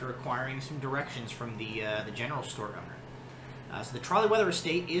estate after acquiring some directions from the general store owner. So the Trollyweather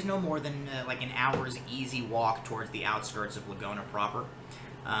estate is no more than like an hour's easy walk towards the outskirts of Laguna proper.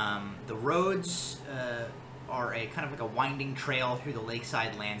 The roads are a kind of like a winding trail through the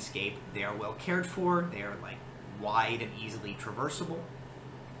lakeside landscape. They are well cared for. They are like wide and easily traversable.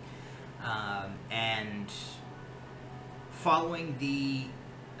 And following the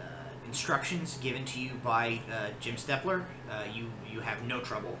instructions given to you by Jim Stepler, you have no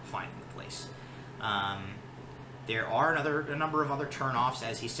trouble finding the place. There are a number of other turnoffs,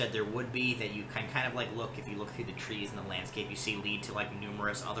 as he said there would be, that you can kind of like look, if you look through the trees in the landscape, you see lead to like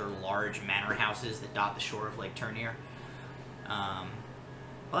numerous other large manor houses that dot the shore of Lake Turnier.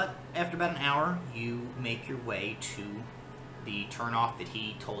 But after about an hour, you make your way to the turnoff that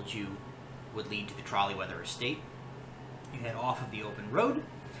he told you would lead to the Trollyweather estate. You head off of the open road,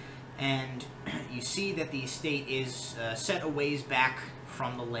 and you see that the estate is set a ways back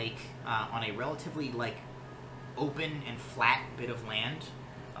from the lake on a relatively like open and flat bit of land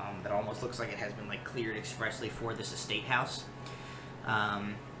that almost looks like it has been like cleared expressly for this estate house.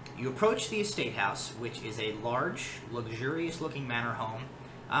 You approach the estate house, which is a large, luxurious-looking manor home.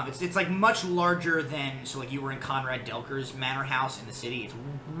 It's like much larger than, so like you were in Conrad Delker's manor house in the city. It's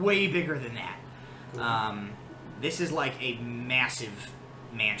way bigger than that. Cool. This is like a massive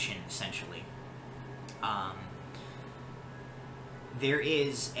mansion, essentially. There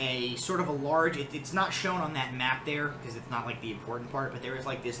is a sort of a large, it's not shown on that map there because it's not like the important part, but there is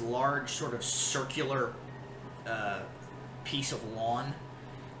like this large sort of circular piece of lawn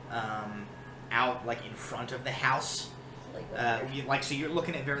out like in front of the house. So you're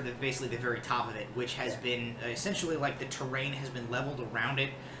looking at basically the very top of it, which has been essentially like the terrain has been leveled around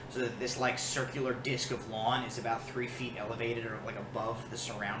it, so that this like circular disc of lawn is about 3 feet elevated or like above the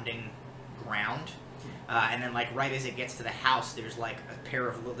surrounding ground. And then like right as it gets to the house, there's like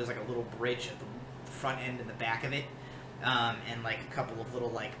there's like a little bridge at the front end and the back of it, and like a couple of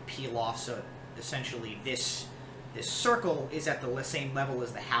little like peel offs. So essentially this circle is at the same level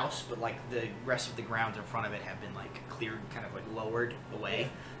as the house, but like the rest of the grounds in front of it have been like cleared, kind of like lowered away,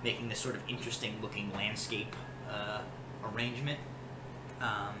 making this sort of interesting looking landscape arrangement.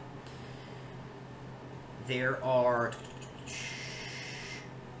 There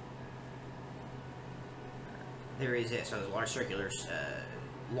is so there's a large circular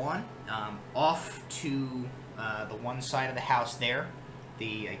lawn off to the one side of the house there.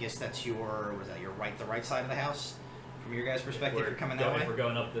 I guess that's the right side of the house from your guys' perspective. If you're coming that way. If we're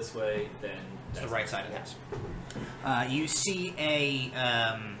going up this way, then it's the right side of the house. You see a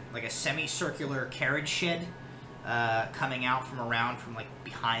like a semicircular carriage shed coming out from like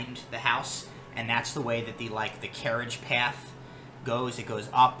behind the house, and that's the way that the carriage path goes. It goes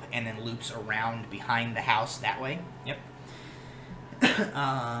up and then loops around behind the house that way. Yep.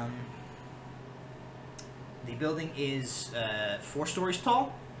 The building is 4 stories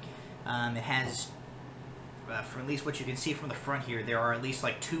tall. It has, from at least what you can see from the front here, there are at least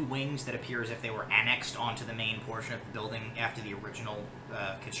like 2 wings that appear as if they were annexed onto the main portion of the building after the original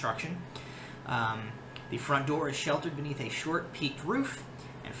construction. The front door is sheltered beneath a short peaked roof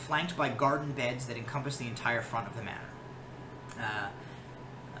and flanked by garden beds that encompass the entire front of the manor.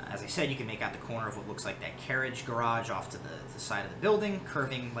 As I said, you can make out the corner of what looks like that carriage garage off to the side of the building,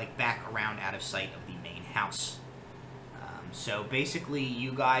 curving like back around out of sight of the main house. So basically,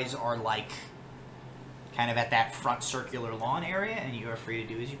 you guys are like kind of at that front circular lawn area, and you are free to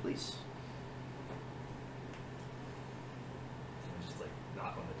do as you please. Just like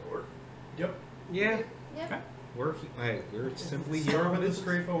knock on the door. Yep. Yeah. Yep. Okay. We're simply Start here. with a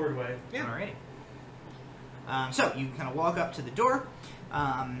straightforward way. Yeah. Alrighty. So you kind of walk up to the door.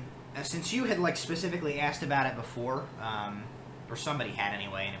 Since you had like specifically asked about it before, or somebody had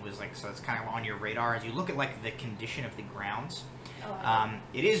anyway, and it was like, so it's kind of on your radar as you look at like the condition of the grounds.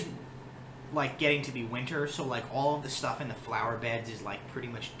 It is like getting to be winter, so like all of the stuff in the flower beds is like pretty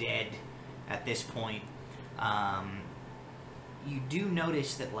much dead at this point. You do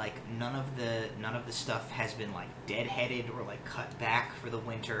notice that like none of the stuff has been like deadheaded or like cut back for the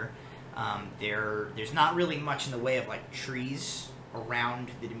winter. There's not really much in the way of like trees around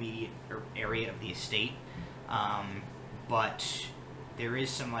the immediate area of the estate, but there is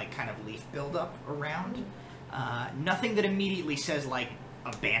some like kind of leaf buildup around. Nothing that immediately says like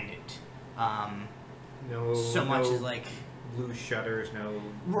abandoned. So much as like blue shutters, no.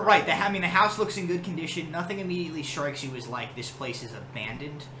 Right. The house looks in good condition. Nothing immediately strikes you as like this place is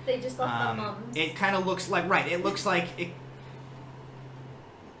abandoned. They just left the mums. It kind of looks like It looks like it.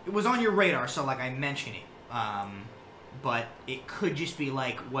 it was on your radar, so like I mentioned it. But it could just be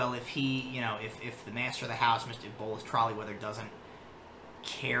like, well, if he, you know, if the master of the house, Mr. Bolus Trollyweather, doesn't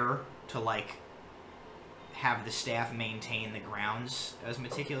care to like have the staff maintain the grounds as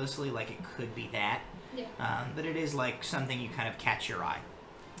meticulously, like it could be that. Yeah. But it is like something you kind of catch your eye.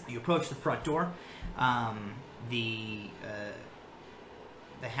 You approach the front door.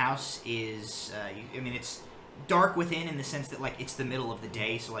 The house is, I mean, it's dark within in the sense that like it's the middle of the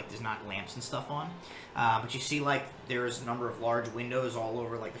day, so like there's not lamps and stuff on. But you see like there's a number of large windows all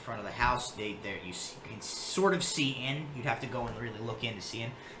over like the front of the house. You can sort of see in. You'd have to go and really look in to see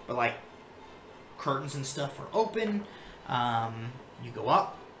in. But like curtains and stuff are open. You go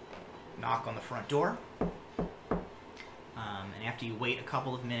up, knock on the front door. And after you wait a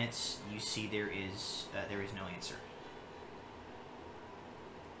couple of minutes, you see there is no answer.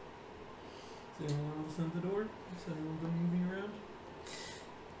 Is anyone else at the door? Is anyone been moving around?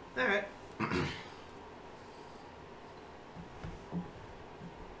 Alright.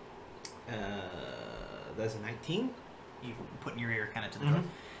 That's a 19. You put in your ear kind of to the door.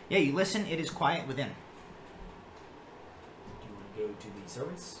 Yeah, you listen. It is quiet within. Do you want to go to the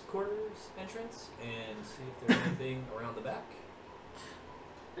servants' quarters entrance and see if there's anything around the back?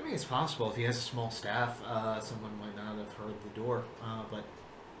 I mean, it's possible. If he has a small staff, someone might not have heard the door. But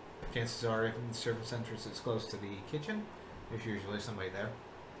chances are, if the servants' entrance is close to the kitchen, there's usually somebody there.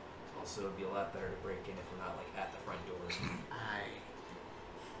 Also, it'd be a lot better to break in if we're not like at the front door. I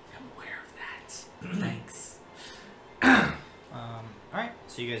am aware of that. Thanks. All right.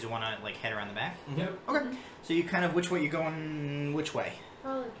 So you guys want to like head around the back? Yep. Okay. So you kind of which way you going? Which way?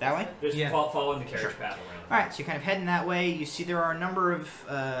 Probably That way? Just Yeah. following the carriage path around. All right. So you're kind of heading that way. You see there are a number of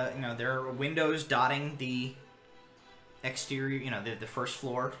there are windows dotting the exterior. The first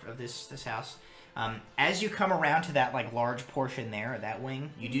floor of this house. As you come around to that like large portion there, that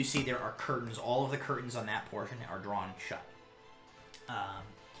wing, you do see there are curtains. All of the curtains on that portion are drawn shut.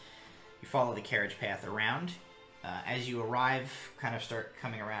 You follow the carriage path around. As you arrive, kind of start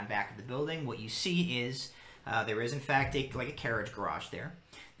coming around back of the building, what you see is there is in fact a carriage garage there.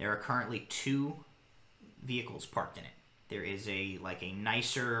 There are currently 2 vehicles parked in it. There is a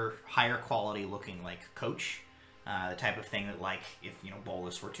nicer, higher quality looking like coach. The type of thing that, like, if,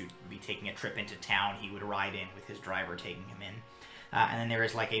 Bolus were to be taking a trip into town, he would ride in with his driver taking him in. And then there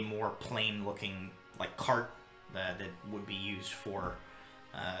is, like, a more plain-looking, like, cart that would be used for,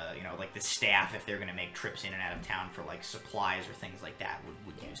 like, the staff, if they're going to make trips in and out of town for, like, supplies or things like that,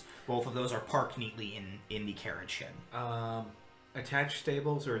 would use. Both of those are parked neatly in the carriage shed. Attached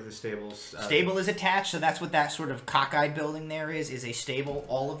stables, or the stables? Stable is attached, so that's what that sort of cockeyed building there is a stable.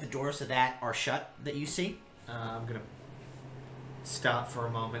 All of the doors to that are shut that you see. I'm going to stop for a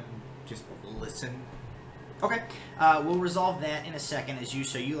moment and just listen. Okay. We'll resolve that in a second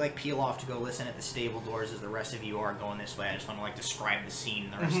you like peel off to go listen at the stable doors as the rest of you are going this way. I just want to like describe the scene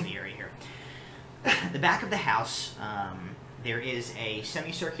and the rest of the area here. The back of the house, there is a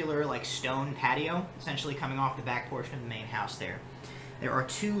semicircular like stone patio essentially coming off the back portion of the main house there. There are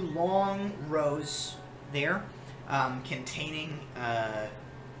 2 long rows there containing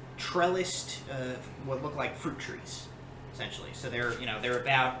trellised what look like fruit trees essentially. So they're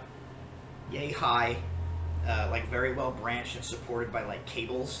about yay high. Like very well branched and supported by like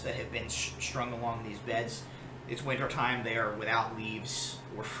cables that have been strung along these beds. It's winter time. They are without leaves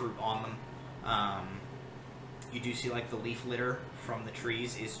or fruit on them. You do see like the leaf litter from the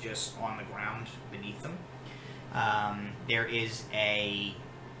trees is just on the ground beneath them. There is a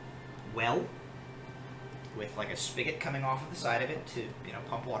well with like a spigot coming off of the side of it to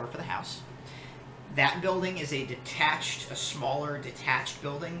pump water for the house. That building is a smaller detached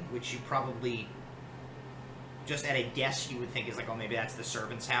building, which you probably, just at a guess, you would think is like, oh, maybe that's the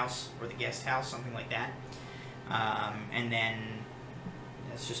servant's house or the guest house, something like that. And then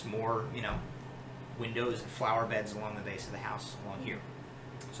it's just more, windows and flower beds along the base of the house along here.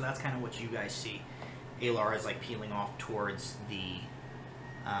 So that's kind of what you guys see. Alar is like peeling off towards the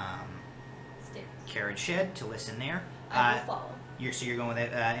Stairs. carriage shed to listen there. I will follow. So you're going with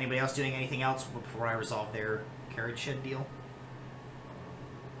it. Anybody else doing anything else before I resolve their carriage shed deal?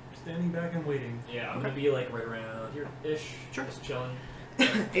 Standing back and waiting. Yeah, I'm gonna be like right around here-ish. Sure. Just chilling.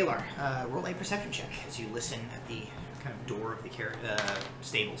 Alar, roll a perception check as you listen at the kind of door of the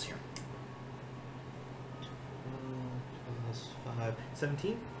stables here. 5,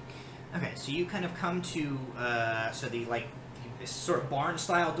 17. Okay, so you kind of come to so the this sort of barn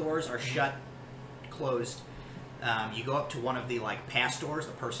style doors are shut, closed. You go up to one of the like pass doors,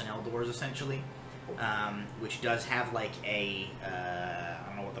 the personnel doors essentially, which does have like a I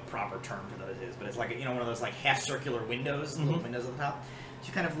don't know what the proper term for those is, but it's like one of those like half circular windows, little windows at the top. So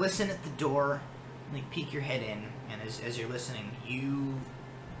you kind of listen at the door, like peek your head in, and as you're listening, you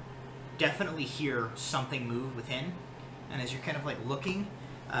definitely hear something move within. And as you're kind of like looking,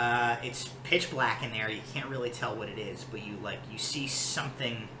 it's pitch black in there. You can't really tell what it is, but you see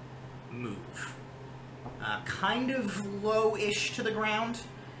something move, kind of low-ish to the ground.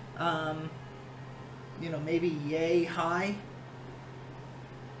 Maybe yay high.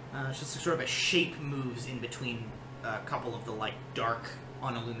 It's just sort of a shape moves in between a couple of the dark,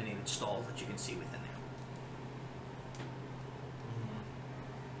 unilluminated stalls that you can see within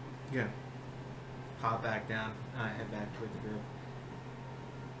there. Yeah. Pop back down. Head back toward the group.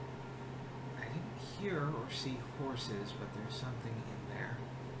 I didn't hear or see horses, but there's something in there.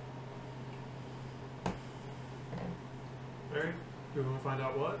 Alright. Do we want to find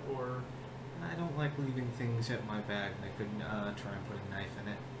out what, or? I don't like leaving things at my bag. I could try and put a knife in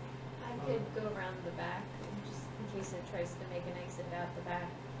it. I could go around the back, just in case it tries to make an exit out the back.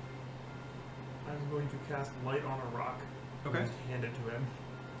 I'm going to cast light on a rock. Okay. And hand it to him.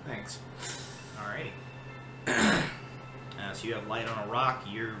 Thanks. Alrighty. So you have light on a rock.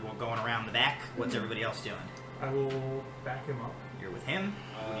 You're going around the back. What's everybody else doing? I will back him up. You're with him.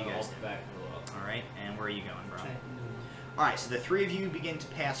 What do you guys do? Back up. All right. And where are you going, bro? All right. So the three of you begin to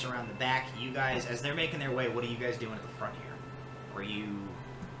pass around the back. You guys, as they're making their way, what are you guys doing at the front here? Are you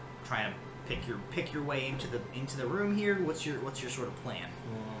trying to pick your way into the room here? What's your sort of plan?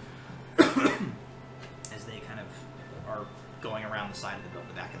 As they kind of are going around the side of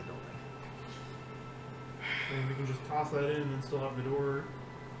the back of the building. I mean, we can just toss that in and still have the door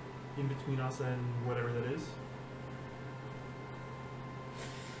in between us and whatever that is.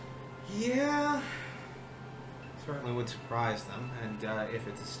 Yeah. Certainly would surprise them, and if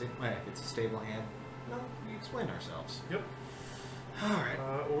it's a stable hand, well, we explain ourselves. Yep. All right.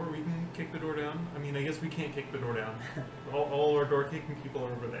 Or we can kick the door down. I mean, I guess we can't kick the door down. all our door kicking people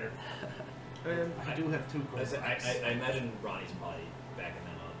are over there. I do have two questions. I imagine Ronnie's probably backing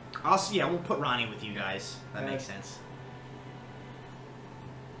them up. We'll put Ronnie with you guys. That makes sense.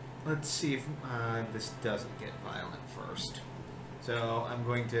 Let's see if this doesn't get violent first. So I'm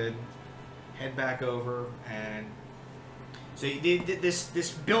going to head back over and. So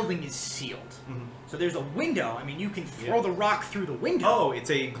this building is sealed. Mm-hmm. So there's a window. I mean, you can throw the rock through the window. Oh, it's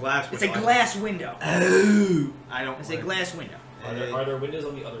a glass window. It's a glass window. Oh, I don't. It's a glass window. Are there windows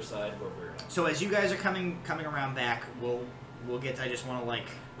on the other side where we're? So as you guys are coming around back, we'll get. I just want to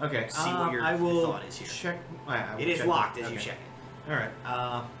okay. see what your thought is here. Check. It is locked as you check it. All right.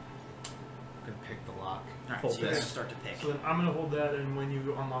 I'm gonna pick the lock. All right. Hold So you this. guys start to pick. So then I'm gonna hold that, and when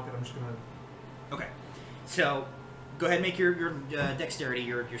you unlock it, I'm just gonna. Okay. So go ahead and make your dexterity,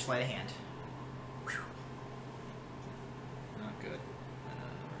 your sleight of hand. Not good.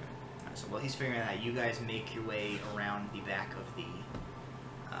 Alright, so while he's figuring that out, you guys make your way around the back of the.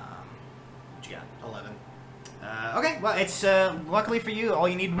 What you got? 11. Okay, well, it's luckily for you, all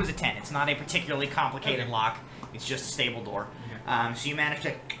you needed was a 10. It's not a particularly complicated lock. It's just a stable door. Okay. So you managed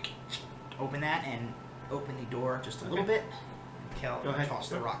to open that and open the door just a little bit. Go ahead. Toss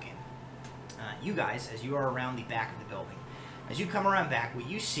the rock in. You guys, as you are around the back of the building, as you come around back, what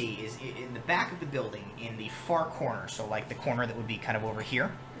you see is in the back of the building, in the far corner, so like the corner that would be kind of over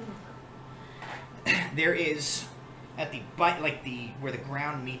here, there is at where the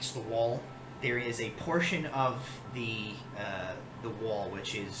ground meets the wall, there is a portion of the wall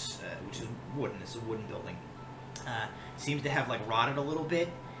which is wooden. This is a wooden building. Seems to have rotted a little bit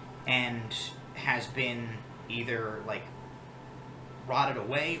and has been either rotted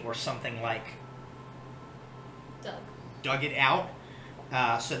away or something dug it out.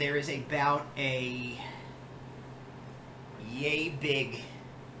 So there is about a yay big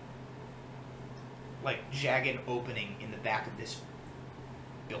jagged opening in the back of this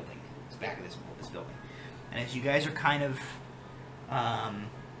building. Back of this building. And as you guys are kind of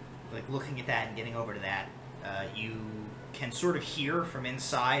looking at that and getting over to that, you can sort of hear from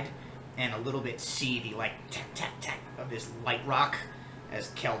inside and a little bit see the tack tack tack of this light rock as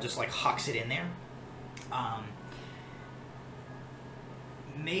Kel just hucks it in there.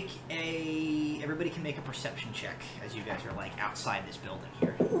 Everybody can make a perception check as you guys are outside this building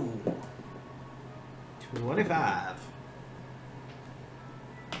here. Ooh. 25.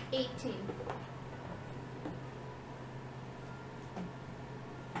 18.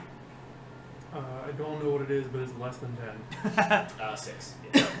 I don't know what it is, but it's less than 10. 6.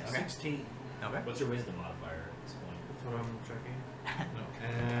 Okay. 16. Okay. What's your wisdom modifier at this point? That's what I'm checking.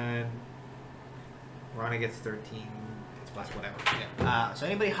 And Ronnie gets 13. It's plus whatever. Yeah. So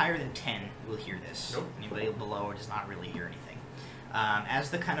anybody higher than 10 will hear this. Nope. Anybody below does not really hear anything.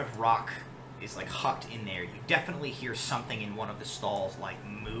 As the kind of rock is like hucked in there. You definitely hear something in one of the stalls like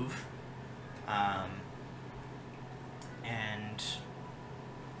move, and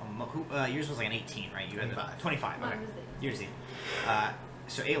yours was like an 18, right? You had 25. Okay. Yours did.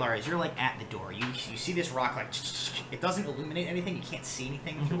 So Alar, as you're like at the door, you see this rock like it doesn't illuminate anything. You can't see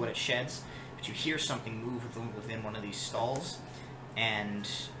anything through what it sheds, but you hear something move within one of these stalls, and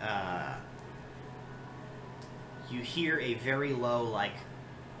you hear a very low like.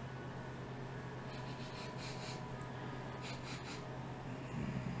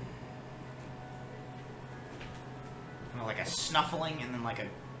 Like a snuffling and then like a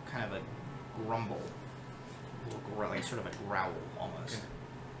kind of a grumble, like sort of a growl almost. Okay.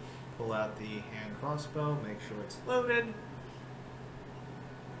 Pull out the hand crossbow, make sure it's loaded.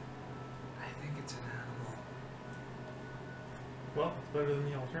 I think it's an animal. Well, it's better than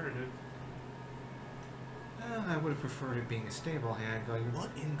the alternative. I would have preferred it being a stable hand going,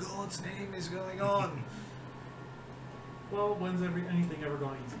 what in God's name is going on? Well, when's anything ever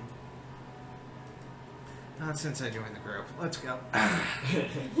gone easy? Not since I joined the group. Let's go.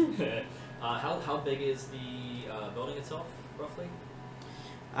 How big is the building itself, roughly?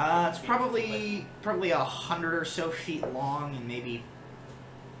 It's probably 100 or so feet long and maybe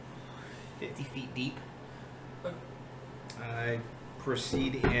 50 feet deep. I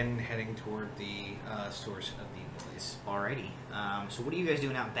proceed in, heading toward the source of the noise. Alrighty. So what are you guys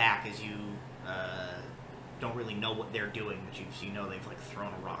doing out back as you don't really know what they're doing, but you know they've like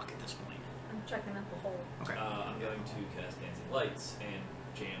thrown a rock at this point? I'm checking out the hole. Okay. I'm going to cast Dancing Lights and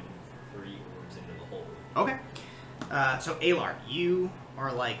jam 3 orbs into the hole. Okay. So Alar, you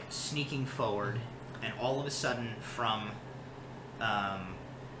are like sneaking forward, and all of a sudden, from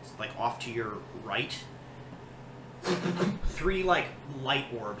like off to your right, 3 like light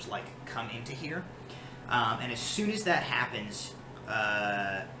orbs like come into here, and as soon as that happens,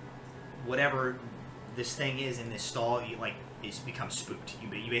 whatever this thing is in this stall, you like. Is becomes spooked.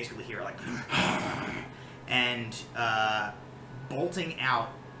 You basically hear like, and bolting out,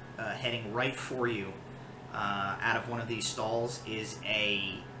 heading right for you, out of one of these stalls is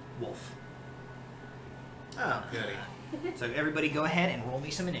a wolf. Oh, goody. So everybody, go ahead and roll me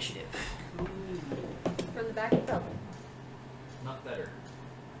some initiative. From the back of the building. Not better.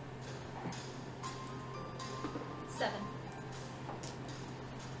 7.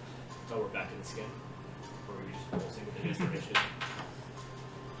 Oh, we're back in the skin. Or we just roll single digits for initiative.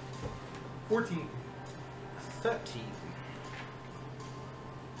 14. 13.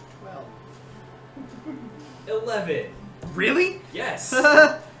 12. 11. Really? Yes.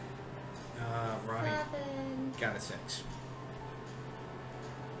 Ronnie 7. got a 6.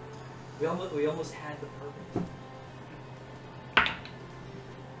 we almost had the perfect.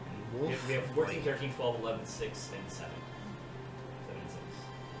 Wolf. We have 14, 13, 12, 11, 6, and 7. 7 and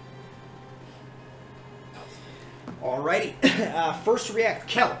 6. Alrighty. First to react,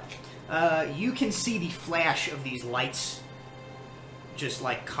 Kel. You can see the flash of these lights just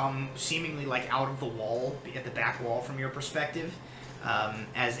like come seemingly like out of the wall, at the back wall from your perspective.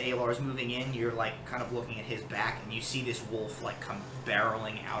 As Alar's moving in, you're like kind of looking at his back, and you see this wolf like come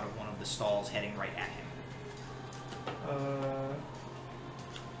barreling out of one of the stalls, heading right at him.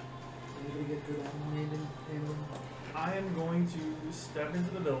 Anybody get good animated? I am going to step into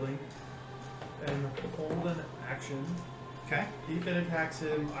the building and hold an action. Okay. If it attacks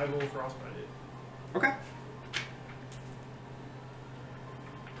him, I will frostbite it. Okay.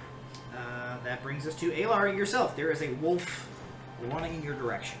 That brings us to Alar yourself. There is a wolf running in your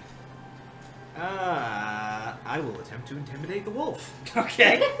direction. I will attempt to intimidate the wolf.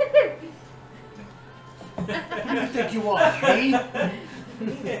 Okay. Who do you think you are, me?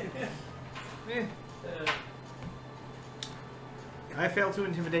 I fail to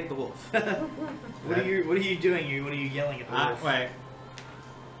intimidate the wolf. What are you doing? What are you yelling at the wolf? Wait.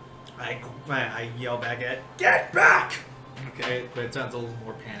 I yell back at, get back! Okay, but it sounds a little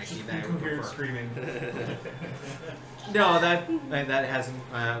more panicky than I would You're prefer. screaming. No, that hasn't.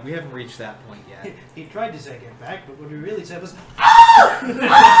 We haven't reached that point yet. He tried to say get back, but what he really said was, No,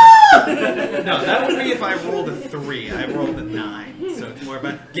 that would be if I rolled a 3. I rolled a 9, so it's more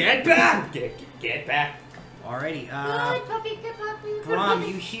about get back, get back. Alrighty. Good puppy, good puppy, good Brom,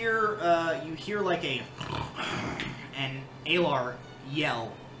 puppy. you hear like a and Alar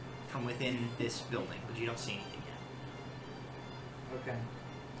yell from within this building, but you don't see anything yet. okay,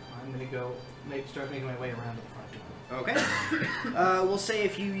 I'm gonna go start making my way around to the front door. Okay. We'll say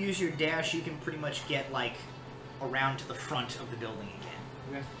if you use your dash, you can pretty much get like around to the front of the building again.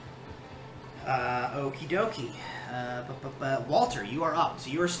 Okay. Okie dokie. Walter, you are up. So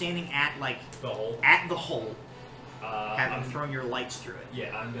you are standing at like The hole. at the hole. having thrown your lights through it?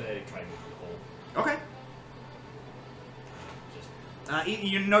 Yeah, I'm gonna try to go through the hole. Okay.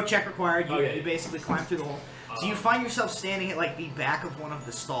 Just No check required. Okay. You basically climb through the hole. So you find yourself standing at like the back of one of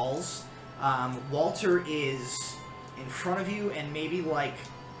the stalls. Walter is in front of you, and maybe like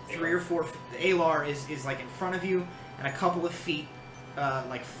 3 or 4. Alar is like in front of you, and a couple of feet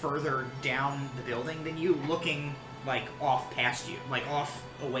like further down the building than you, looking like off past you, like off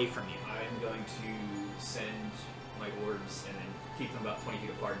away from you. I'm going to send my orbs and then keep them about 20 feet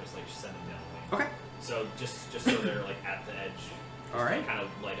apart and just like send them down the lane. Okay. So just so they're like at the edge. Just All right. To kind of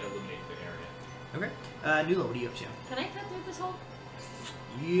like illuminate the area. Okay. Nulo, what are you up to? Can I cut through this hole?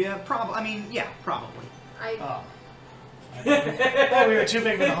 Yeah, probably. I mean, yeah, probably. Oh. Oh, we were too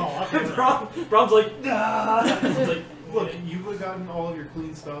big for the hole. Okay. Brom's like, nah. It's like, Look, you would have gotten all of your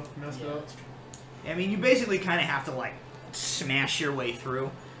clean stuff messed up. I mean, you basically kind of have to like smash your way through,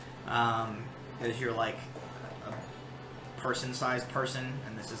 because you're like a person-sized person,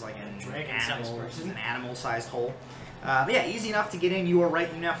 and this is like an animal-sized hole. But yeah, easy enough to get in. You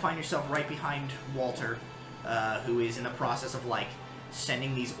now find yourself right behind Walter, who is in the process of like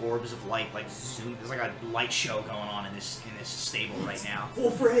sending these orbs of light, like zoom. There's like a light show going on in this stable right now.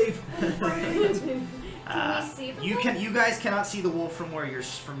 Wolf rave. Can we see the wolf? You guys cannot see the wolf from where you're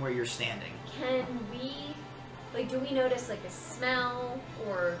standing. Can we, like, do we notice like a smell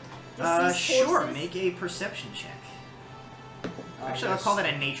or deceased Sure. horses? Make a perception check. Actually, yes. I'll call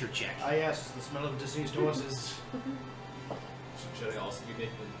that a nature check. Yes, the smell of deceased horses. Should I also be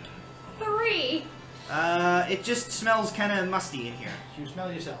making 3. It just smells kind of musty in here. You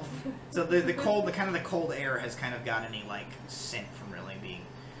smell yourself. So the cold air has kind of got any like scent from really being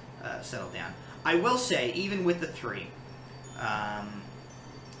settled down. I will say, even with the 3,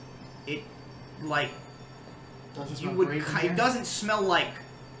 it like it doesn't smell like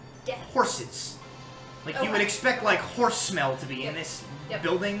Death. horses. Like you would Okay. expect like horse smell to be in this Yep.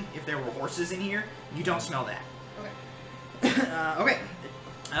 building if there were horses in here. You don't smell that. Okay. Okay.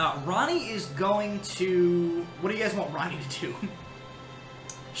 Ronnie is going to... What do you guys want Ronnie to do?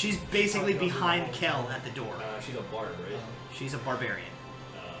 She's basically behind Kel at the door. she's a bard, right? She's a barbarian.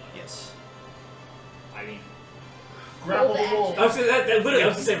 Yes. I mean, Grapple the wolf. I was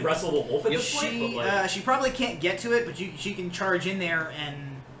gonna say wrestle the wolf at this point, but like, She probably can't get to it, but she can charge in there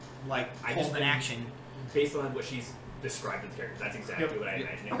and like I hold just an action. based on what she's described with the character, that's exactly what I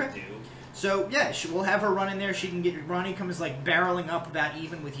imagine it would do. So yeah, we'll have her run in there. She can get Ronnie comes like barreling up about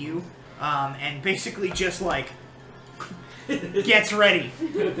even with you, and basically just like gets ready.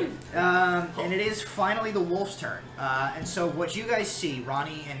 And it is finally the wolf's turn. And so what you guys see,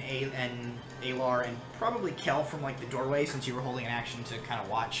 Ronnie and Alar and probably Kel from like the doorway, since you were holding an action to kind of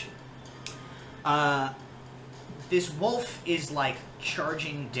watch. This wolf is like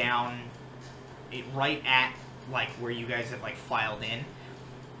charging down it right at like where you guys have like filed in.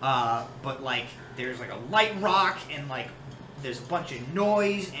 But like there's like a light rock and like there's a bunch of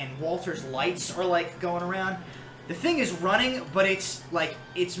noise and Walter's lights are like going around. The thing is running, but it's like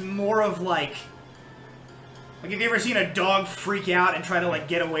it's more of like have you ever seen a dog freak out and try to like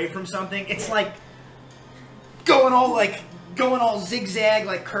get away from something? It's like going all zigzag,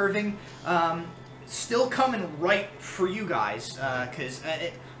 like curving. Still coming right for you guys, because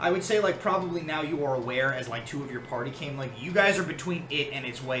I would say like probably now you are aware as like 2 of your party came, like you guys are between it and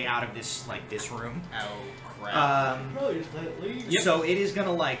its way out of this like this room. Oh crap! Probably just let it leave. So it is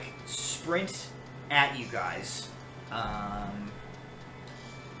gonna like sprint at you guys. I'm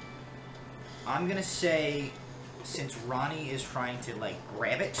gonna say since Ronnie is trying to like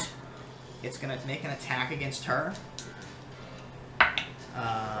grab it, it's gonna make an attack against her.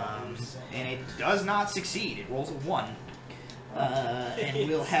 And it does not succeed. It rolls a 1. And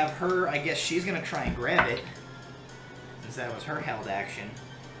we'll have her, I guess she's going to try and grab it, since that was her held action.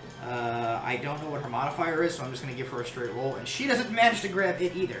 I don't know what her modifier is, so I'm just going to give her a straight roll. And she doesn't manage to grab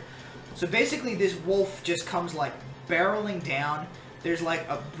it either. So basically this wolf just comes like barreling down. There's like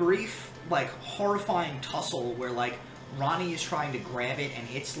a brief, like horrifying tussle where like Ronnie is trying to grab it and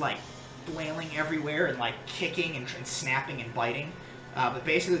it's like flailing everywhere and like kicking and snapping and biting. But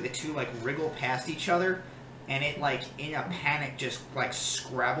basically the 2 like wriggle past each other, and it like in a panic just like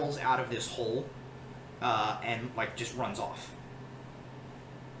scrabbles out of this hole, and like just runs off.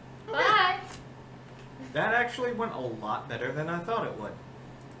 Bye. That actually went a lot better than I thought it would.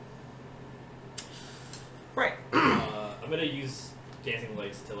 Right. I'm gonna use dancing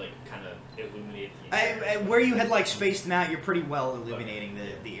lights to like kind of illuminate the entire Where you had like spaced them out, you're pretty well illuminating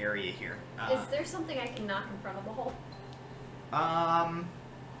the area here. Is there something I can knock in front of the hole?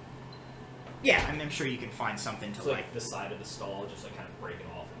 Yeah, I'm sure you can find something to It's like the side of the stall, just like kind of break it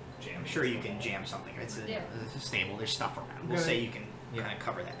off and jam. I'm sure you can jam something. It's a stable. There's stuff around. We'll say you can kind of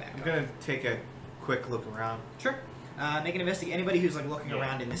cover that back. I'm gonna take a quick look around. Sure. Make an investigation. Anybody who's like looking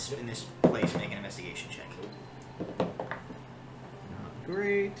around in this place, make an investigation check. Not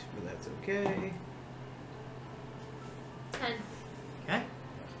great, but that's okay. 10. Okay.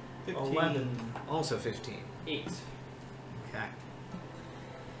 15. 11. Also 15. 8. Okay.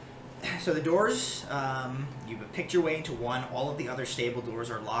 So the doors, you've picked your way into one. All of the other stable doors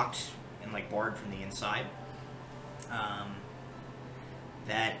are locked and like barred from the inside.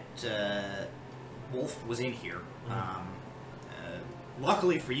 That wolf was in here.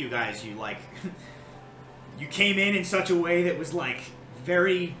 Luckily for you guys, you like you came in such a way that was like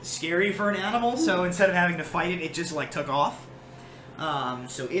very scary for an animal. So instead of having to fight it, it just like took off.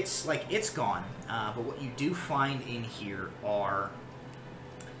 So it's gone. But what you do find in here are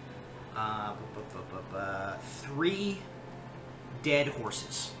 3 dead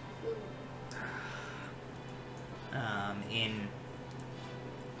horses. In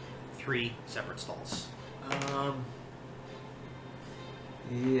 3 separate stalls.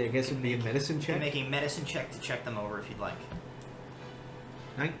 Yeah, I guess it'd be a medicine You can check. make a medicine check to check them over if you'd like.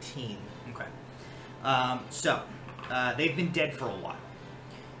 19. Okay. They've been dead for a while.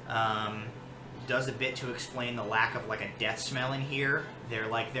 Does a bit to explain the lack of like a death smell in here.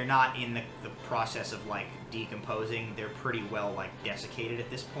 They're not in the process of like decomposing. They're pretty well like desiccated at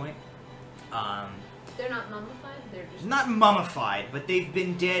this point. They're not mummified? They're just... Not mummified, but they've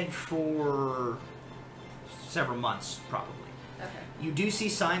been dead for several months, probably. Okay. You do see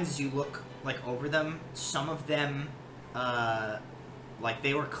signs as you look like over them. Some of them, like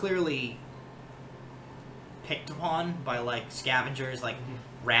they were clearly picked upon by like scavengers, like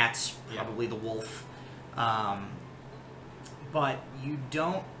rats, probably the wolf. But you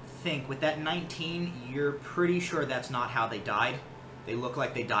don't think with that 19, you're pretty sure that's not how they died. They look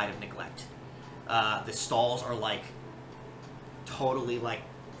like they died of neglect. The stalls are like totally like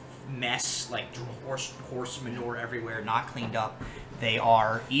mess, like horse manure everywhere, not cleaned up. They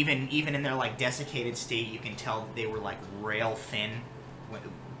are even in their like desiccated state. You can tell that they were like rail thin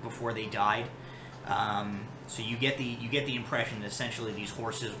before they died. So you get the impression that essentially these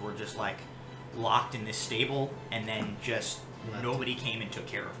horses were just like locked in this stable, and then just nobody came and took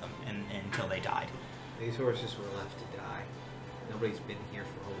care of them until they died. These horses were left to die. Nobody's been here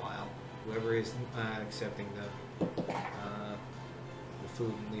for a while. Whoever is accepting the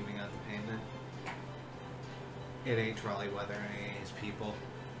food and leaving out the payment, it ain't Trollyweather, it ain't his people.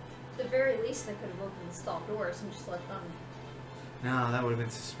 At the very least, they could have opened the stall doors and just let them... No, that would have been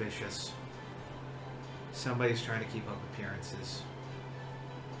suspicious. Somebody's trying to keep up appearances.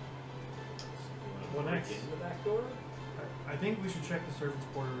 Well, Break next. in the back door? I think we should check the servants'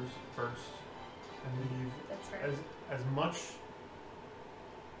 quarters first and leave That's right. as much.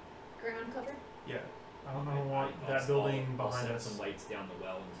 Ground cover? Yeah, I don't know what that building I'll behind send us. some lights down the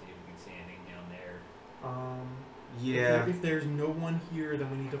well and see if we can see anything down there. Yeah. If there's no one here, then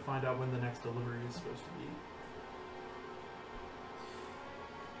we need to find out when the next delivery is supposed to be.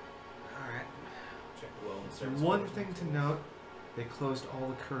 Alright. Check the well and service. One quarters. thing to note, they closed all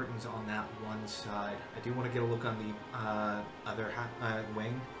the curtains on that one side. I do want to get a look on the other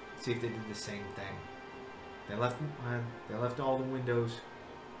wing, see if they did the same thing. They left all the windows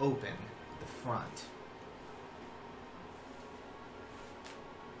open at the front.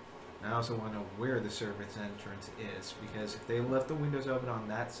 I also want to know where the servants' entrance is, because if they left the windows open on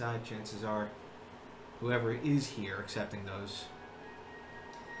that side, chances are whoever is here accepting those,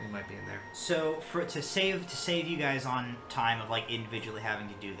 they might be in there. So to save you guys on time of like individually having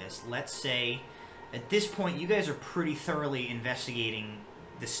to do this, let's say at this point you guys are pretty thoroughly investigating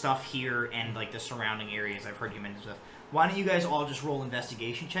the stuff here and like the surrounding areas. I've heard you mention stuff. Why don't you guys all just roll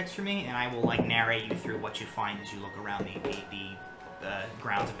investigation checks for me, and I will like narrate you through what you find as you look around the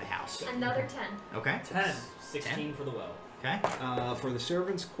grounds of the house. Another 10. Okay. 10. 16 10? for the well. Okay. For the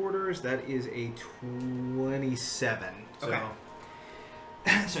servants' quarters, that is a 27. So Okay.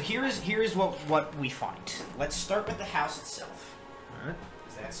 So here is what we find. Let's start with the house itself. Alright.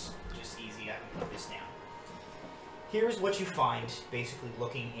 Because that's just easy. I can put this down. Here's what you find, basically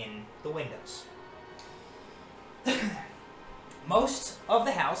looking in the windows. Most of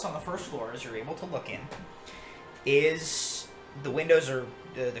the house on the first floor, as you're able to look in, is the windows are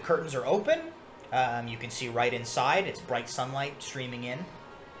the curtains are open. You can see right inside. It's bright sunlight streaming in.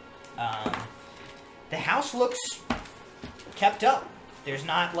 The house looks kept up. There's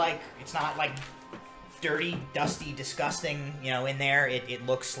not like it's not like dirty, dusty, disgusting, in there. It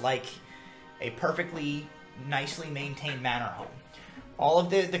looks like a perfectly nicely maintained manor home. All of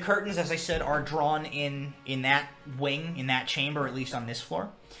the curtains, as I said, are drawn in that wing, in that chamber, at least on this floor.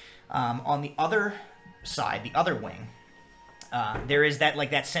 On the other side, the other wing, there is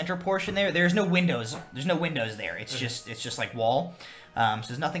that center portion there. There's no windows. There's no windows there. It's just like wall. So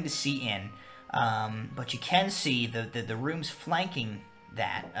there's nothing to see in. But you can see the rooms flanking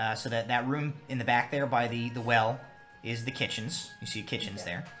that. So that room in the back there by the well is the kitchens. You see kitchens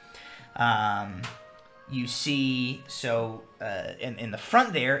there. You see, in the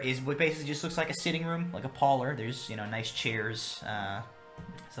front there is what basically just looks like a sitting room, like a parlor. There's, nice chairs,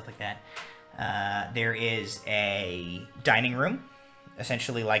 stuff like that. There is a dining room,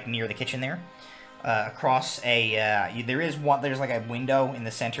 essentially like near the kitchen there. Across there's like a window in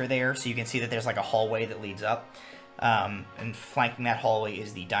the center there, so you can see that there's like a hallway that leads up. And flanking that hallway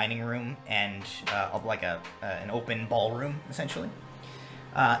is the dining room and like an open ballroom, essentially.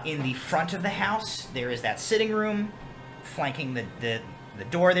 In the front of the house, there is that sitting room. Flanking the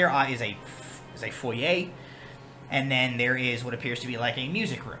door there is a foyer. And then there is what appears to be like a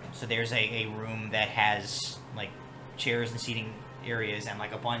music room. So there's a room that has like chairs and seating areas and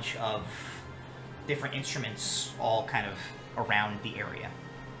like a bunch of different instruments all kind of around the area.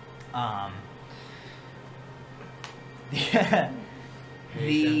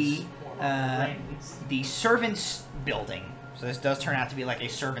 The servants' building. So this does turn out to be like a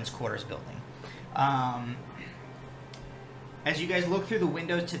servants' quarters building. As you guys look through the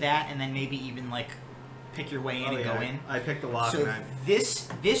windows to that, and then maybe even like pick your way in and go in. I picked the lock. So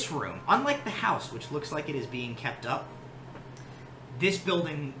this room, unlike the house, which looks like it is being kept up, this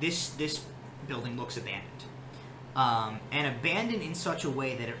building looks abandoned, and abandoned in such a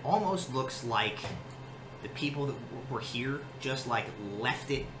way that it almost looks like the people that were here just like left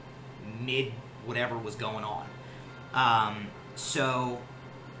it mid whatever was going on. So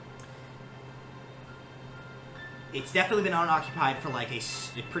it's definitely been unoccupied for like a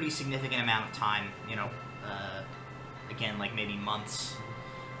pretty significant amount of time. Again, like maybe months.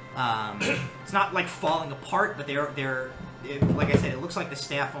 It's not like falling apart, but like I said, it looks like the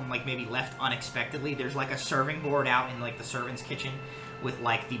staff like maybe left unexpectedly. There's like a serving board out in like the servants' kitchen with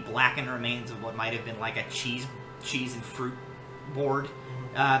like the blackened remains of what might have been like a cheese and fruit board.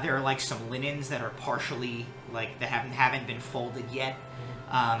 There are like some linens that are partially like that haven't been folded yet,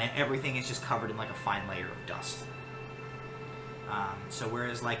 and everything is just covered in like a fine layer of dust. So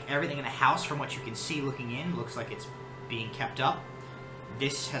whereas like everything in the house, from what you can see looking in, looks like it's being kept up,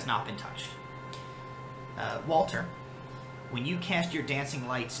 this has not been touched. Walter, when you cast your dancing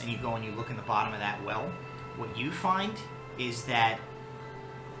lights and you go and you look in the bottom of that well, what you find is that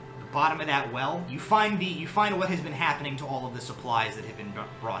the bottom of that well, you find what has been happening to all of the supplies that have been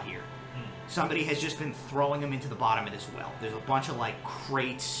brought here. Somebody has just been throwing them into the bottom of this well. There's a bunch of like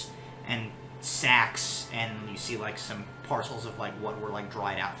crates and sacks, and you see like some parcels of like what were like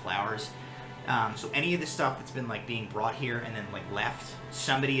dried out flowers. So any of the stuff that's been like being brought here and then like left,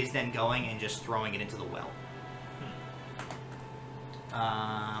 somebody is then going and just throwing it into the well.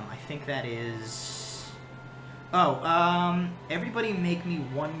 I think that is... everybody make me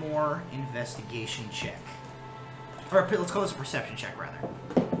one more investigation check. Or let's call this a perception check, rather.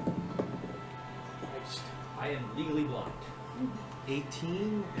 I am legally blind.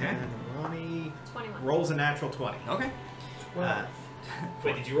 18, Okay. and Ronnie 21. rolls a natural 20. Okay.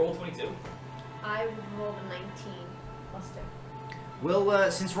 Wait, did you roll 22? I rolled a 19 plus 2.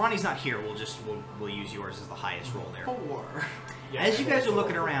 We'll, since Ronnie's not here, we'll use yours as the highest roll there. 4. Yeah, As you guys are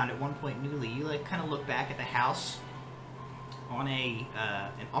looking around, at one point, Newly, you like kind of look back at the house on an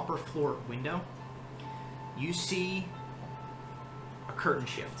upper floor window. You see a curtain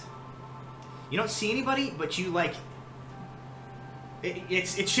shift. You don't see anybody, but you like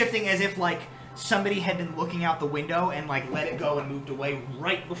it's shifting as if like somebody had been looking out the window and like let it go and moved away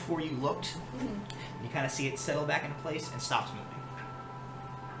right before you looked. You kind of see it settle back into place and stops moving.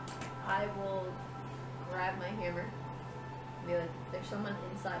 I will grab my hammer and be like, there's someone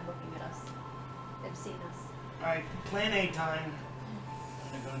inside looking at us. They've seen us. Alright, plan A time.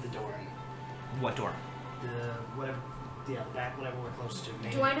 I'm gonna go to the door. What door? The back, whatever we're close to.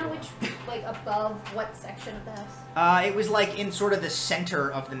 Do I know which, like, above what section of the house? It was like in sort of the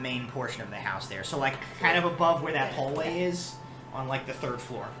center of the main portion of the house there. So like kind of above where that hallway is on like the 3rd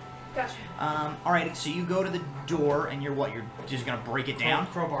floor. Gotcha. Alright, so you go to the door and you're what? You're just gonna break it down?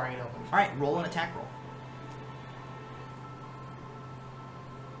 Crowbarring it open. Alright, roll an attack roll.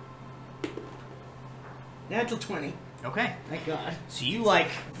 Natural 20. Okay. Thank God. So you like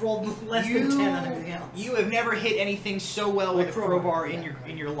I've rolled less than 10 on everything else. You have never hit anything so well Like with a crowbar crowbar,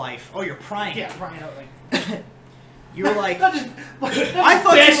 in your life. Oh, you're prying. Yeah, prying out like. You're like Not just. I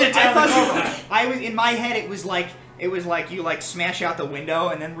thought Dash you it down the crowbar. I was in my head. It was like It was like you like smash out the window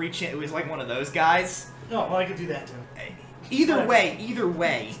and then reach in. It was like one of those guys. Oh, well, I could do that too. Either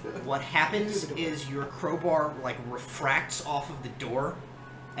way, what happens is your crowbar like refracts off of the door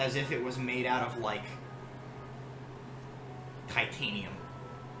as if it was made out of like titanium.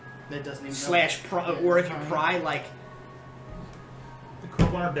 That doesn't even Or if you pry like. The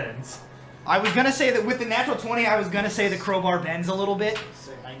crowbar bends. I was gonna say that with the natural 20, I was gonna say the crowbar bends a little bit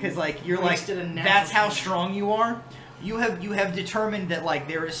because like you're like that's how strong you are. You have determined that like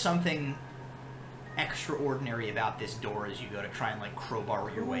there is something extraordinary about this door as you go to try and like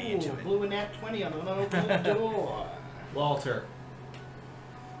crowbar your way into it. Blew a nat 20 on an unopened door. Walter.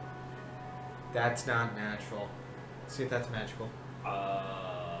 That's not natural. Let's see if that's magical.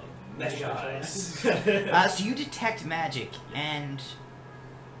 Magic eyes. So you detect magic and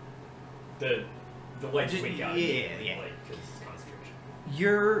the lights wink out. Yeah. Like, because it's concentration.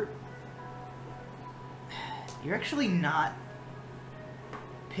 You're actually not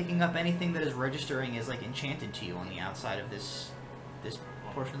picking up anything that is registering as like enchanted to you on the outside of this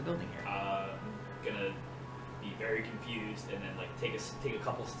portion of the building here. I'm gonna be very confused and then like take a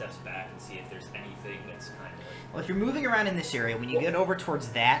couple steps back and see if there's anything that's kind of like... Well, if you're moving around in this area, when you get over towards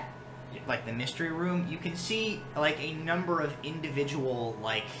that, like the mystery room, you can see like a number of individual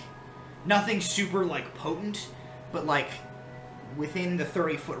like nothing super like potent, but like within the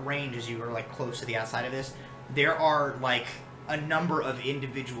 30-foot range as you are like close to the outside of this, there are like a number of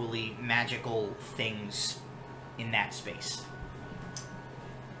individually magical things in that space.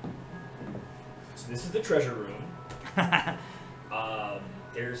 So this is the treasure room.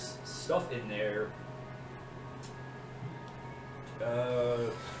 There's stuff in there. Can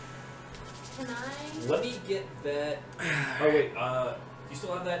I? Let me get that. Oh wait, do you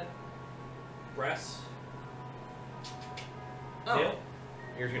still have that brass? Nail?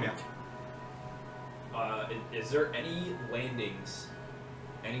 Here's your nail. Is there any landings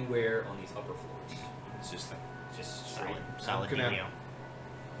anywhere on these upper floors? It's just straight. solid gonna- video.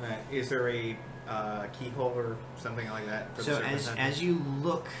 Is there a keyhole or something like that? For So the as you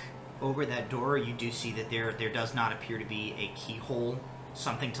look over that door, you do see that there does not appear to be a keyhole,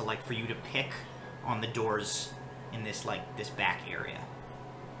 something to like for you to pick on the doors in this like this back area.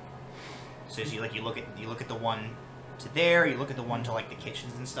 So as you look at the one to there, you look at the one to like the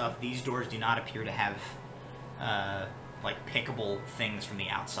kitchens and stuff. These doors do not appear to have like pickable things from the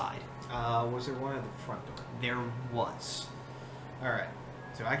outside. Was there one at the front door? There was. All right.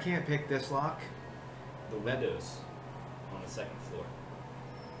 So I can't pick this lock. The windows on the second floor.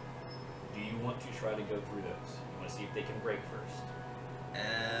 Do you want to try to go through those? You want to see if they can break first?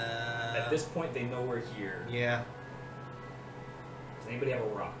 At this point, they know we're here. Yeah. Does anybody have a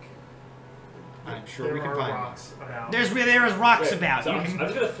rock? I'm sure we can find rocks about. There is rocks Wait, about. So You I'm can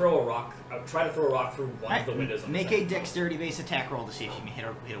just gonna throw a rock. I'll try to throw a rock through one of the windows. On make the a second floor. dexterity-based attack roll to see if you can hit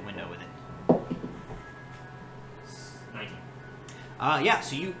a window with it. 19. Yeah,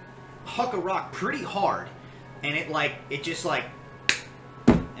 so you huck a rock pretty hard, and it just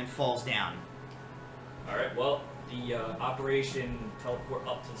and falls down. All right. Well, the operation teleport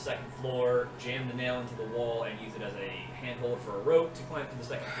up to the second floor, jam the nail into the wall, and use it as a handhold for a rope to climb through the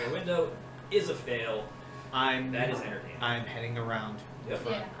second floor window is a fail. That is entertaining. I'm heading around. Yep.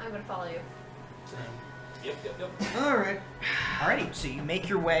 Yeah, I'm gonna follow you. Yep. All right. Alrighty, so you make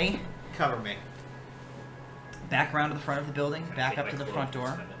your way Cover me. back around to the front of the building, back up to the front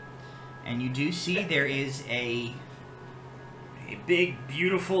door, and you do see there is a big,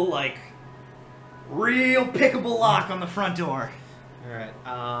 beautiful, like, real pickable lock on the front door. All right.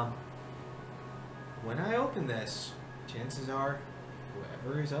 When I open this, chances are,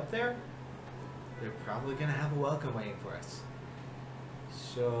 whoever is up there, they're probably gonna have a welcome waiting for us.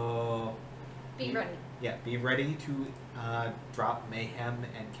 So. Be ready. Yeah, be ready to drop mayhem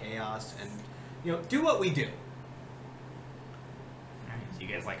and chaos, and do what we do. Alright, so you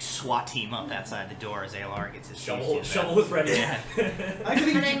guys like SWAT team up outside the door as ALR gets his Shovel shovel is ready. Yeah. I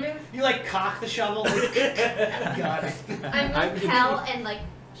Can I think move? you like cock the shovel. Got it. I move Cal and like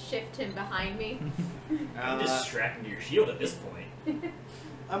shift him behind me. I'm just strapped into your shield at this point.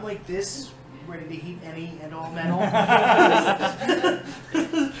 I'm like this, ready to heat any and all metal.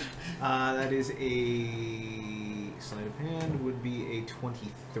 That is a sleight of hand would be a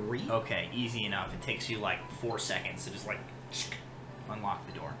 23. Okay, easy enough. It takes you like 4 seconds to just like unlock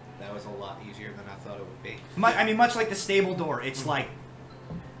the door. That was a lot easier than I thought it would be. Much like the stable door, it's like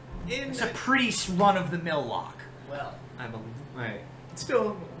it's a pretty run-of-the-mill lock. Well, I'm a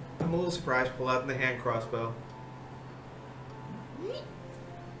little surprised. Pull out the hand crossbow.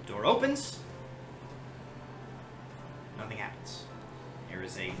 Door opens. Nothing happens. There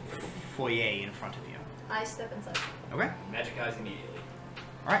is a foyer in front of you. I step inside. Okay. Magic eyes immediately.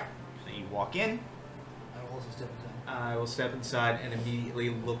 All right. So you walk in. I will also step inside. I will step inside and immediately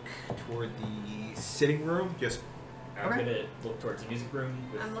look toward the sitting room. Just I'm gonna look towards the music room.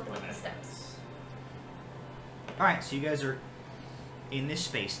 With I'm looking my at the magic steps. eyes. All right. So you guys are in this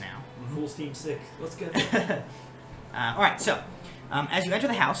space now. Full steam sick. Let's go. All right. So as you enter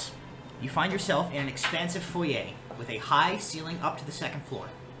the house, you find yourself in an expansive foyer with a high ceiling up to the second floor.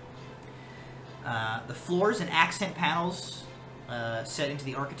 The floors and accent panels set into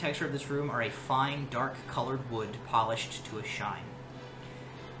the architecture of this room are a fine, dark-colored wood polished to a shine.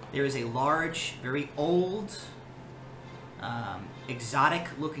 There is a large, very old,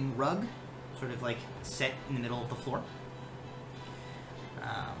 exotic-looking rug, sort of like set in the middle of the floor.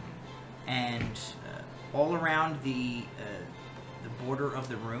 And all around the border of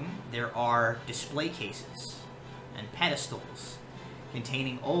the room, there are display cases and pedestals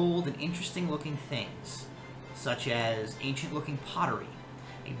containing old and interesting-looking things, such as ancient-looking pottery,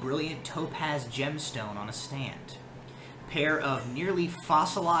 a brilliant topaz gemstone on a stand, a pair of nearly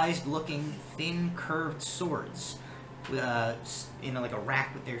fossilized-looking, thin, curved swords in like a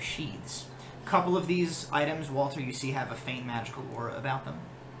rack with their sheaths. A couple of these items, Walter, you see have a faint magical aura about them.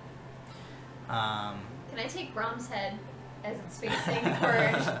 Can I take Brahm's head as it's facing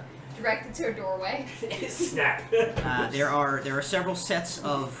or directed to a doorway? Snap. There are several sets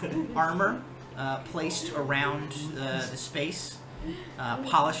of armor placed around the space,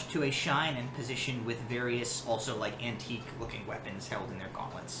 polished to a shine and positioned with various also like antique-looking weapons held in their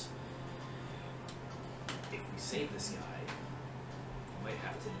gauntlets. If we save this guy, we might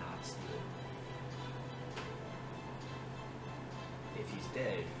have to not steal. If he's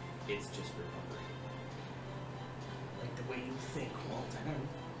dead, it's just recovery. Like the way you think, Walter.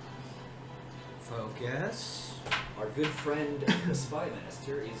 focus. Our good friend, the Spy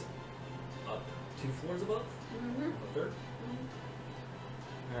Master, is up 2 floors above. Mm-hmm. A third.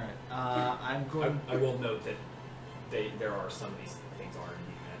 Alright, I'm going... I will note that there are some of these things are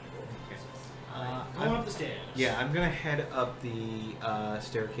indeed magical. Going up the stairs. Yeah, I'm gonna head up the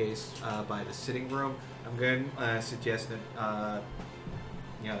staircase by the sitting room. I'm going to suggest that a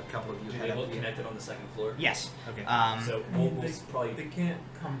couple of you Do head they up look the... connected on the 2nd floor? Yes. Okay. So I mean, we'll probably... They can't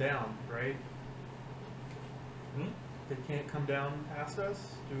come down, right? Hmm? They can't come down past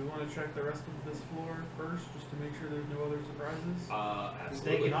us? Do we want to check the rest of this floor first, just to make sure there's no other surprises?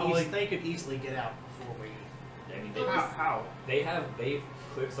 Absolutely. They could easily get out before we. I mean, How? they've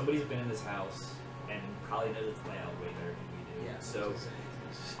cleared, somebody's been in this house and probably knows its layout way better than we do. Yeah. So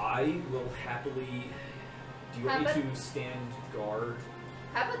I will happily. Do you want me to stand guard?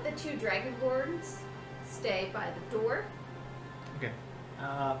 How about the 2 dragonborns stay by the door? Okay.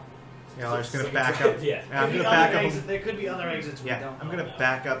 Uh, Yeah, I'm just gonna back up. Yeah. I'm could be gonna back other up. exit- there could be other exits we Yeah, don't I'm know gonna about.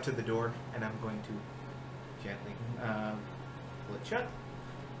 back up to the door, and I'm going to gently pull it shut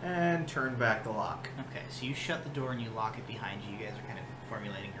and turn back the lock. Okay, so you shut the door and you lock it behind you. You guys are kind of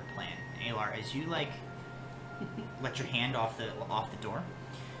formulating your plan. Alar, as you like let your hand off the door,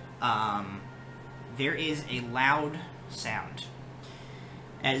 there is a loud sound,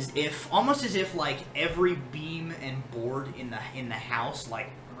 almost as if like every beam and board in the house like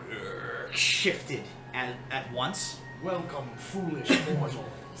shifted at once. Welcome, foolish mortal.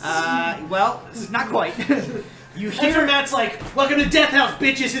 Well, not quite. You That's hear where Matt's like, "Welcome to Death House,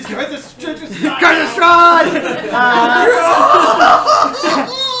 bitches. It's Garth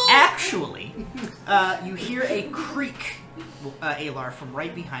Actually, you hear a creak, Alar, from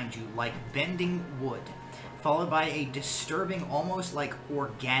right behind you, like bending wood, followed by a disturbing, almost like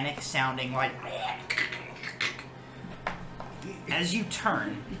organic sounding, like... As you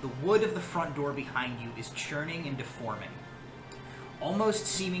turn, the wood of the front door behind you is churning and deforming, almost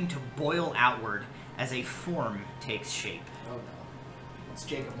seeming to boil outward as a form takes shape. Oh no, it's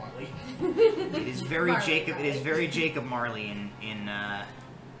Jacob Marley. It is very Marley, Jacob. It is right? very Jacob Marley in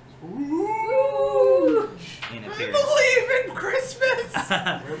appearance. in Christmas!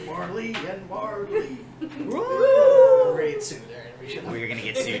 We're Marley and Marley. Great suit there. Oh, you're gonna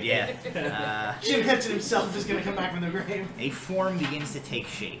get sued, yeah. Jim Henson himself is gonna come back from the grave. A form begins to take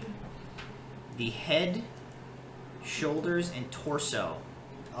shape. The head, shoulders, and torso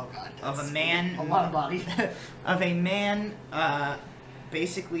Oh god. of a that's man A lot of body. of a man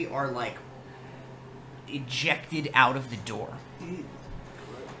basically are like ejected out of the door.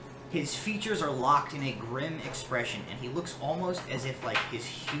 His features are locked in a grim expression, and he looks almost as if like his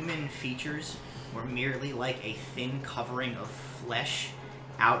human features were merely like a thin covering of flesh,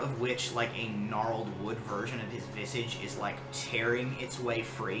 out of which like a gnarled wood version of his visage is like tearing its way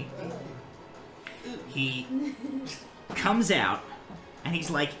free. He comes out, and he's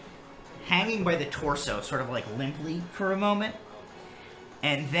like hanging by the torso, sort of like limply for a moment.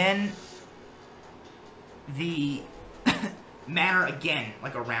 And then the manor again,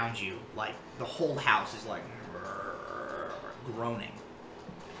 like around you, like the whole house is like groaning.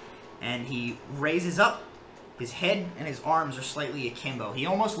 And he raises up. His head and his arms are slightly akimbo. He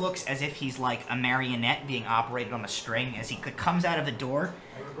almost looks as if he's like a marionette being operated on a string as he comes out of the door.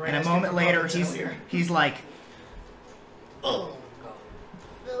 And a moment later, he's like, Oh.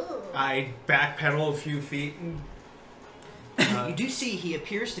 I backpedal a few feet. And, you do see he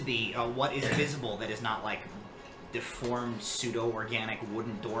appears to be what is visible that is not like deformed pseudo-organic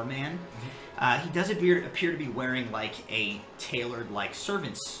wooden doorman. He does appear to be wearing like a tailored like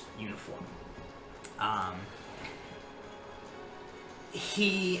servant's uniform.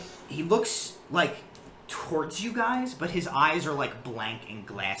 He looks like towards you guys, but his eyes are like blank and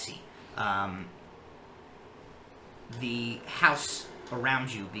glassy. The house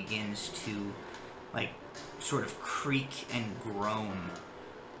around you begins to like sort of creak and groan,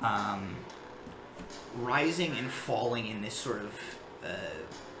 rising and falling in this sort of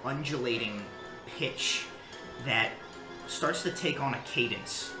undulating pitch that starts to take on a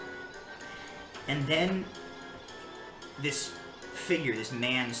cadence. And then this figure, this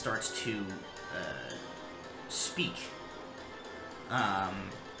man, starts to speak.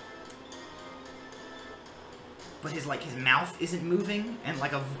 But his mouth isn't moving, and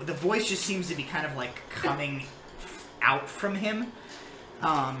like the voice just seems to be kind of like coming out from him.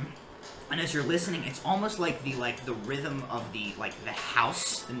 And as you're listening, it's almost like the rhythm of the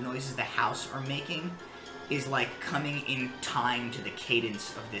house, the noises the house are making, is like coming in time to the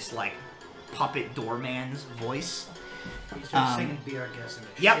cadence of this like puppet doorman's voice. He starts singing "Be Our Guest" in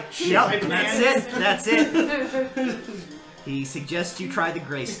the Yep, shit. yep, that's it. He suggests you try the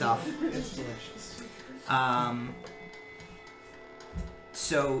gray stuff. It's delicious.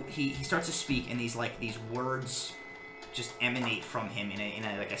 So he starts to speak, and these words just emanate from him in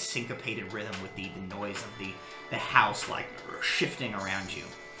a like a syncopated rhythm with the noise of the house like shifting around you.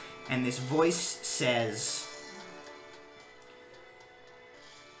 And this voice says,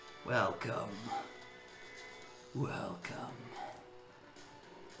 "Welcome. Welcome.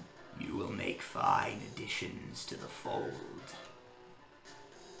 You will make fine additions to the fold.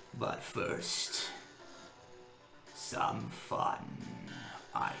 But first, some fun,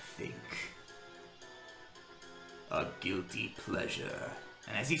 I think. A guilty pleasure."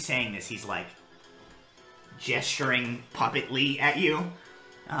 And as he's saying this, he's like gesturing puppetly at you.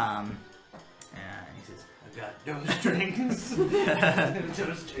 And he says, I got no strings.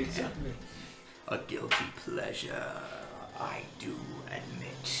 No strings on me. "A guilty pleasure, I do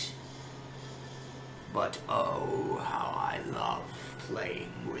admit. But oh, how I love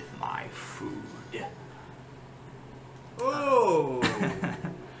playing with my food." oh!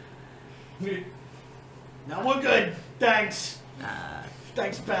 Now we're good. Thanks.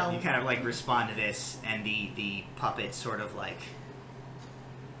 Thanks, pal. You kind of like respond to this, and the puppet sort of like,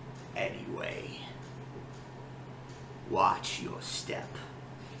 "Anyway, watch your step.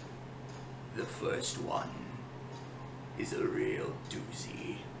 The first one is a real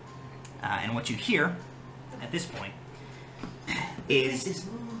doozy." And what you hear at this point is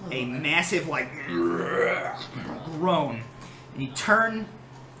a massive like groan, and you turn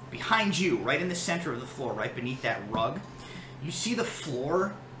behind you, right in the center of the floor, right beneath that rug. You see the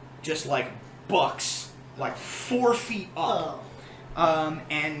floor just like bucks like 4 feet up.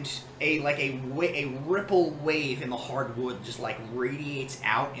 And a ripple wave in the hardwood just like radiates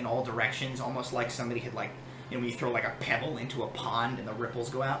out in all directions, almost like somebody had like, you know, when you throw like a pebble into a pond and the ripples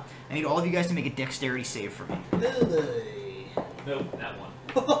go out. I need all of you guys to make a dexterity save for me. Nope, that one.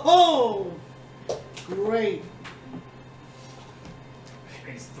 Oh, great.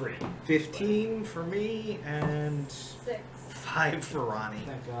 It's 3. 15 for me, and 6. 5 for Ronnie.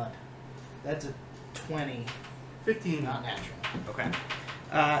 Thank God. That's a 20. 15. Not natural. Okay.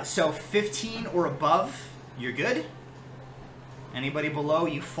 So 15 or above, you're good. Anybody below,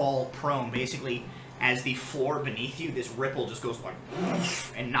 you fall prone. Basically, as the floor beneath you, this ripple just goes like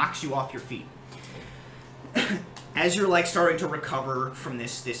and knocks you off your feet. As you're like starting to recover from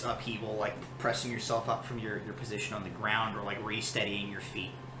this upheaval, like pressing yourself up from your position on the ground or like re-steadying your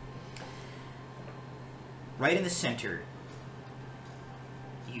feet. Right in the center,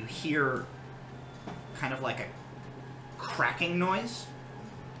 you hear kind of like a cracking noise,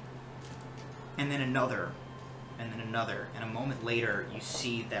 and then another, and then another, and a moment later you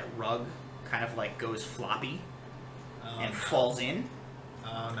see that rug kind of like goes floppy and falls in.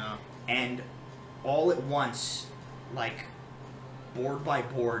 Oh no. And all at once, like board by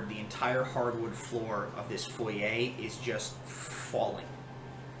board, the entire hardwood floor of this foyer is just falling.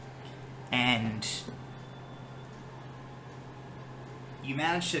 and you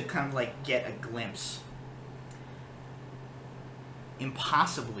manage to kind of like get a glimpse,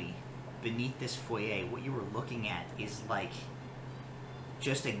 impossibly beneath this foyer. What you were looking at is like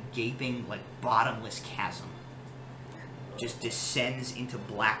just a gaping, like bottomless chasm. Just descends into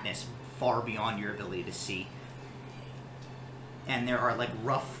blackness far beyond your ability to see. And there are like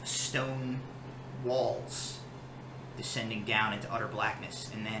rough stone walls descending down into utter blackness,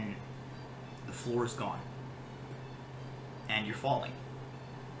 and then the floor is gone. And you're falling.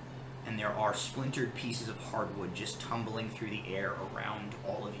 And there are splintered pieces of hardwood just tumbling through the air around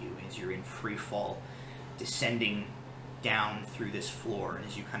all of you as you're in free fall, descending down through this floor. And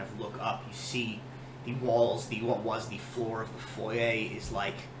as you kind of look up, you see the walls, what was the floor of the foyer is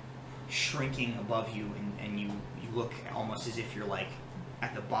like shrinking above you, and you look almost as if you're like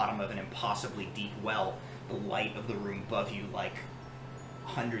at the bottom of an impossibly deep well. The light of the room above you like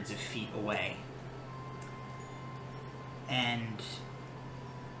hundreds of feet away. And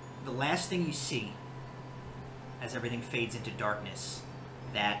the last thing you see, as everything fades into darkness,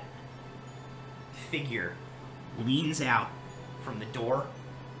 that figure leans out from the door,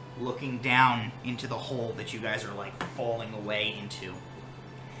 looking down into the hole that you guys are like falling away into.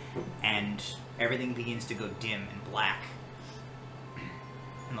 And everything begins to go dim and black.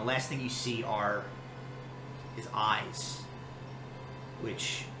 And the last thing you see are his eyes,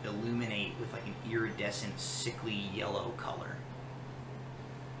 which illuminate with like an iridescent, sickly yellow color.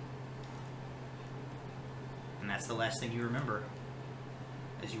 And that's the last thing you remember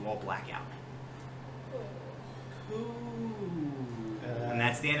as you all black out. And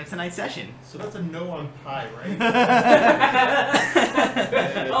that's the end of tonight's session. So that's a no on pie, right?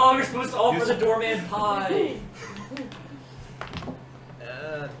 Oh, we're supposed to offer the doorman pie.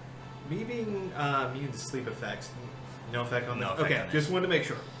 Me being immune to sleep effects, no effect on No that? effect Okay, on this. just wanted to make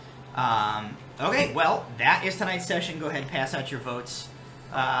sure. Okay, well, that is tonight's session. Go ahead and pass out your votes.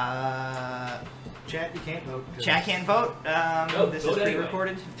 Chat, you can't vote. Chat can't vote. This vote is anyway.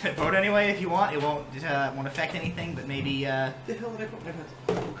 pre-recorded. Vote anyway if you want. It won't affect anything, but maybe The hell did I put my pencil?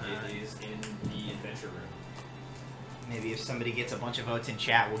 It is in the adventure room. maybe if somebody gets a bunch of votes in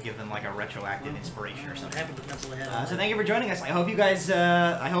chat, we'll give them like a retroactive inspiration or something. Happened to pencil ahead. So thank you for joining us. I hope you guys,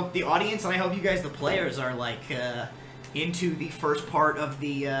 I hope the audience and I hope you guys, the players, are like into the first part of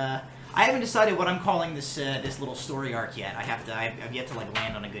the. I haven't decided what I'm calling this this little story arc yet. I've yet to like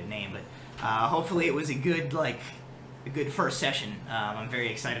land on a good name, but hopefully it was a good good first session. I'm very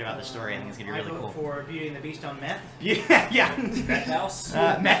excited about the story. I think it's gonna be really cool. For Beauty and the Beast on meth. Yeah. Meth house.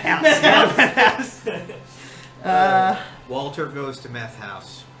 Meth house. Meth house. Walter goes to meth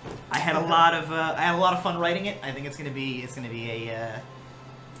house. I had a lot of fun writing it. I think it's gonna be a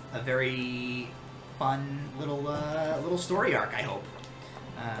very fun little story arc. I hope.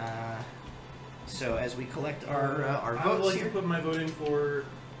 So as we collect our I would votes like here, to put my vote in for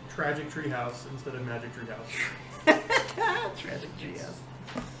Tragic Treehouse instead of Magic Treehouse. Tragic Treehouse.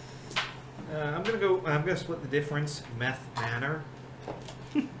 I'm gonna split the difference. Meth Manor.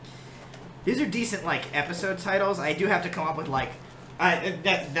 These are decent episode titles. I do have to come up with I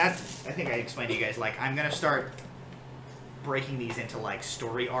think I explained to you guys I'm gonna start breaking these into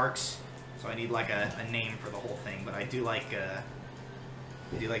story arcs. So I need a name for the whole thing, but I do like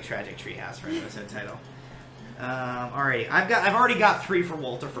Tragic Treehouse for an episode title. Alrighty, I've already got 3 for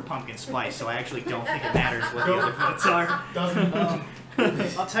Walter for Pumpkin Spice, so I actually don't think it matters what the other votes are.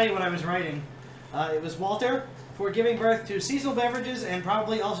 I'll tell you what I was writing. It was Walter for giving birth to seasonal beverages and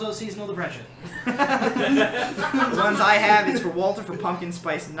probably also seasonal depression. The ones I have is for Walter for Pumpkin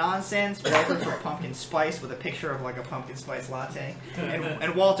Spice Nonsense, Walter for Pumpkin Spice with a picture of a pumpkin spice latte,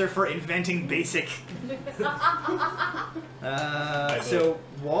 and Walter for inventing basic. So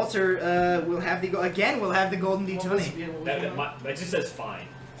Walter will have the golden D20. That just says fine.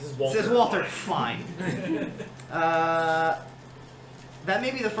 This is Walter. It says Walter fine. That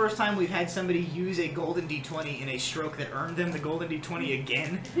may be the first time we've had somebody use a golden D20 in a stroke that earned them the golden D20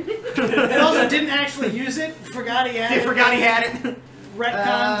 again. And also didn't actually use it. Forgot he had it. Forgot he had it.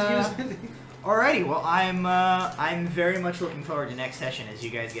 Retcons use it. Alrighty, well I'm very much looking forward to next session as you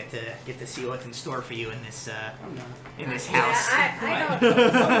guys get to see what's in store for you in this house. I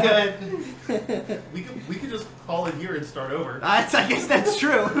don't. Good. We could just call it here and start over. I guess that's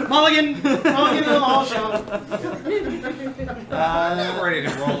true. Mulligan all show. I'm ready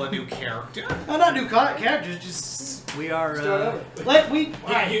to roll a new character. Oh, not new characters, just We are.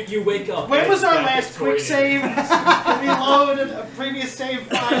 You wake up. When was our back last at quick Troy save? Can we load a previous save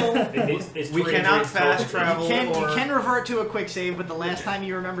file? We cannot fast travel. You can revert to a quick save, but the last time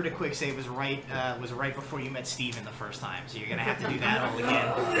you remembered a quick save was right before you met Steven the first time. So you're gonna have to do that all again.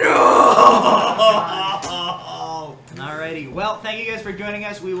 No! Alrighty. Well, thank you guys for joining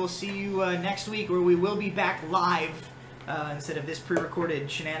us. We will see you next week, where we will be back live instead of this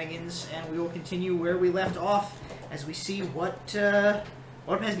pre-recorded shenanigans, and we will continue where we left off as we see what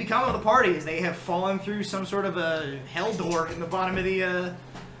has become of the party, as they have fallen through some sort of a hell door in the bottom of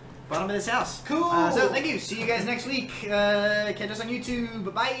this house. Cool. So thank you. See you guys next week. Catch us on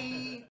YouTube. Bye.